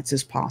formats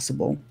as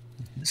possible,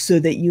 so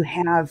that you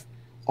have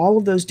all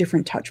of those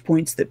different touch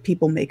points that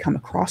people may come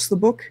across the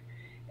book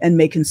and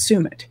may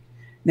consume it.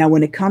 Now,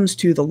 when it comes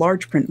to the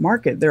large print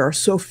market, there are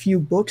so few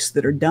books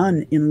that are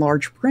done in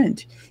large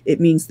print. It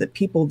means that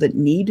people that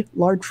need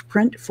large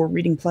print for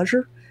reading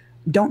pleasure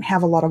don't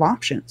have a lot of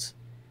options.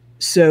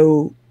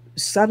 So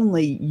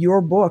suddenly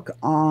your book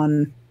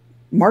on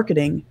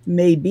marketing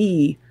may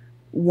be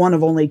one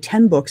of only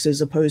 10 books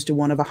as opposed to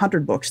one of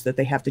 100 books that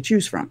they have to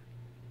choose from.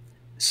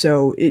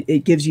 So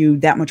it gives you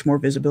that much more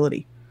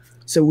visibility.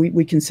 So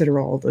we consider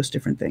all of those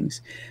different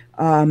things.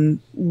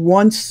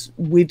 Once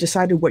we've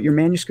decided what your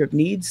manuscript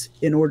needs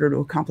in order to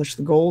accomplish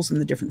the goals and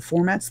the different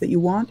formats that you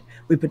want,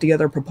 we put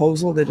together a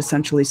proposal that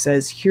essentially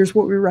says, here's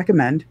what we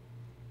recommend,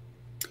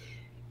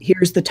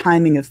 here's the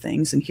timing of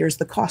things, and here's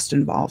the cost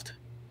involved.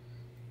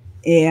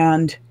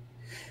 And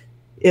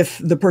if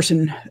the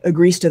person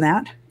agrees to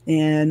that,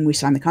 and we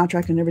sign the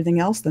contract and everything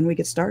else, then we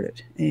get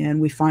started.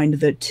 And we find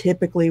that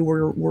typically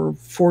we're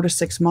 4 to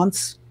 6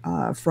 months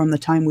from the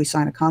time we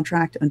sign a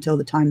contract until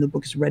the time the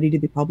book is ready to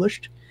be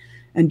published.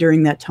 And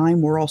during that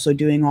time, we're also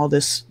doing all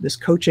this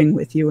coaching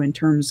with you in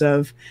terms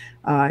of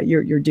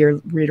your dear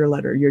reader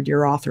letter, your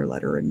dear author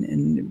letter,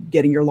 and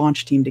getting your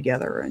launch team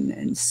together,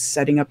 and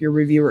setting up your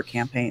reviewer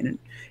campaign, and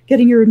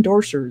getting your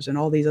endorsers, and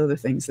all these other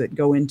things that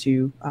go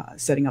into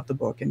setting up the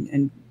book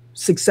and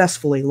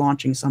successfully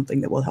launching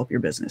something that will help your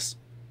business.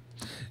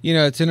 You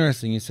know, it's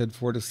interesting. You said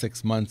 4 to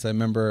 6 months. I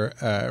remember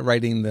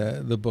writing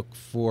the book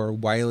for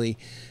Wiley,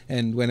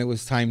 and when it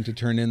was time to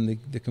turn in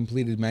the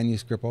completed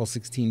manuscript, all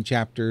 16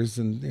 chapters,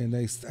 and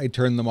I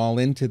turned them all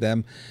into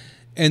them,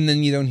 and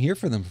then you don't hear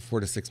from them for 4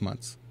 to 6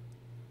 months.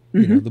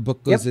 You know, the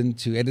book goes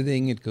into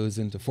editing, it goes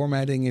into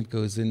formatting, it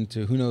goes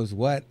into who knows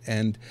what,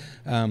 and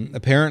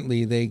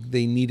apparently they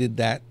needed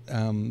that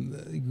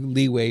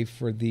leeway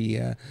for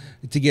the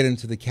to get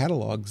into the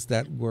catalogs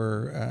that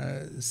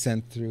were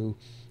sent through.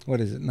 What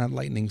is it? Not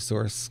Lightning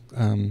Source.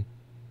 Ingram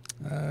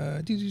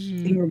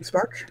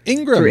Spark?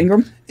 Ingram. Through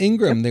Ingram?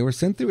 Ingram. Yep. They were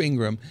sent through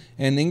Ingram,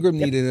 and Ingram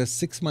needed a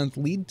 6-month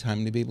lead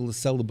time to be able to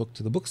sell the book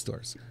to the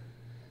bookstores.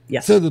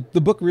 Yes. So the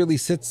book really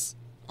sits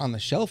on the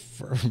shelf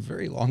for a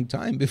very long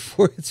time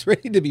before it's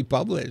ready to be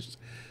published.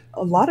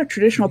 A lot of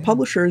traditional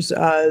publishers,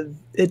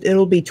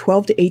 it'll be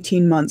 12 to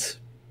 18 months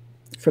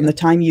from the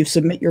time you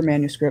submit your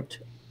manuscript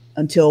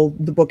until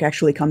the book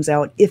actually comes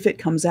out, if it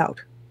comes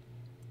out.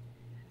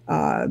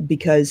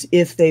 Because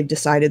if they've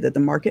decided that the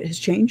market has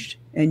changed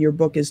and your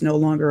book is no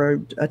longer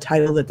a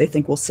title that they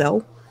think will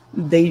sell,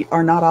 they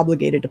are not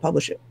obligated to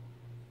publish it.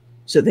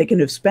 So they can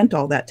have spent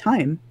all that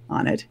time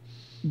on it,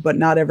 but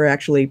not ever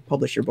actually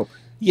publish your book.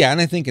 Yeah, and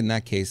I think in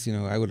that case, you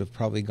know, I would have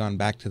probably gone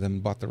back to them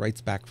and bought the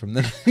rights back from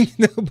them,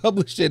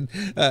 published it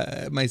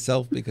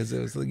myself, because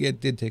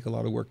it did take a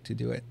lot of work to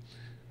do it.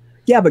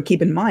 Yeah, but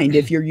keep in mind,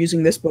 if you're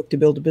using this book to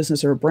build a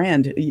business or a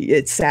brand,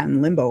 it sat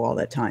in limbo all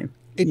that time.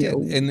 It did,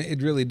 and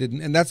it really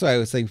didn't. And that's why I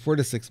was saying 4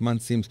 to 6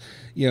 months seems,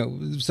 you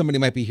know, somebody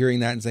might be hearing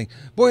that and saying,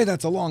 boy,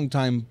 that's a long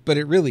time, but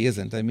it really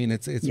isn't. I mean,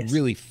 it's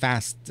really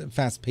fast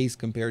paced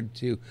compared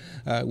to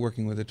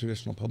working with a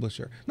traditional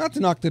publisher. Not to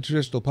knock the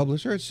traditional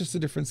publisher, it's just a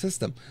different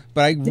system.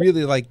 But I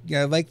really like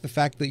the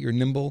fact that you're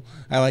nimble.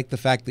 I like the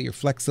fact that you're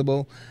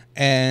flexible.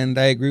 And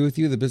I agree with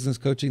you. The business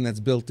coaching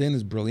that's built in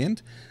is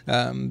brilliant,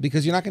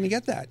 because you're not going to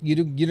get that.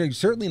 You're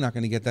certainly not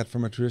going to get that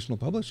from a traditional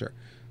publisher.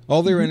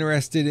 All they're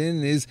interested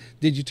in is,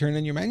 did you turn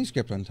in your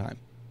manuscript on time?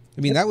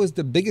 I mean, that was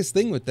the biggest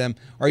thing with them.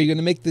 Are you going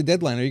to make the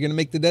deadline? Are you going to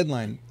make the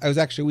deadline? I was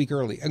actually a week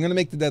early. I'm going to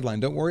make the deadline.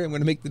 Don't worry. I'm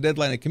going to make the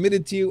deadline. I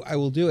committed to you. I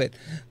will do it.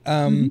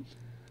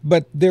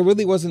 But there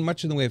really wasn't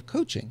much in the way of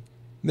coaching.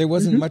 There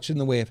wasn't much in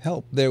the way of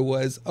help. There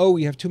was, oh,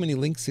 you have too many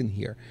links in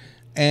here.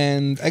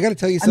 And I got to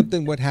tell you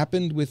something, what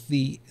happened with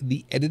the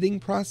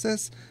editing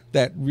process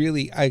that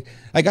really,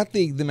 I got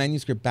the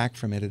manuscript back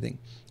from editing,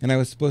 and I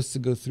was supposed to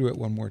go through it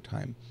one more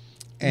time.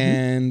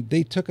 And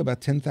they took about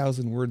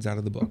 10,000 words out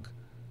of the book.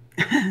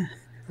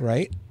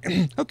 Right?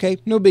 Okay,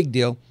 no big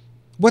deal.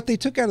 What they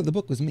took out of the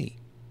book was me.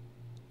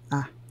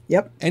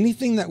 Yep.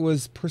 Anything that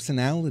was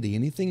personality,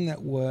 anything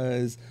that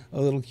was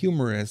a little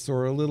humorous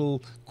or a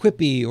little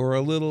quippy or a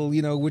little,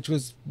 you know, which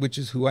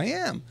is who I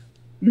am.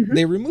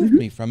 They removed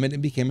me from it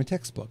and became a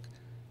textbook.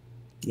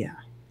 Yeah.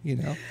 You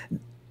know?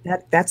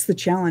 That's the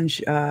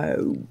challenge,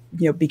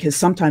 because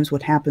sometimes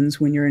what happens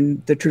when you're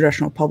in the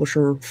traditional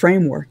publisher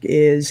framework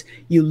is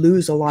you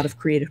lose a lot of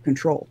creative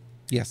control.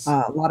 Yes.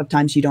 A lot of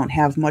times you don't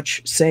have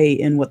much say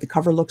in what the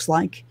cover looks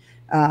like.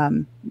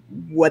 Um,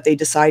 what they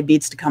decide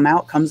needs to come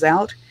out comes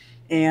out,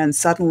 and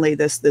suddenly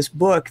this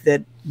book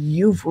that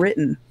you've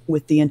written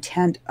with the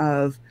intent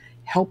of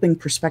helping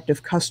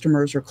prospective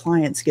customers or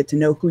clients get to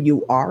know who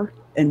you are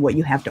and what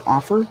you have to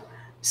offer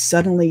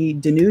suddenly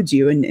denudes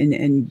you,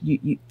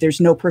 and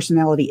there's no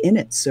personality in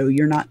it, so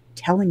you're not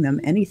telling them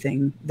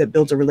anything that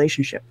builds a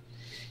relationship.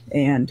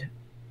 And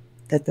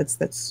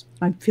that's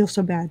I feel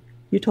so bad.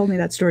 You told me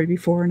that story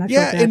before, and I felt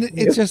Yeah, bad and for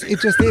you. it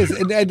just is.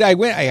 And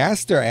I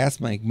asked her, I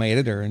asked my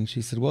editor, and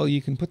she said, well,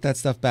 you can put that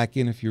stuff back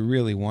in if you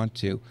really want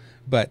to.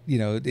 But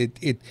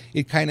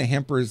it kind of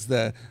hampers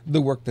the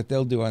work that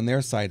they'll do on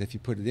their side if you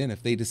put it in,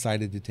 if they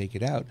decided to take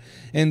it out.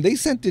 And they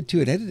sent it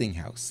to an editing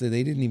house. So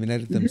they didn't even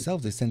edit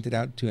themselves. They sent it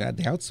out to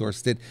they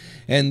outsourced it.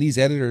 And these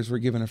editors were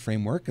given a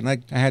framework, and I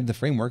had the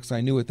framework, so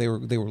I knew what they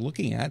were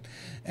looking at.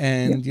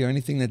 And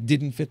anything that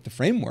didn't fit the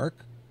framework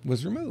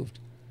was removed.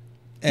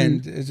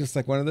 And it's just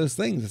like one of those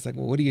things. It's like,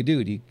 well, what do?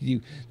 Do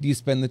you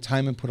spend the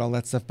time and put all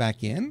that stuff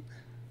back in,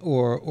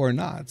 or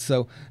not?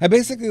 So I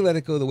basically let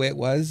it go the way it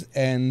was,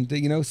 and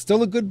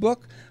still a good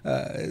book.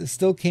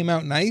 Still came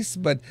out nice,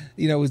 but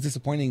it was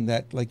disappointing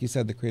that, like you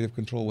said, the creative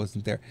control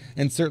wasn't there,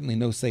 and certainly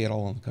no say at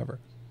all on the cover.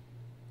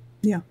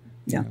 Yeah,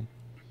 You know?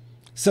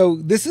 So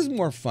this is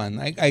more fun.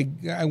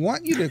 I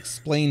want you to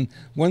explain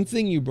one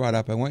thing you brought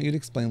up. I want you to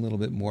explain a little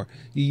bit more.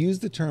 You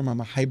used the term, I'm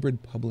a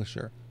hybrid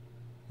publisher,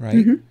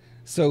 right?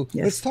 So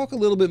let's talk a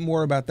little bit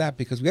more about that,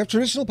 because we have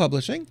traditional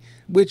publishing,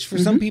 which for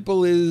some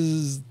people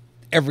is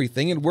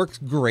everything. It works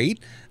great.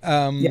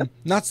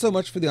 Not so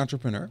much for the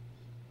entrepreneur,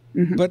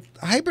 but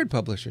hybrid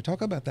publisher.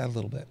 Talk about that a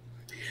little bit.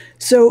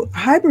 So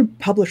hybrid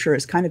publisher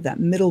is kind of that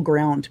middle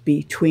ground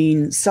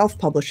between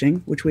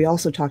self-publishing, which we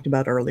also talked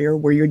about earlier,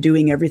 where you're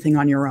doing everything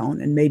on your own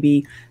and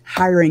maybe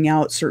hiring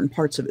out certain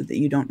parts of it that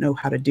you don't know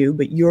how to do,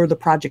 but you're the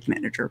project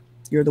manager.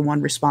 You're the one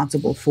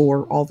responsible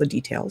for all the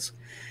details.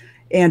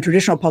 And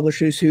traditional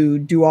publishers who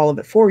do all of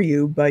it for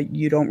you, but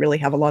you don't really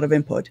have a lot of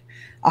input.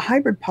 A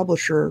hybrid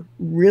publisher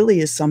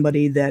really is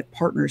somebody that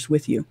partners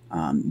with you.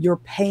 You're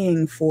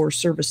paying for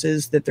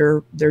services that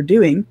they're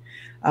doing.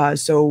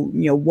 So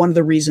one of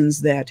the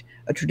reasons that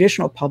a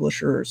traditional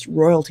publisher's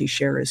royalty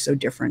share is so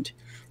different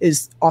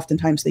is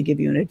oftentimes they give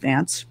you an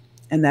advance,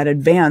 and that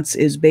advance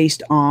is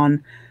based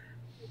on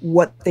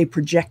what they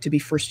project to be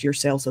first-year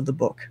sales of the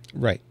book.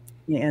 Right.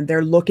 And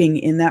they're looking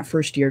in that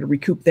first year to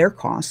recoup their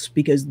costs,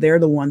 because they're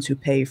the ones who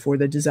pay for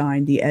the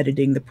design, the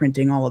editing, the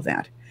printing, all of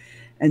that.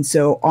 And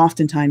so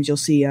oftentimes you'll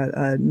see a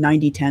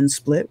 90-10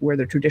 split where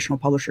the traditional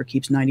publisher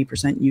keeps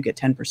 90% and you get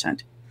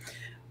 10%.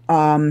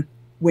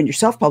 When you're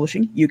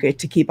self-publishing, you get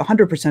to keep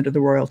 100% of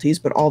the royalties,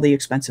 but all the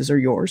expenses are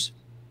yours.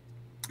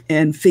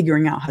 And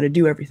figuring out how to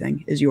do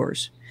everything is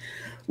yours.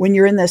 When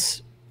you're in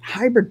this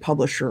hybrid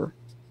publisher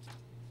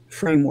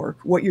framework,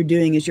 what you're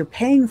doing is you're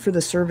paying for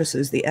the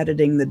services, the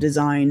editing, the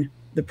design,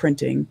 the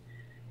printing,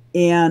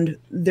 and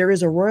there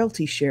is a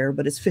royalty share,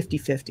 but it's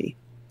 50-50.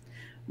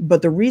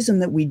 But the reason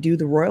that we do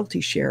the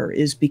royalty share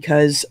is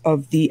because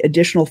of the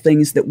additional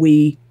things that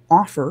we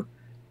offer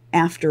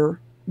after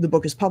the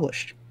book is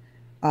published.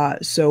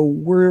 So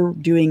we're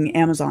doing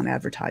Amazon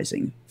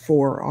advertising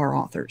for our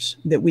authors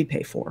that we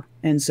pay for.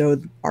 And so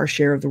our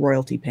share of the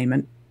royalty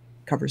payment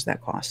covers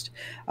that cost.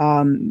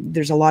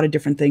 There's a lot of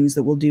different things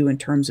that we'll do in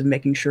terms of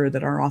making sure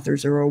that our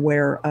authors are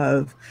aware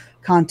of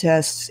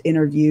contests,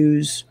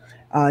 interviews,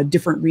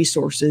 different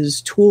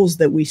resources, tools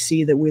that we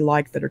see that we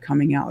like that are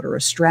coming out, or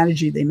a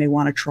strategy they may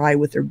want to try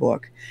with their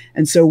book.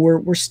 And so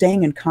we're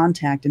staying in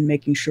contact and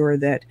making sure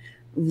that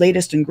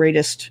latest and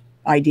greatest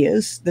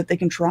ideas that they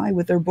can try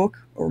with their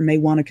book or may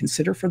want to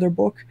consider for their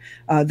book,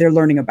 they're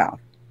learning about.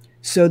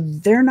 So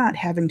they're not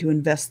having to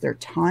invest their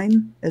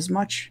time as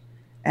much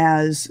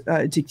as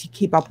to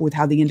keep up with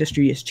how the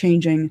industry is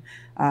changing,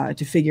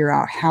 to figure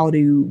out how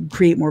to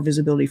create more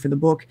visibility for the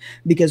book,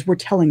 because we're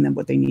telling them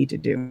what they need to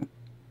do.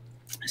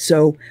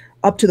 So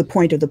up to the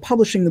point of the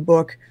publishing the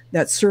book,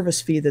 that service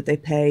fee that they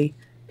pay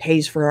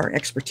pays for our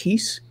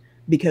expertise,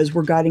 because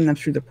we're guiding them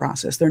through the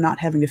process. They're not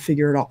having to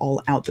figure it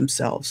all out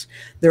themselves.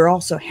 They're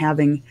also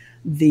having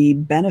the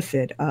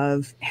benefit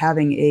of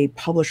having a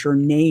publisher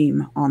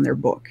name on their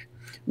book,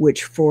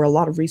 which for a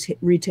lot of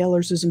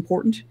retailers is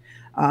important,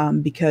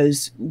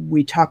 because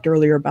we talked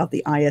earlier about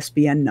the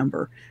ISBN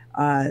number.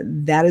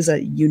 That is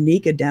a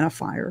unique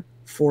identifier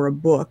for a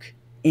book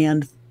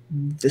and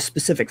the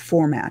specific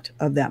format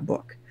of that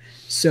book.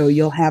 So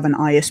you'll have an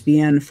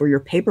ISBN for your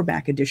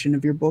paperback edition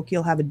of your book.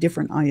 You'll have a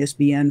different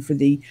ISBN for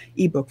the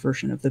ebook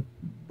version of the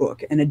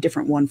book, and a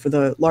different one for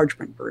the large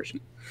print version.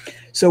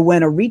 So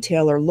when a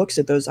retailer looks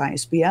at those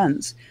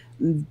ISBNs,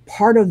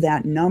 part of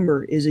that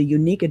number is a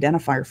unique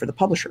identifier for the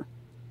publisher.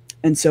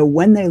 And so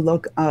when they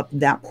look up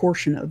that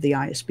portion of the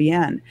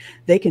ISBN,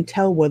 they can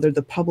tell whether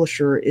the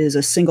publisher is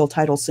a single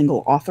title,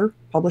 single author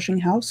publishing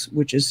house,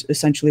 which is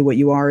essentially what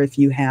you are if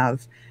you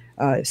have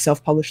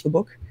self-published the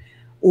book,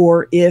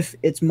 or if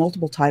it's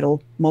multiple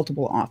title,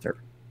 multiple author.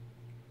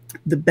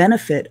 The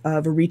benefit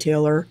of a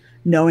retailer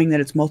knowing that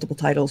it's multiple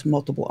titles,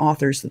 multiple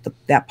authors that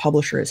that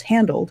publisher has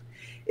handled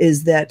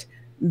is that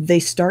they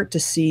start to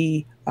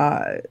see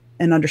an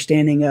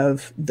understanding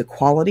of the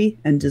quality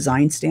and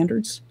design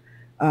standards.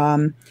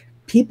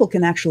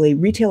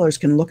 Retailers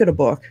can look at a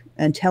book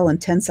and tell in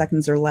 10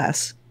 seconds or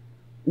less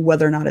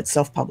whether or not it's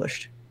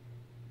self-published.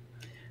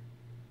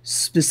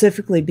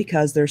 Specifically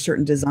because there are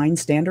certain design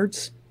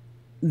standards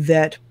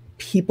that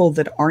people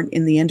that aren't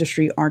in the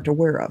industry aren't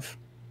aware of.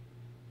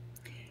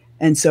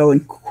 And so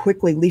in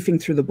quickly leafing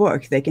through the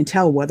book, they can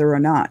tell whether or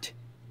not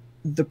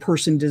the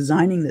person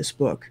designing this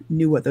book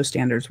knew what those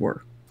standards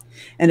were.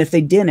 And if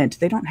they didn't,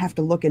 they don't have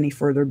to look any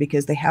further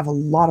because they have a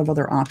lot of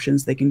other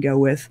options they can go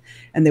with.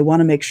 And they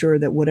want to make sure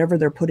that whatever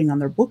they're putting on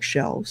their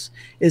bookshelves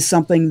is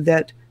something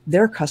that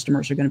their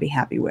customers are going to be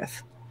happy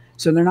with.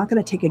 So they're not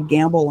going to take a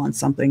gamble on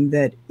something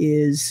that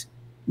is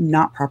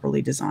not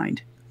properly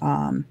designed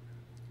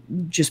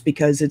just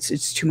because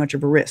it's too much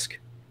of a risk.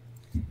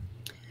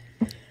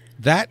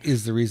 That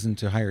is the reason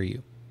to hire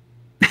you.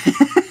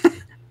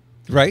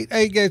 Right?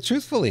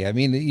 Truthfully, I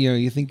mean,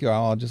 you think, oh,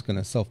 I'm just going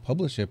to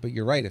self-publish it, but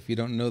you're right. If you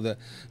don't know the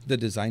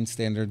design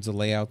standards, the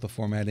layout, the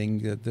formatting,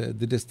 the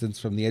distance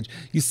from the edge,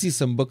 you see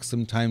some books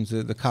sometimes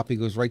the copy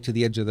goes right to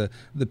the edge of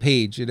the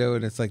page,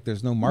 and it's like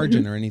there's no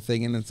margin or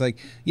anything, and it's like,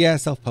 yeah,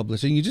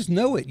 self-publishing. You just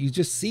know it. You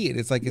just see it.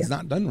 It's like it's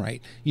not done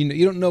right.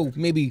 You don't know.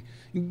 Maybe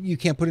you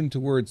can't put into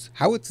words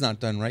how it's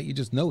not done right. You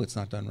just know it's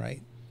not done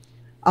right.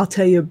 I'll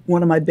tell you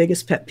one of my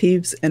biggest pet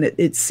peeves, and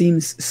it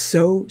seems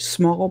so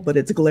small, but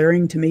it's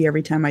glaring to me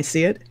every time I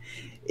see it,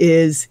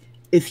 is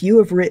if you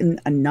have written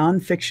a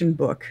nonfiction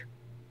book,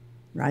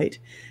 right?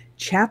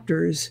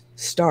 Chapters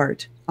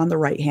start on the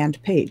right-hand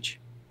page.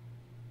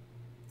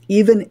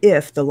 Even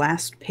if the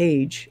last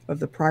page of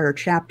the prior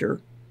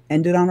chapter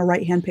ended on a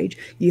right-hand page,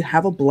 you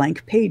have a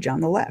blank page on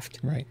the left.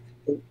 Right.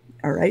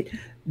 All right.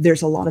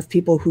 There's a lot of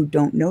people who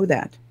don't know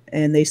that.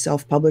 And they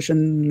self-publish a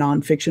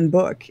nonfiction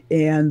book,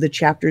 and the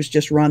chapters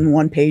just run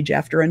one page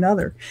after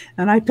another.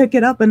 And I pick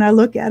it up and I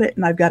look at it,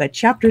 and I've got a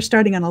chapter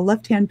starting on a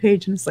left-hand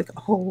page, and it's like,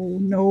 oh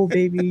no,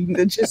 baby,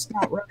 that's just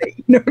not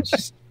right.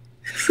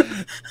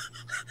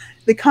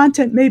 The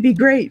content may be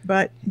great,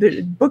 but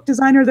the book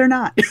designer, they're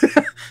not.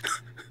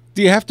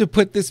 Do you have to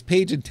put this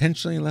page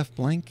intentionally left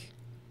blank?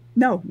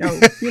 No.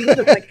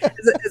 Like,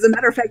 as a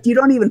matter of fact, you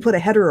don't even put a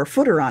header or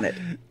footer on it.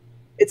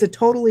 It's a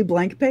totally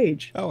blank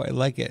page. Oh, I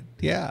like it.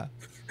 Yeah.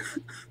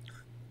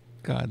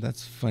 God,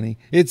 that's funny.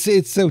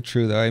 It's so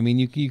true though. I mean,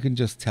 you can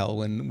just tell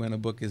when a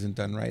book isn't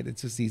done right.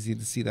 It's just easy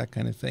to see that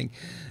kind of thing.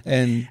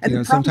 And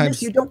the problem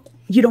is you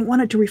don't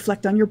want it to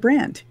reflect on your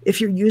brand. If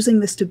you're using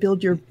this to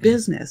build your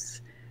business,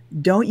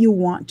 don't you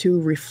want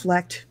to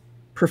reflect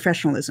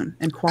professionalism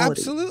and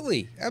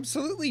quality?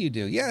 Absolutely you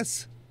do.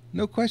 Yes.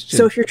 No question.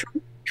 So if you're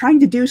trying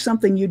to do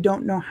something you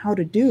don't know how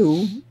to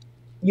do,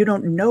 you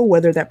don't know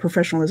whether that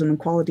professionalism and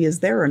quality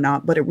is there or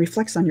not, but it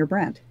reflects on your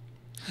brand.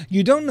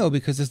 You don't know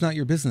because it's not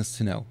your business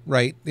to know,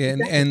 right?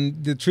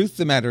 And the truth of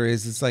the matter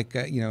is, it's like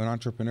an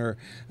entrepreneur,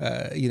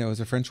 is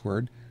a French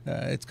word.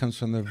 It comes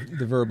from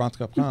the verb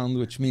entreprendre,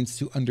 which means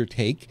to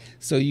undertake.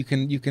 So you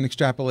can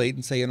extrapolate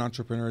and say an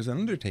entrepreneur is an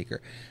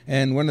undertaker.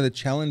 And one of the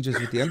challenges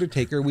with the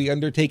undertaker, we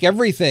undertake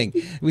everything.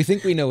 We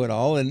think we know it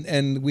all,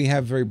 and we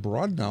have very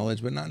broad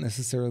knowledge, but not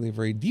necessarily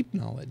very deep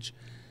knowledge.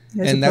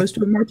 As opposed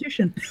to a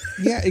mortician.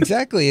 Yeah,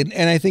 exactly. And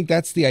I think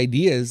that's the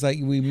idea, is like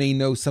we may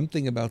know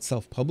something about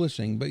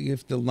self-publishing, but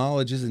if the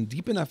knowledge isn't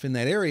deep enough in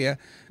that area,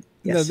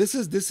 yes.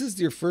 This is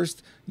your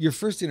first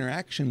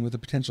interaction with a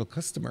potential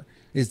customer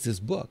is this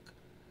book.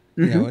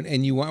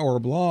 And you want, or a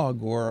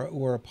blog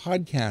or a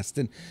podcast,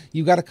 and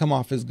you got to come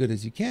off as good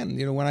as you can.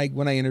 When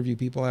I interview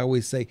people, I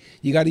always say,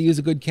 you got to use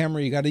a good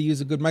camera. You got to use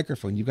a good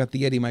microphone. You've got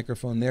the Yeti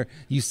microphone there.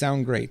 You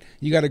sound great.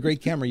 You got a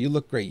great camera. You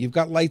look great. You've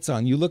got lights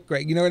on. You look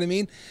great. You know what I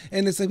mean?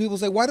 And it's like people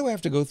say, why do I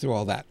have to go through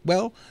all that?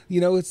 Well,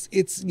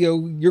 it's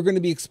you're going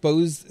to be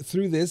exposed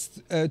through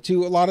this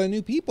to a lot of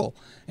new people,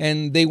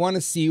 and they want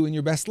to see you in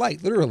your best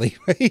light, literally,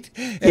 right?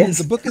 And yes.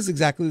 The book is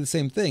exactly the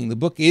same thing. The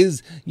book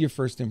is your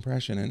first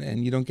impression,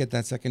 and you don't get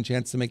that second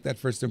chance to make that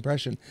first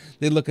impression.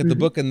 They look at the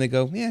book and they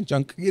go, man,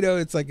 junk.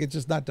 It's like it's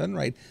just not done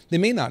right. They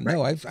may not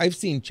know. I've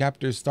seen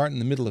chapters start in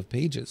the middle of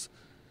pages.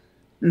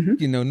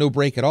 No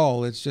break at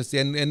all. It's just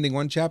ending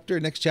one chapter,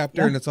 next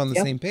chapter, and it's on the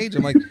same page.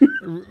 I'm like,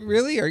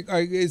 really?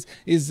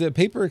 Is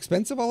paper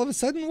expensive all of a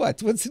sudden?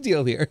 What's the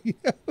deal here?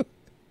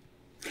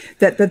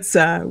 That's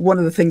one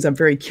of the things I'm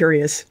very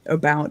curious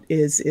about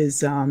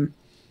is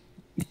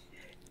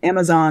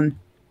Amazon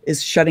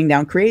is shutting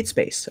down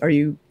CreateSpace. Are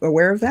you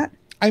aware of that?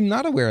 I'm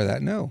not aware of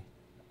that. No.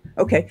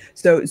 Okay,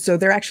 so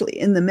they're actually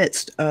in the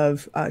midst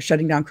of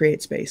shutting down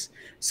CreateSpace.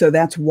 So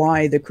that's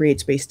why the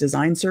CreateSpace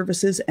design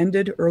services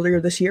ended earlier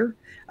this year.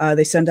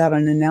 They sent out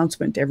an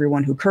announcement to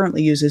everyone who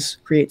currently uses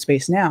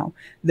CreateSpace now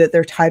that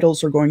their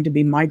titles are going to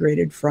be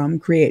migrated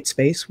from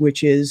CreateSpace,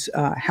 which is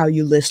how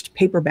you list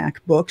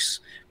paperback books,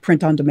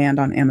 print on demand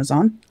on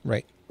Amazon.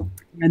 Right.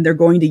 And they're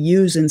going to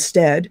use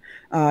instead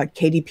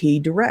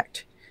KDP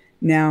Direct.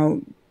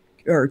 Now,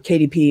 or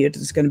KDP,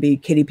 it's going to be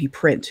KDP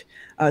Print.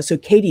 So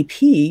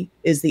KDP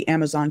is the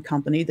Amazon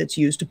company that's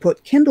used to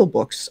put Kindle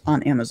books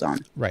on Amazon.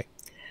 Right.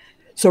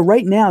 So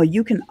right now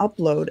you can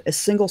upload a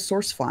single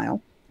source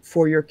file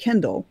for your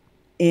Kindle,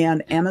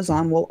 and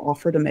Amazon will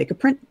offer to make a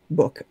print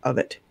book of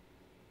it,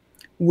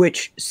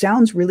 which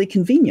sounds really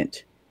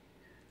convenient.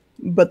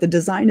 But the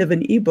design of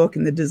an ebook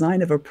and the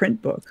design of a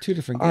print book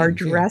are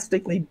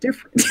drastically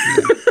different.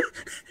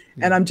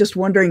 And I'm just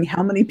wondering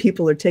how many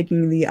people are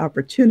taking the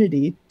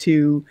opportunity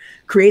to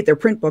create their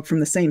print book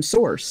from the same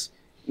source,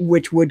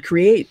 which would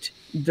create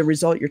the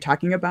result you're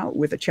talking about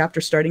with a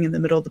chapter starting in the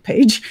middle of the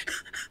page.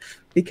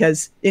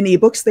 Because in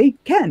ebooks, they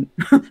can.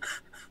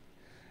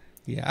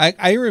 Yeah,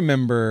 I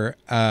remember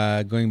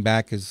going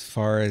back as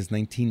far as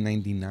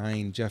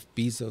 1999, Jeff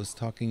Bezos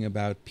talking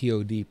about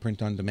POD,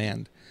 print on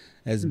demand,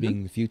 as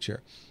being the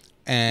future.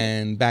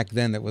 And back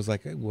then it was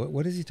like,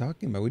 what is he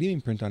talking about? What do you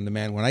mean print on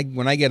demand?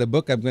 When I get a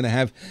book, I'm going to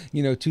have,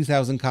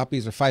 2,000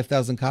 copies or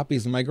 5,000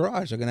 copies in my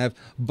garage. I'm going to have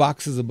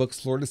boxes of books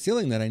floor to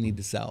ceiling that I need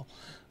to sell.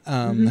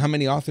 How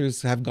many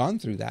authors have gone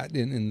through that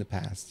in the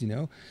past,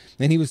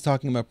 And he was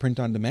talking about print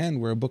on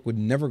demand, where a book would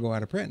never go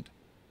out of print.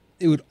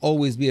 It would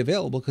always be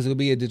available because it would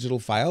be a digital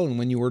file. And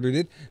when you ordered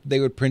it,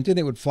 they would print it.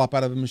 It would flop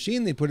out of a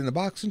machine. They'd put it in a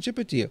box and ship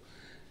it to you.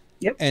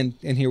 Yep. And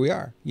here we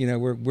are,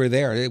 we're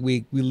there.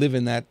 We live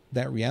in that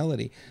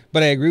reality.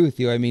 But I agree with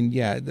you. I mean,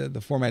 yeah,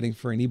 the formatting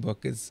for an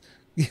ebook is,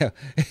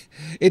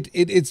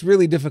 it's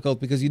really difficult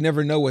because you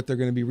never know what they're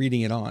going to be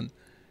reading it on.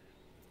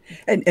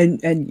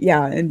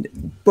 And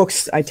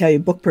books, I tell you,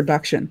 book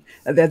production,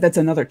 that's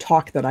another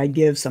talk that I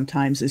give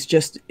sometimes, is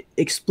just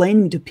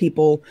explaining to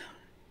people,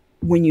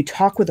 when you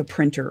talk with a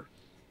printer,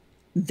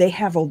 they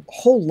have a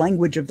whole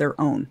language of their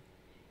own.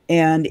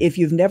 And if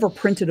you've never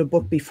printed a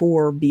book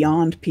before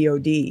beyond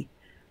POD,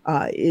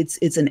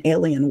 it's an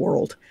alien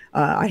world.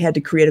 I had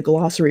to create a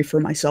glossary for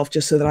myself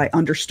just so that I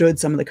understood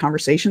some of the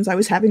conversations I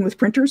was having with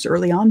printers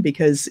early on,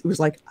 because it was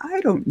like, I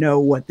don't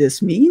know what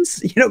this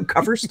means.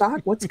 Cover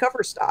stock, what's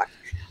cover stock?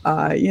 Do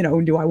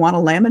I want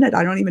to laminate?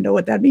 I don't even know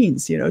what that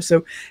means,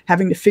 so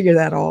having to figure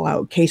that all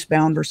out, case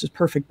bound versus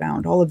perfect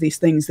bound, all of these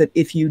things that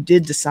if you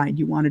did decide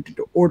you wanted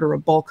to order a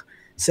bulk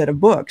set of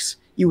books,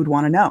 you would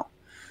want to know.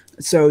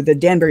 So the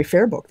Danbury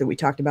Fair book that we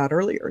talked about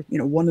earlier,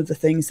 one of the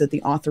things that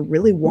the author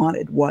really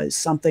wanted was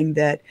something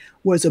that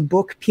was a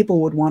book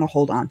people would want to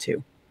hold on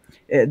to.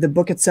 The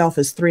book itself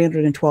is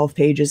 312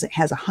 pages. It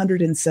has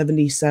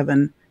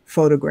 177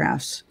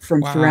 photographs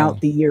from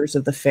throughout the years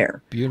of the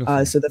fair.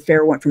 Beautiful. So the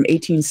fair went from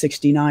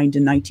 1869 to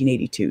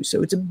 1982.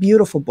 So it's a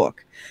beautiful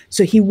book.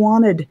 So he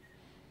wanted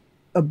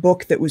a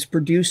book that was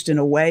produced in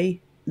a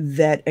way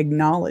that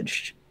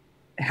acknowledged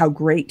how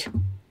great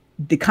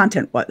the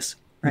content was.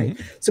 Right.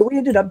 So we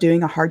ended up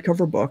doing a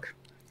hardcover book.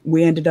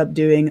 We ended up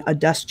doing a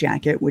dust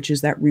jacket, which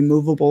is that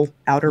removable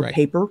outer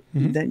paper.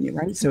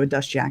 So a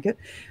dust jacket.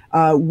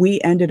 We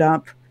ended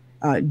up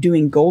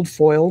doing gold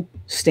foil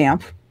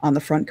stamp on the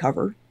front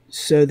cover,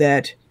 so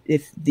that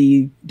if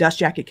the dust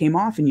jacket came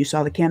off and you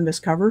saw the canvas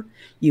cover,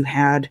 you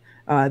had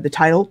the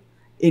title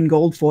in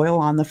gold foil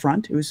on the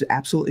front. It was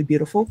absolutely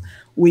beautiful.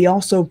 We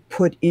also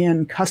put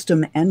in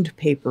custom end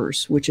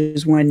papers, which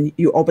is when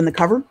you open the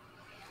cover,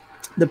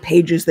 the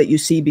pages that you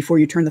see before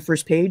you turn the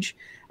first page.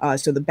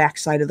 So the back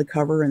side of the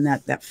cover and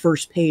that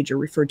first page are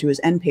referred to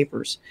as end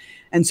papers.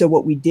 And so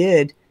what we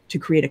did to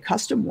create a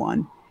custom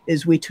one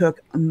is we took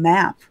a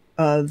map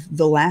of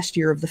the last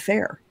year of the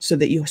fair, so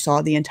that you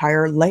saw the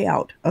entire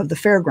layout of the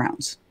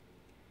fairgrounds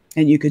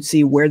and you could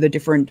see where the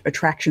different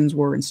attractions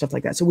were and stuff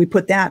like that. So we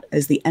put that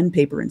as the end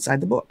paper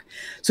inside the book.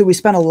 So we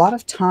spent a lot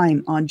of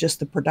time on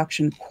just the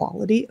production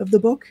quality of the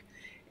book.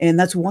 And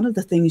that's one of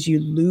the things you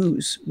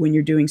lose when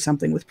you're doing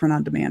something with print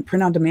on demand.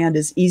 Print on demand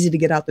is easy to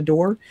get out the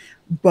door,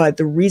 but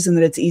the reason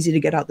that it's easy to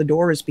get out the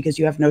door is because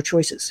you have no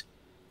choices.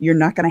 You're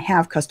not going to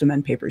have custom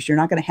end papers. You're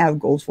not going to have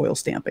gold foil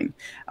stamping.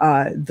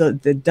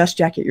 The dust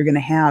jacket you're going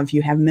to have,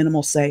 you have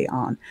minimal say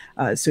on.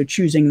 So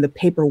choosing the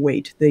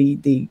paperweight,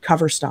 the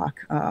cover stock,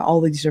 all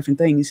these different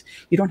things,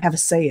 you don't have a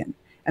say in.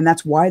 And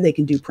that's why they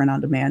can do print on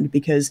demand,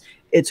 because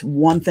it's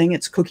one thing,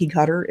 it's cookie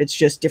cutter. It's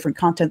just different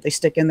content they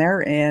stick in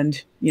there,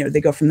 and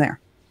they go from there.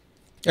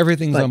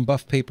 Everything's on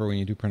buff paper when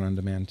you do print on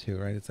demand too,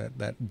 right? It's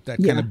that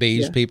kind of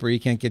beige paper.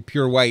 You can't get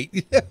pure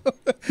white.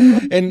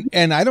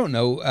 And I don't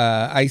know.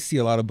 I see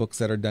a lot of books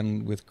that are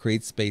done with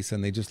CreateSpace,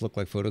 and they just look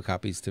like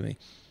photocopies to me.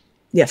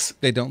 Yes.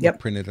 They don't look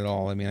printed at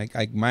all. I mean,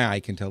 my eye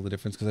can tell the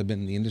difference because I've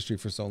been in the industry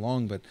for so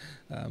long. But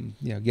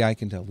I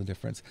can tell the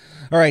difference.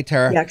 All right,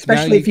 Tara. Yeah,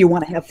 especially if you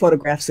want to have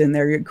photographs in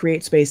there,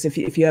 CreateSpace.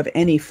 If you have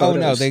any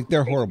photos. Oh no,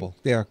 they're horrible.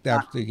 They're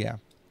absolutely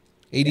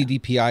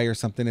ADDPI or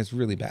something. It's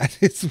really bad.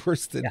 It's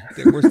worse than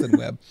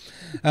web.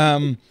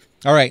 All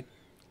right,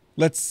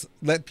 let's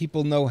let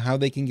people know how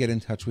they can get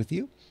in touch with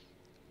you,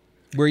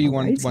 where you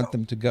want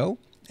them to go,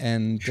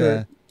 and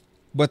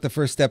what the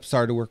first steps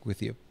are to work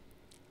with you.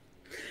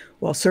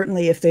 Well,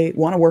 certainly if they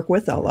want to work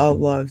with,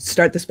 I'll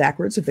start this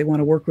backwards. If they want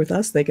to work with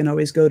us, they can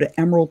always go to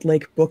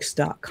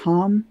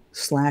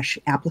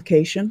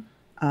emeraldlakebooks.com/application.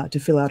 to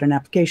fill out an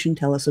application.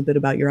 Tell us a bit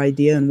about your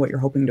idea and what you're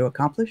hoping to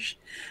accomplish.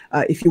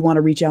 If you want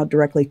to reach out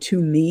directly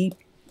to me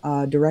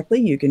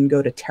directly, you can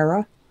go to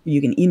Tara. You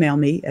can email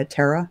me at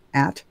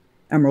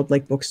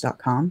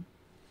tara@emeraldlakebooks.com.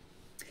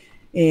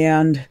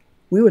 And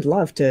we would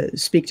love to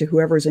speak to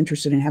whoever is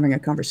interested in having a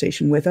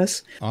conversation with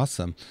us.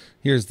 Awesome.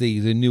 Here's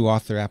the new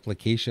author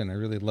application. I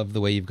really love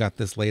the way you've got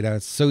this laid out.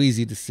 It's so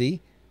easy to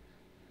see.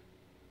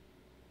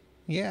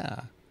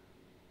 Yeah.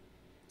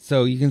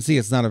 So you can see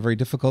it's not a very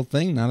difficult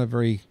thing, not a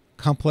very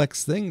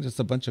complex thing, just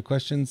a bunch of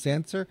questions to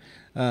answer.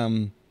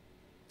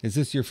 Is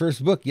this your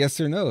first book? Yes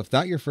or no? If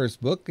not your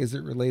first book, is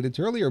it related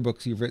to earlier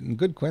books you've written?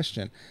 Good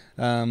question.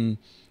 So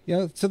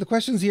the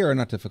questions here are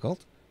not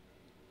difficult.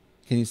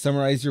 Can you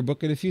summarize your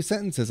book in a few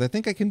sentences? I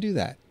think I can do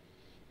that.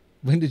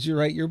 When did you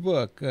write your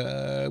book?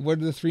 What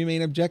are the 3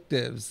 main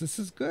objectives? This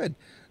is good.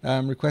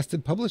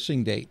 Requested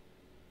publishing date.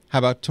 How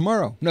about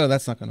tomorrow? No,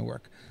 that's not going to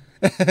work.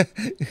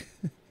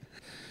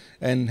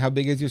 And how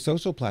big is your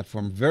social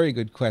platform? Very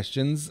good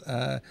questions.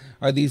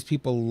 Are these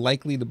people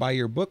likely to buy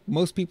your book?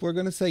 Most people are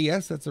going to say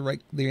yes. That's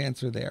the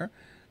answer there.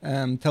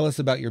 Tell us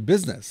about your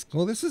business.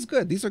 Well, this is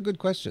good. These are good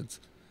questions.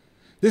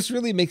 This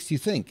really makes you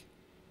think.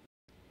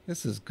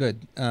 This is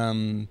good.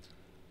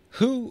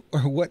 Who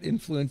or what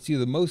influenced you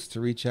the most to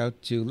reach out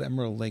to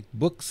Emerald Lake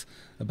Books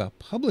about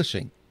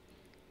publishing?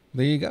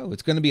 There you go.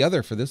 It's going to be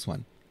other for this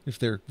one. If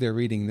they're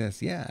reading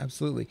this, yeah,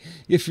 absolutely.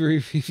 If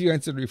you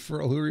answered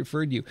referral, who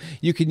referred you?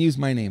 You can use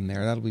my name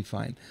there. That'll be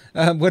fine.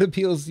 What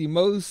appeals to you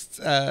most?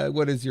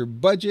 What is your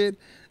budget?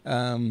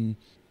 And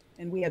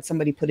we had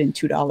somebody put in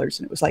 $2,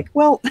 and it was like,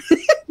 well,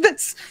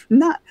 that's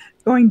not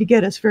going to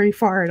get us very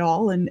far at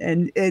all.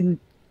 And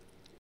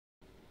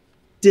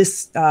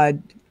this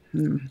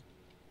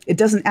it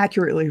doesn't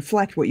accurately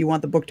reflect what you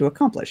want the book to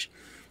accomplish.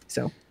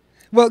 So.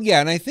 Well, yeah,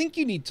 and I think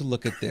you need to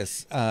look at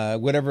this,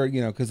 whatever,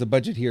 because the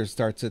budget here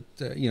starts at,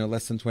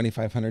 less than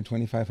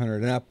 $2,500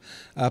 and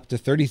up to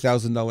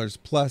 $30,000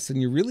 plus.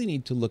 And you really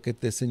need to look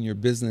at this in your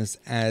business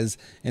as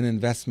an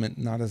investment,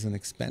 not as an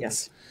expense.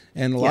 Yes.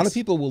 And a lot of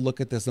people will look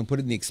at this and put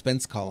it in the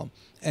expense column.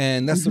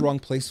 And that's the wrong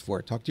place for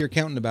it. Talk to your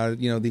accountant about it.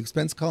 The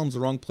expense column's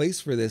the wrong place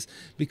for this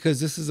because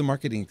this is a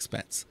marketing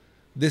expense.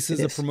 This is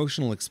a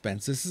promotional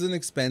expense. This is an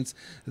expense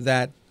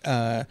that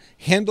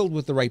handled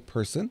with the right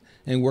person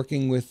and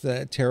working with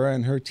Tara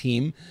and her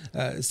team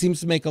seems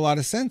to make a lot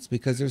of sense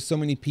because there's so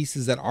many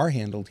pieces that are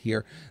handled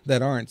here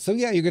that aren't. So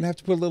yeah, you're going to have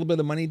to put a little bit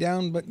of money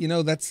down, but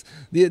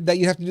that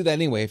you have to do that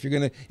anyway. If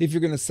you're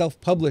going to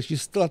self-publish, you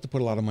still have to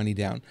put a lot of money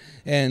down.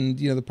 And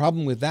the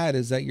problem with that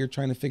is that you're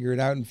trying to figure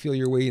it out and feel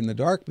your way in the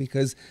dark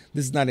because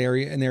this is not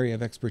an area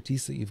of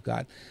expertise that you've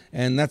got.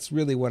 And that's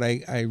really what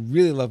I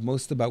really love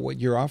most about what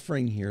you're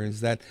offering here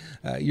is that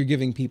you're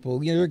giving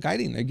people, you're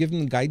guiding. They're giving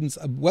them guidance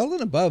well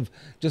and above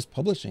just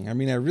publishing. I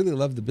mean, I really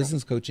love the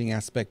business coaching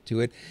aspect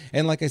to it.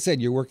 And like I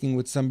said, you're working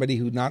with somebody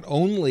who not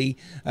only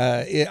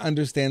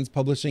understands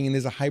publishing and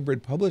is a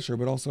hybrid publisher,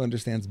 but also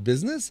understands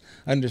business,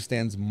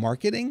 understands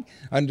marketing,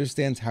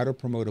 understands how to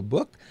promote a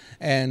book,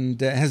 and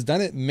has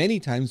done it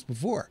many times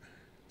before.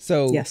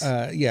 So yes.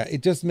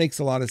 It just makes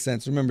a lot of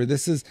sense. Remember,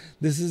 this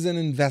is an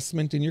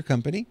investment in your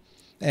company.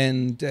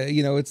 And,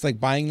 it's like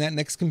buying that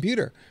next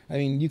computer. I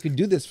mean, you could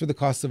do this for the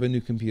cost of a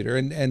new computer.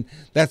 And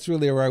that's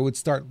really where I would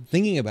start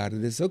thinking about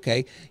it is,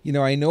 okay,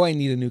 I know I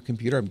need a new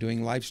computer. I'm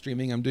doing live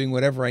streaming. I'm doing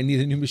whatever. I need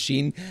a new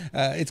machine.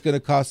 It's going to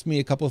cost me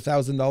a couple of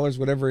 $1,000s,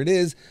 whatever it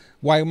is.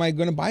 Why am I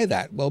going to buy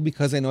that? Well,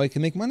 because I know I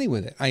can make money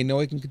with it. I know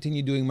I can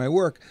continue doing my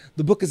work.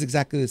 The book is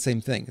exactly the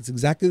same thing. It's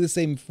exactly the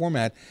same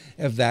format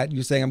of that.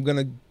 You're saying, I'm going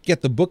to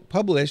get the book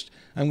published.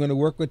 I'm going to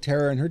work with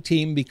Tara and her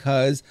team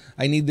because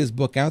I need this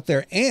book out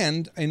there.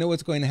 And I know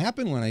what's going to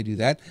happen when I do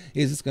that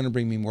is it's going to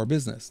bring me more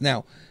business.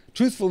 Now,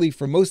 truthfully,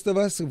 for most of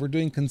us, if we're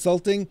doing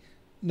consulting,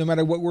 no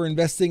matter what we're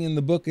investing in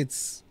the book,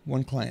 it's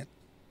one client.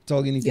 It's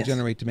all you need to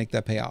generate to make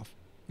that pay off.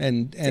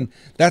 And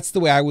that's the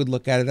way I would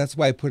look at it. That's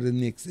why I put it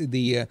in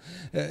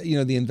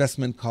the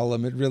investment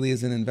column. It really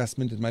is an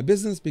investment in my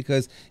business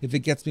because if it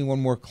gets me one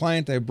more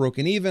client, I've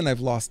broken even, I've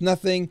lost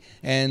nothing.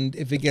 And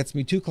if it gets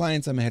me 2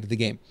 clients, I'm ahead of the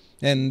game.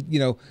 And,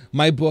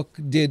 my book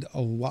did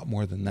a lot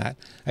more than that.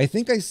 I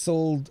think I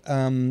sold,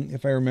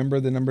 if I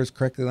remember the numbers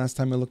correctly, last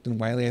time I looked in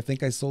Wiley, I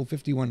think I sold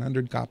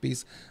 5,100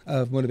 copies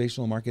of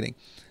Motivational Marketing.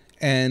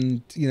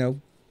 And,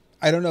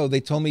 I don't know. They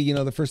told me,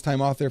 the first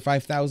time author,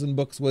 5,000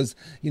 books was,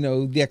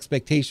 the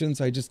expectation.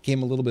 So I just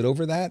came a little bit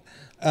over that.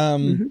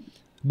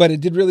 But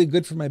it did really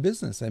good for my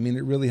business. I mean,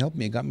 it really helped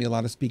me. It got me a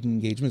lot of speaking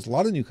engagements, a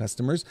lot of new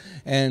customers,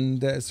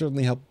 and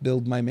certainly helped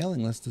build my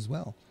mailing list as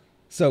well.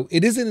 So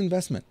it is an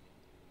investment.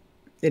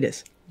 It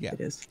is. Yeah,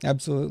 it is.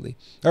 Absolutely.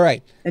 All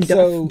right. And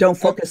don't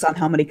focus on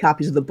how many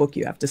copies of the book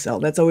you have to sell.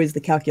 That's always the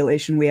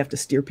calculation we have to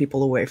steer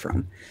people away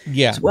from.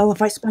 Yeah. So, well, if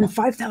I spend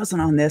 5,000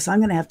 on this, I'm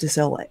going to have to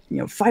sell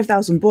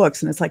 5,000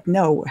 books. And it's like,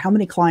 no, how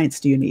many clients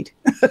do you need?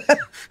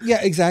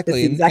 Yeah,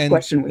 exactly. That's the exact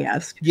question we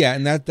ask. Yeah.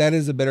 And that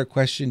is a better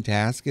question to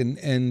ask.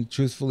 And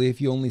truthfully, if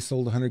you only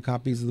sold 100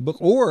 copies of the book,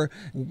 or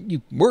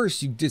you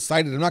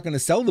decided I'm not going to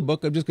sell the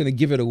book, I'm just going to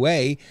give it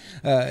away.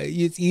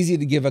 It's easy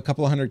to give a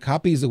couple of 100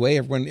 copies away.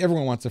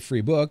 Everyone wants a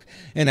free book.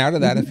 And out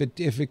of that,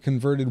 if it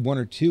converted 1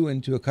 or 2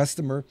 into a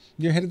customer,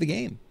 you're ahead of the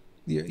game.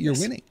 You're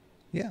winning.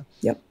 Yeah.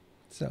 Yep.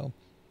 So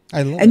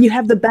I love and it. you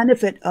have the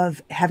benefit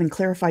of having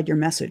clarified your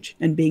message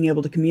and being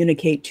able to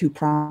communicate to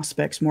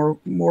prospects more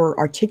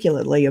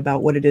articulately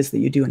about what it is that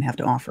you do and have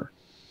to offer.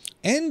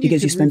 And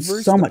Because you you could spend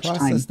reverse so the much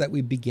process time. that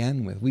we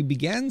began with. We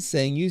began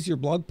saying use your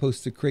blog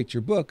post to create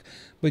your book,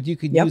 but you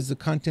could Yep. use the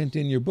content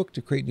in your book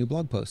to create new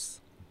blog posts.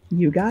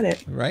 You got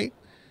it. Right?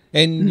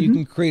 And you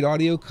can create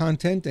audio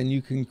content and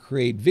you can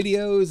create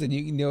videos, and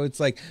you know, it's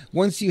like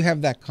once you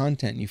have that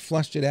content, you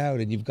flushed it out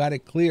and you've got it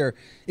clear,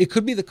 it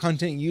could be the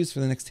content you use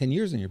for the next 10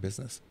 years in your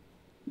business.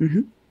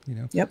 You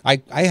know, Yep.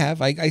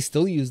 I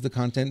still use the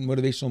content in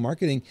motivational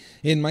marketing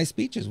in my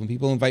speeches. When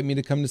people invite me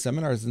to come to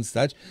seminars and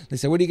such, they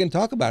say, what are you going to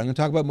talk about? I'm going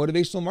to talk about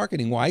motivational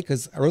marketing. Why?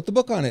 Because I wrote the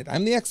book on it.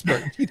 I'm the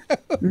expert. You know?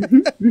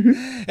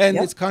 And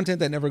Yep. it's content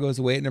that never goes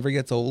away. It never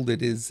gets old.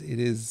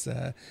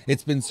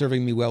 It's been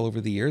serving me well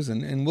over the years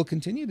and will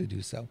continue to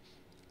do so.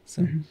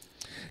 So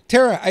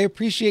Tara, I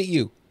appreciate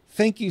you.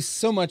 Thank you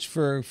so much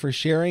for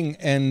sharing.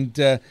 And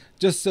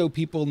just so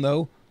people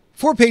know,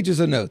 4 pages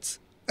of notes.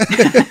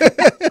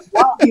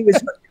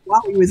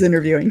 While he was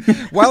interviewing.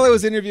 While I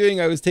was interviewing,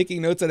 I was taking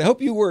notes, and I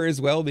hope you were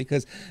as well,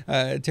 because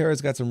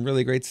Tara's got some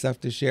really great stuff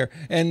to share.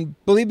 And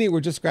believe me, we're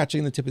just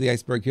scratching the tip of the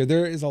iceberg here.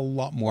 There is a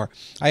lot more.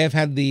 I have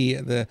had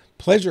the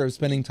pleasure of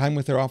spending time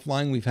with her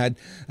offline. We've had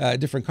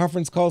different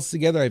conference calls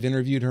together. I've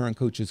interviewed her on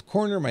Coach's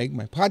Corner, my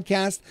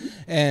podcast,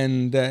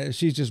 and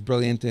she's just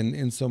brilliant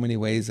in so many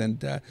ways,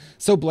 and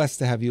so blessed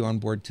to have you on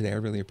board today. I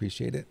really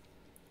appreciate it.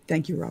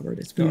 Thank you, Robert.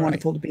 It's been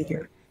wonderful to be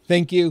here.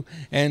 Thank you.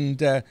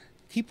 And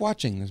keep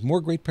watching. There's more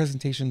great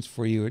presentations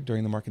for you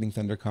during the Marketing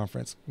Thunder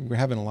Conference. We're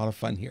having a lot of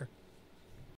fun here.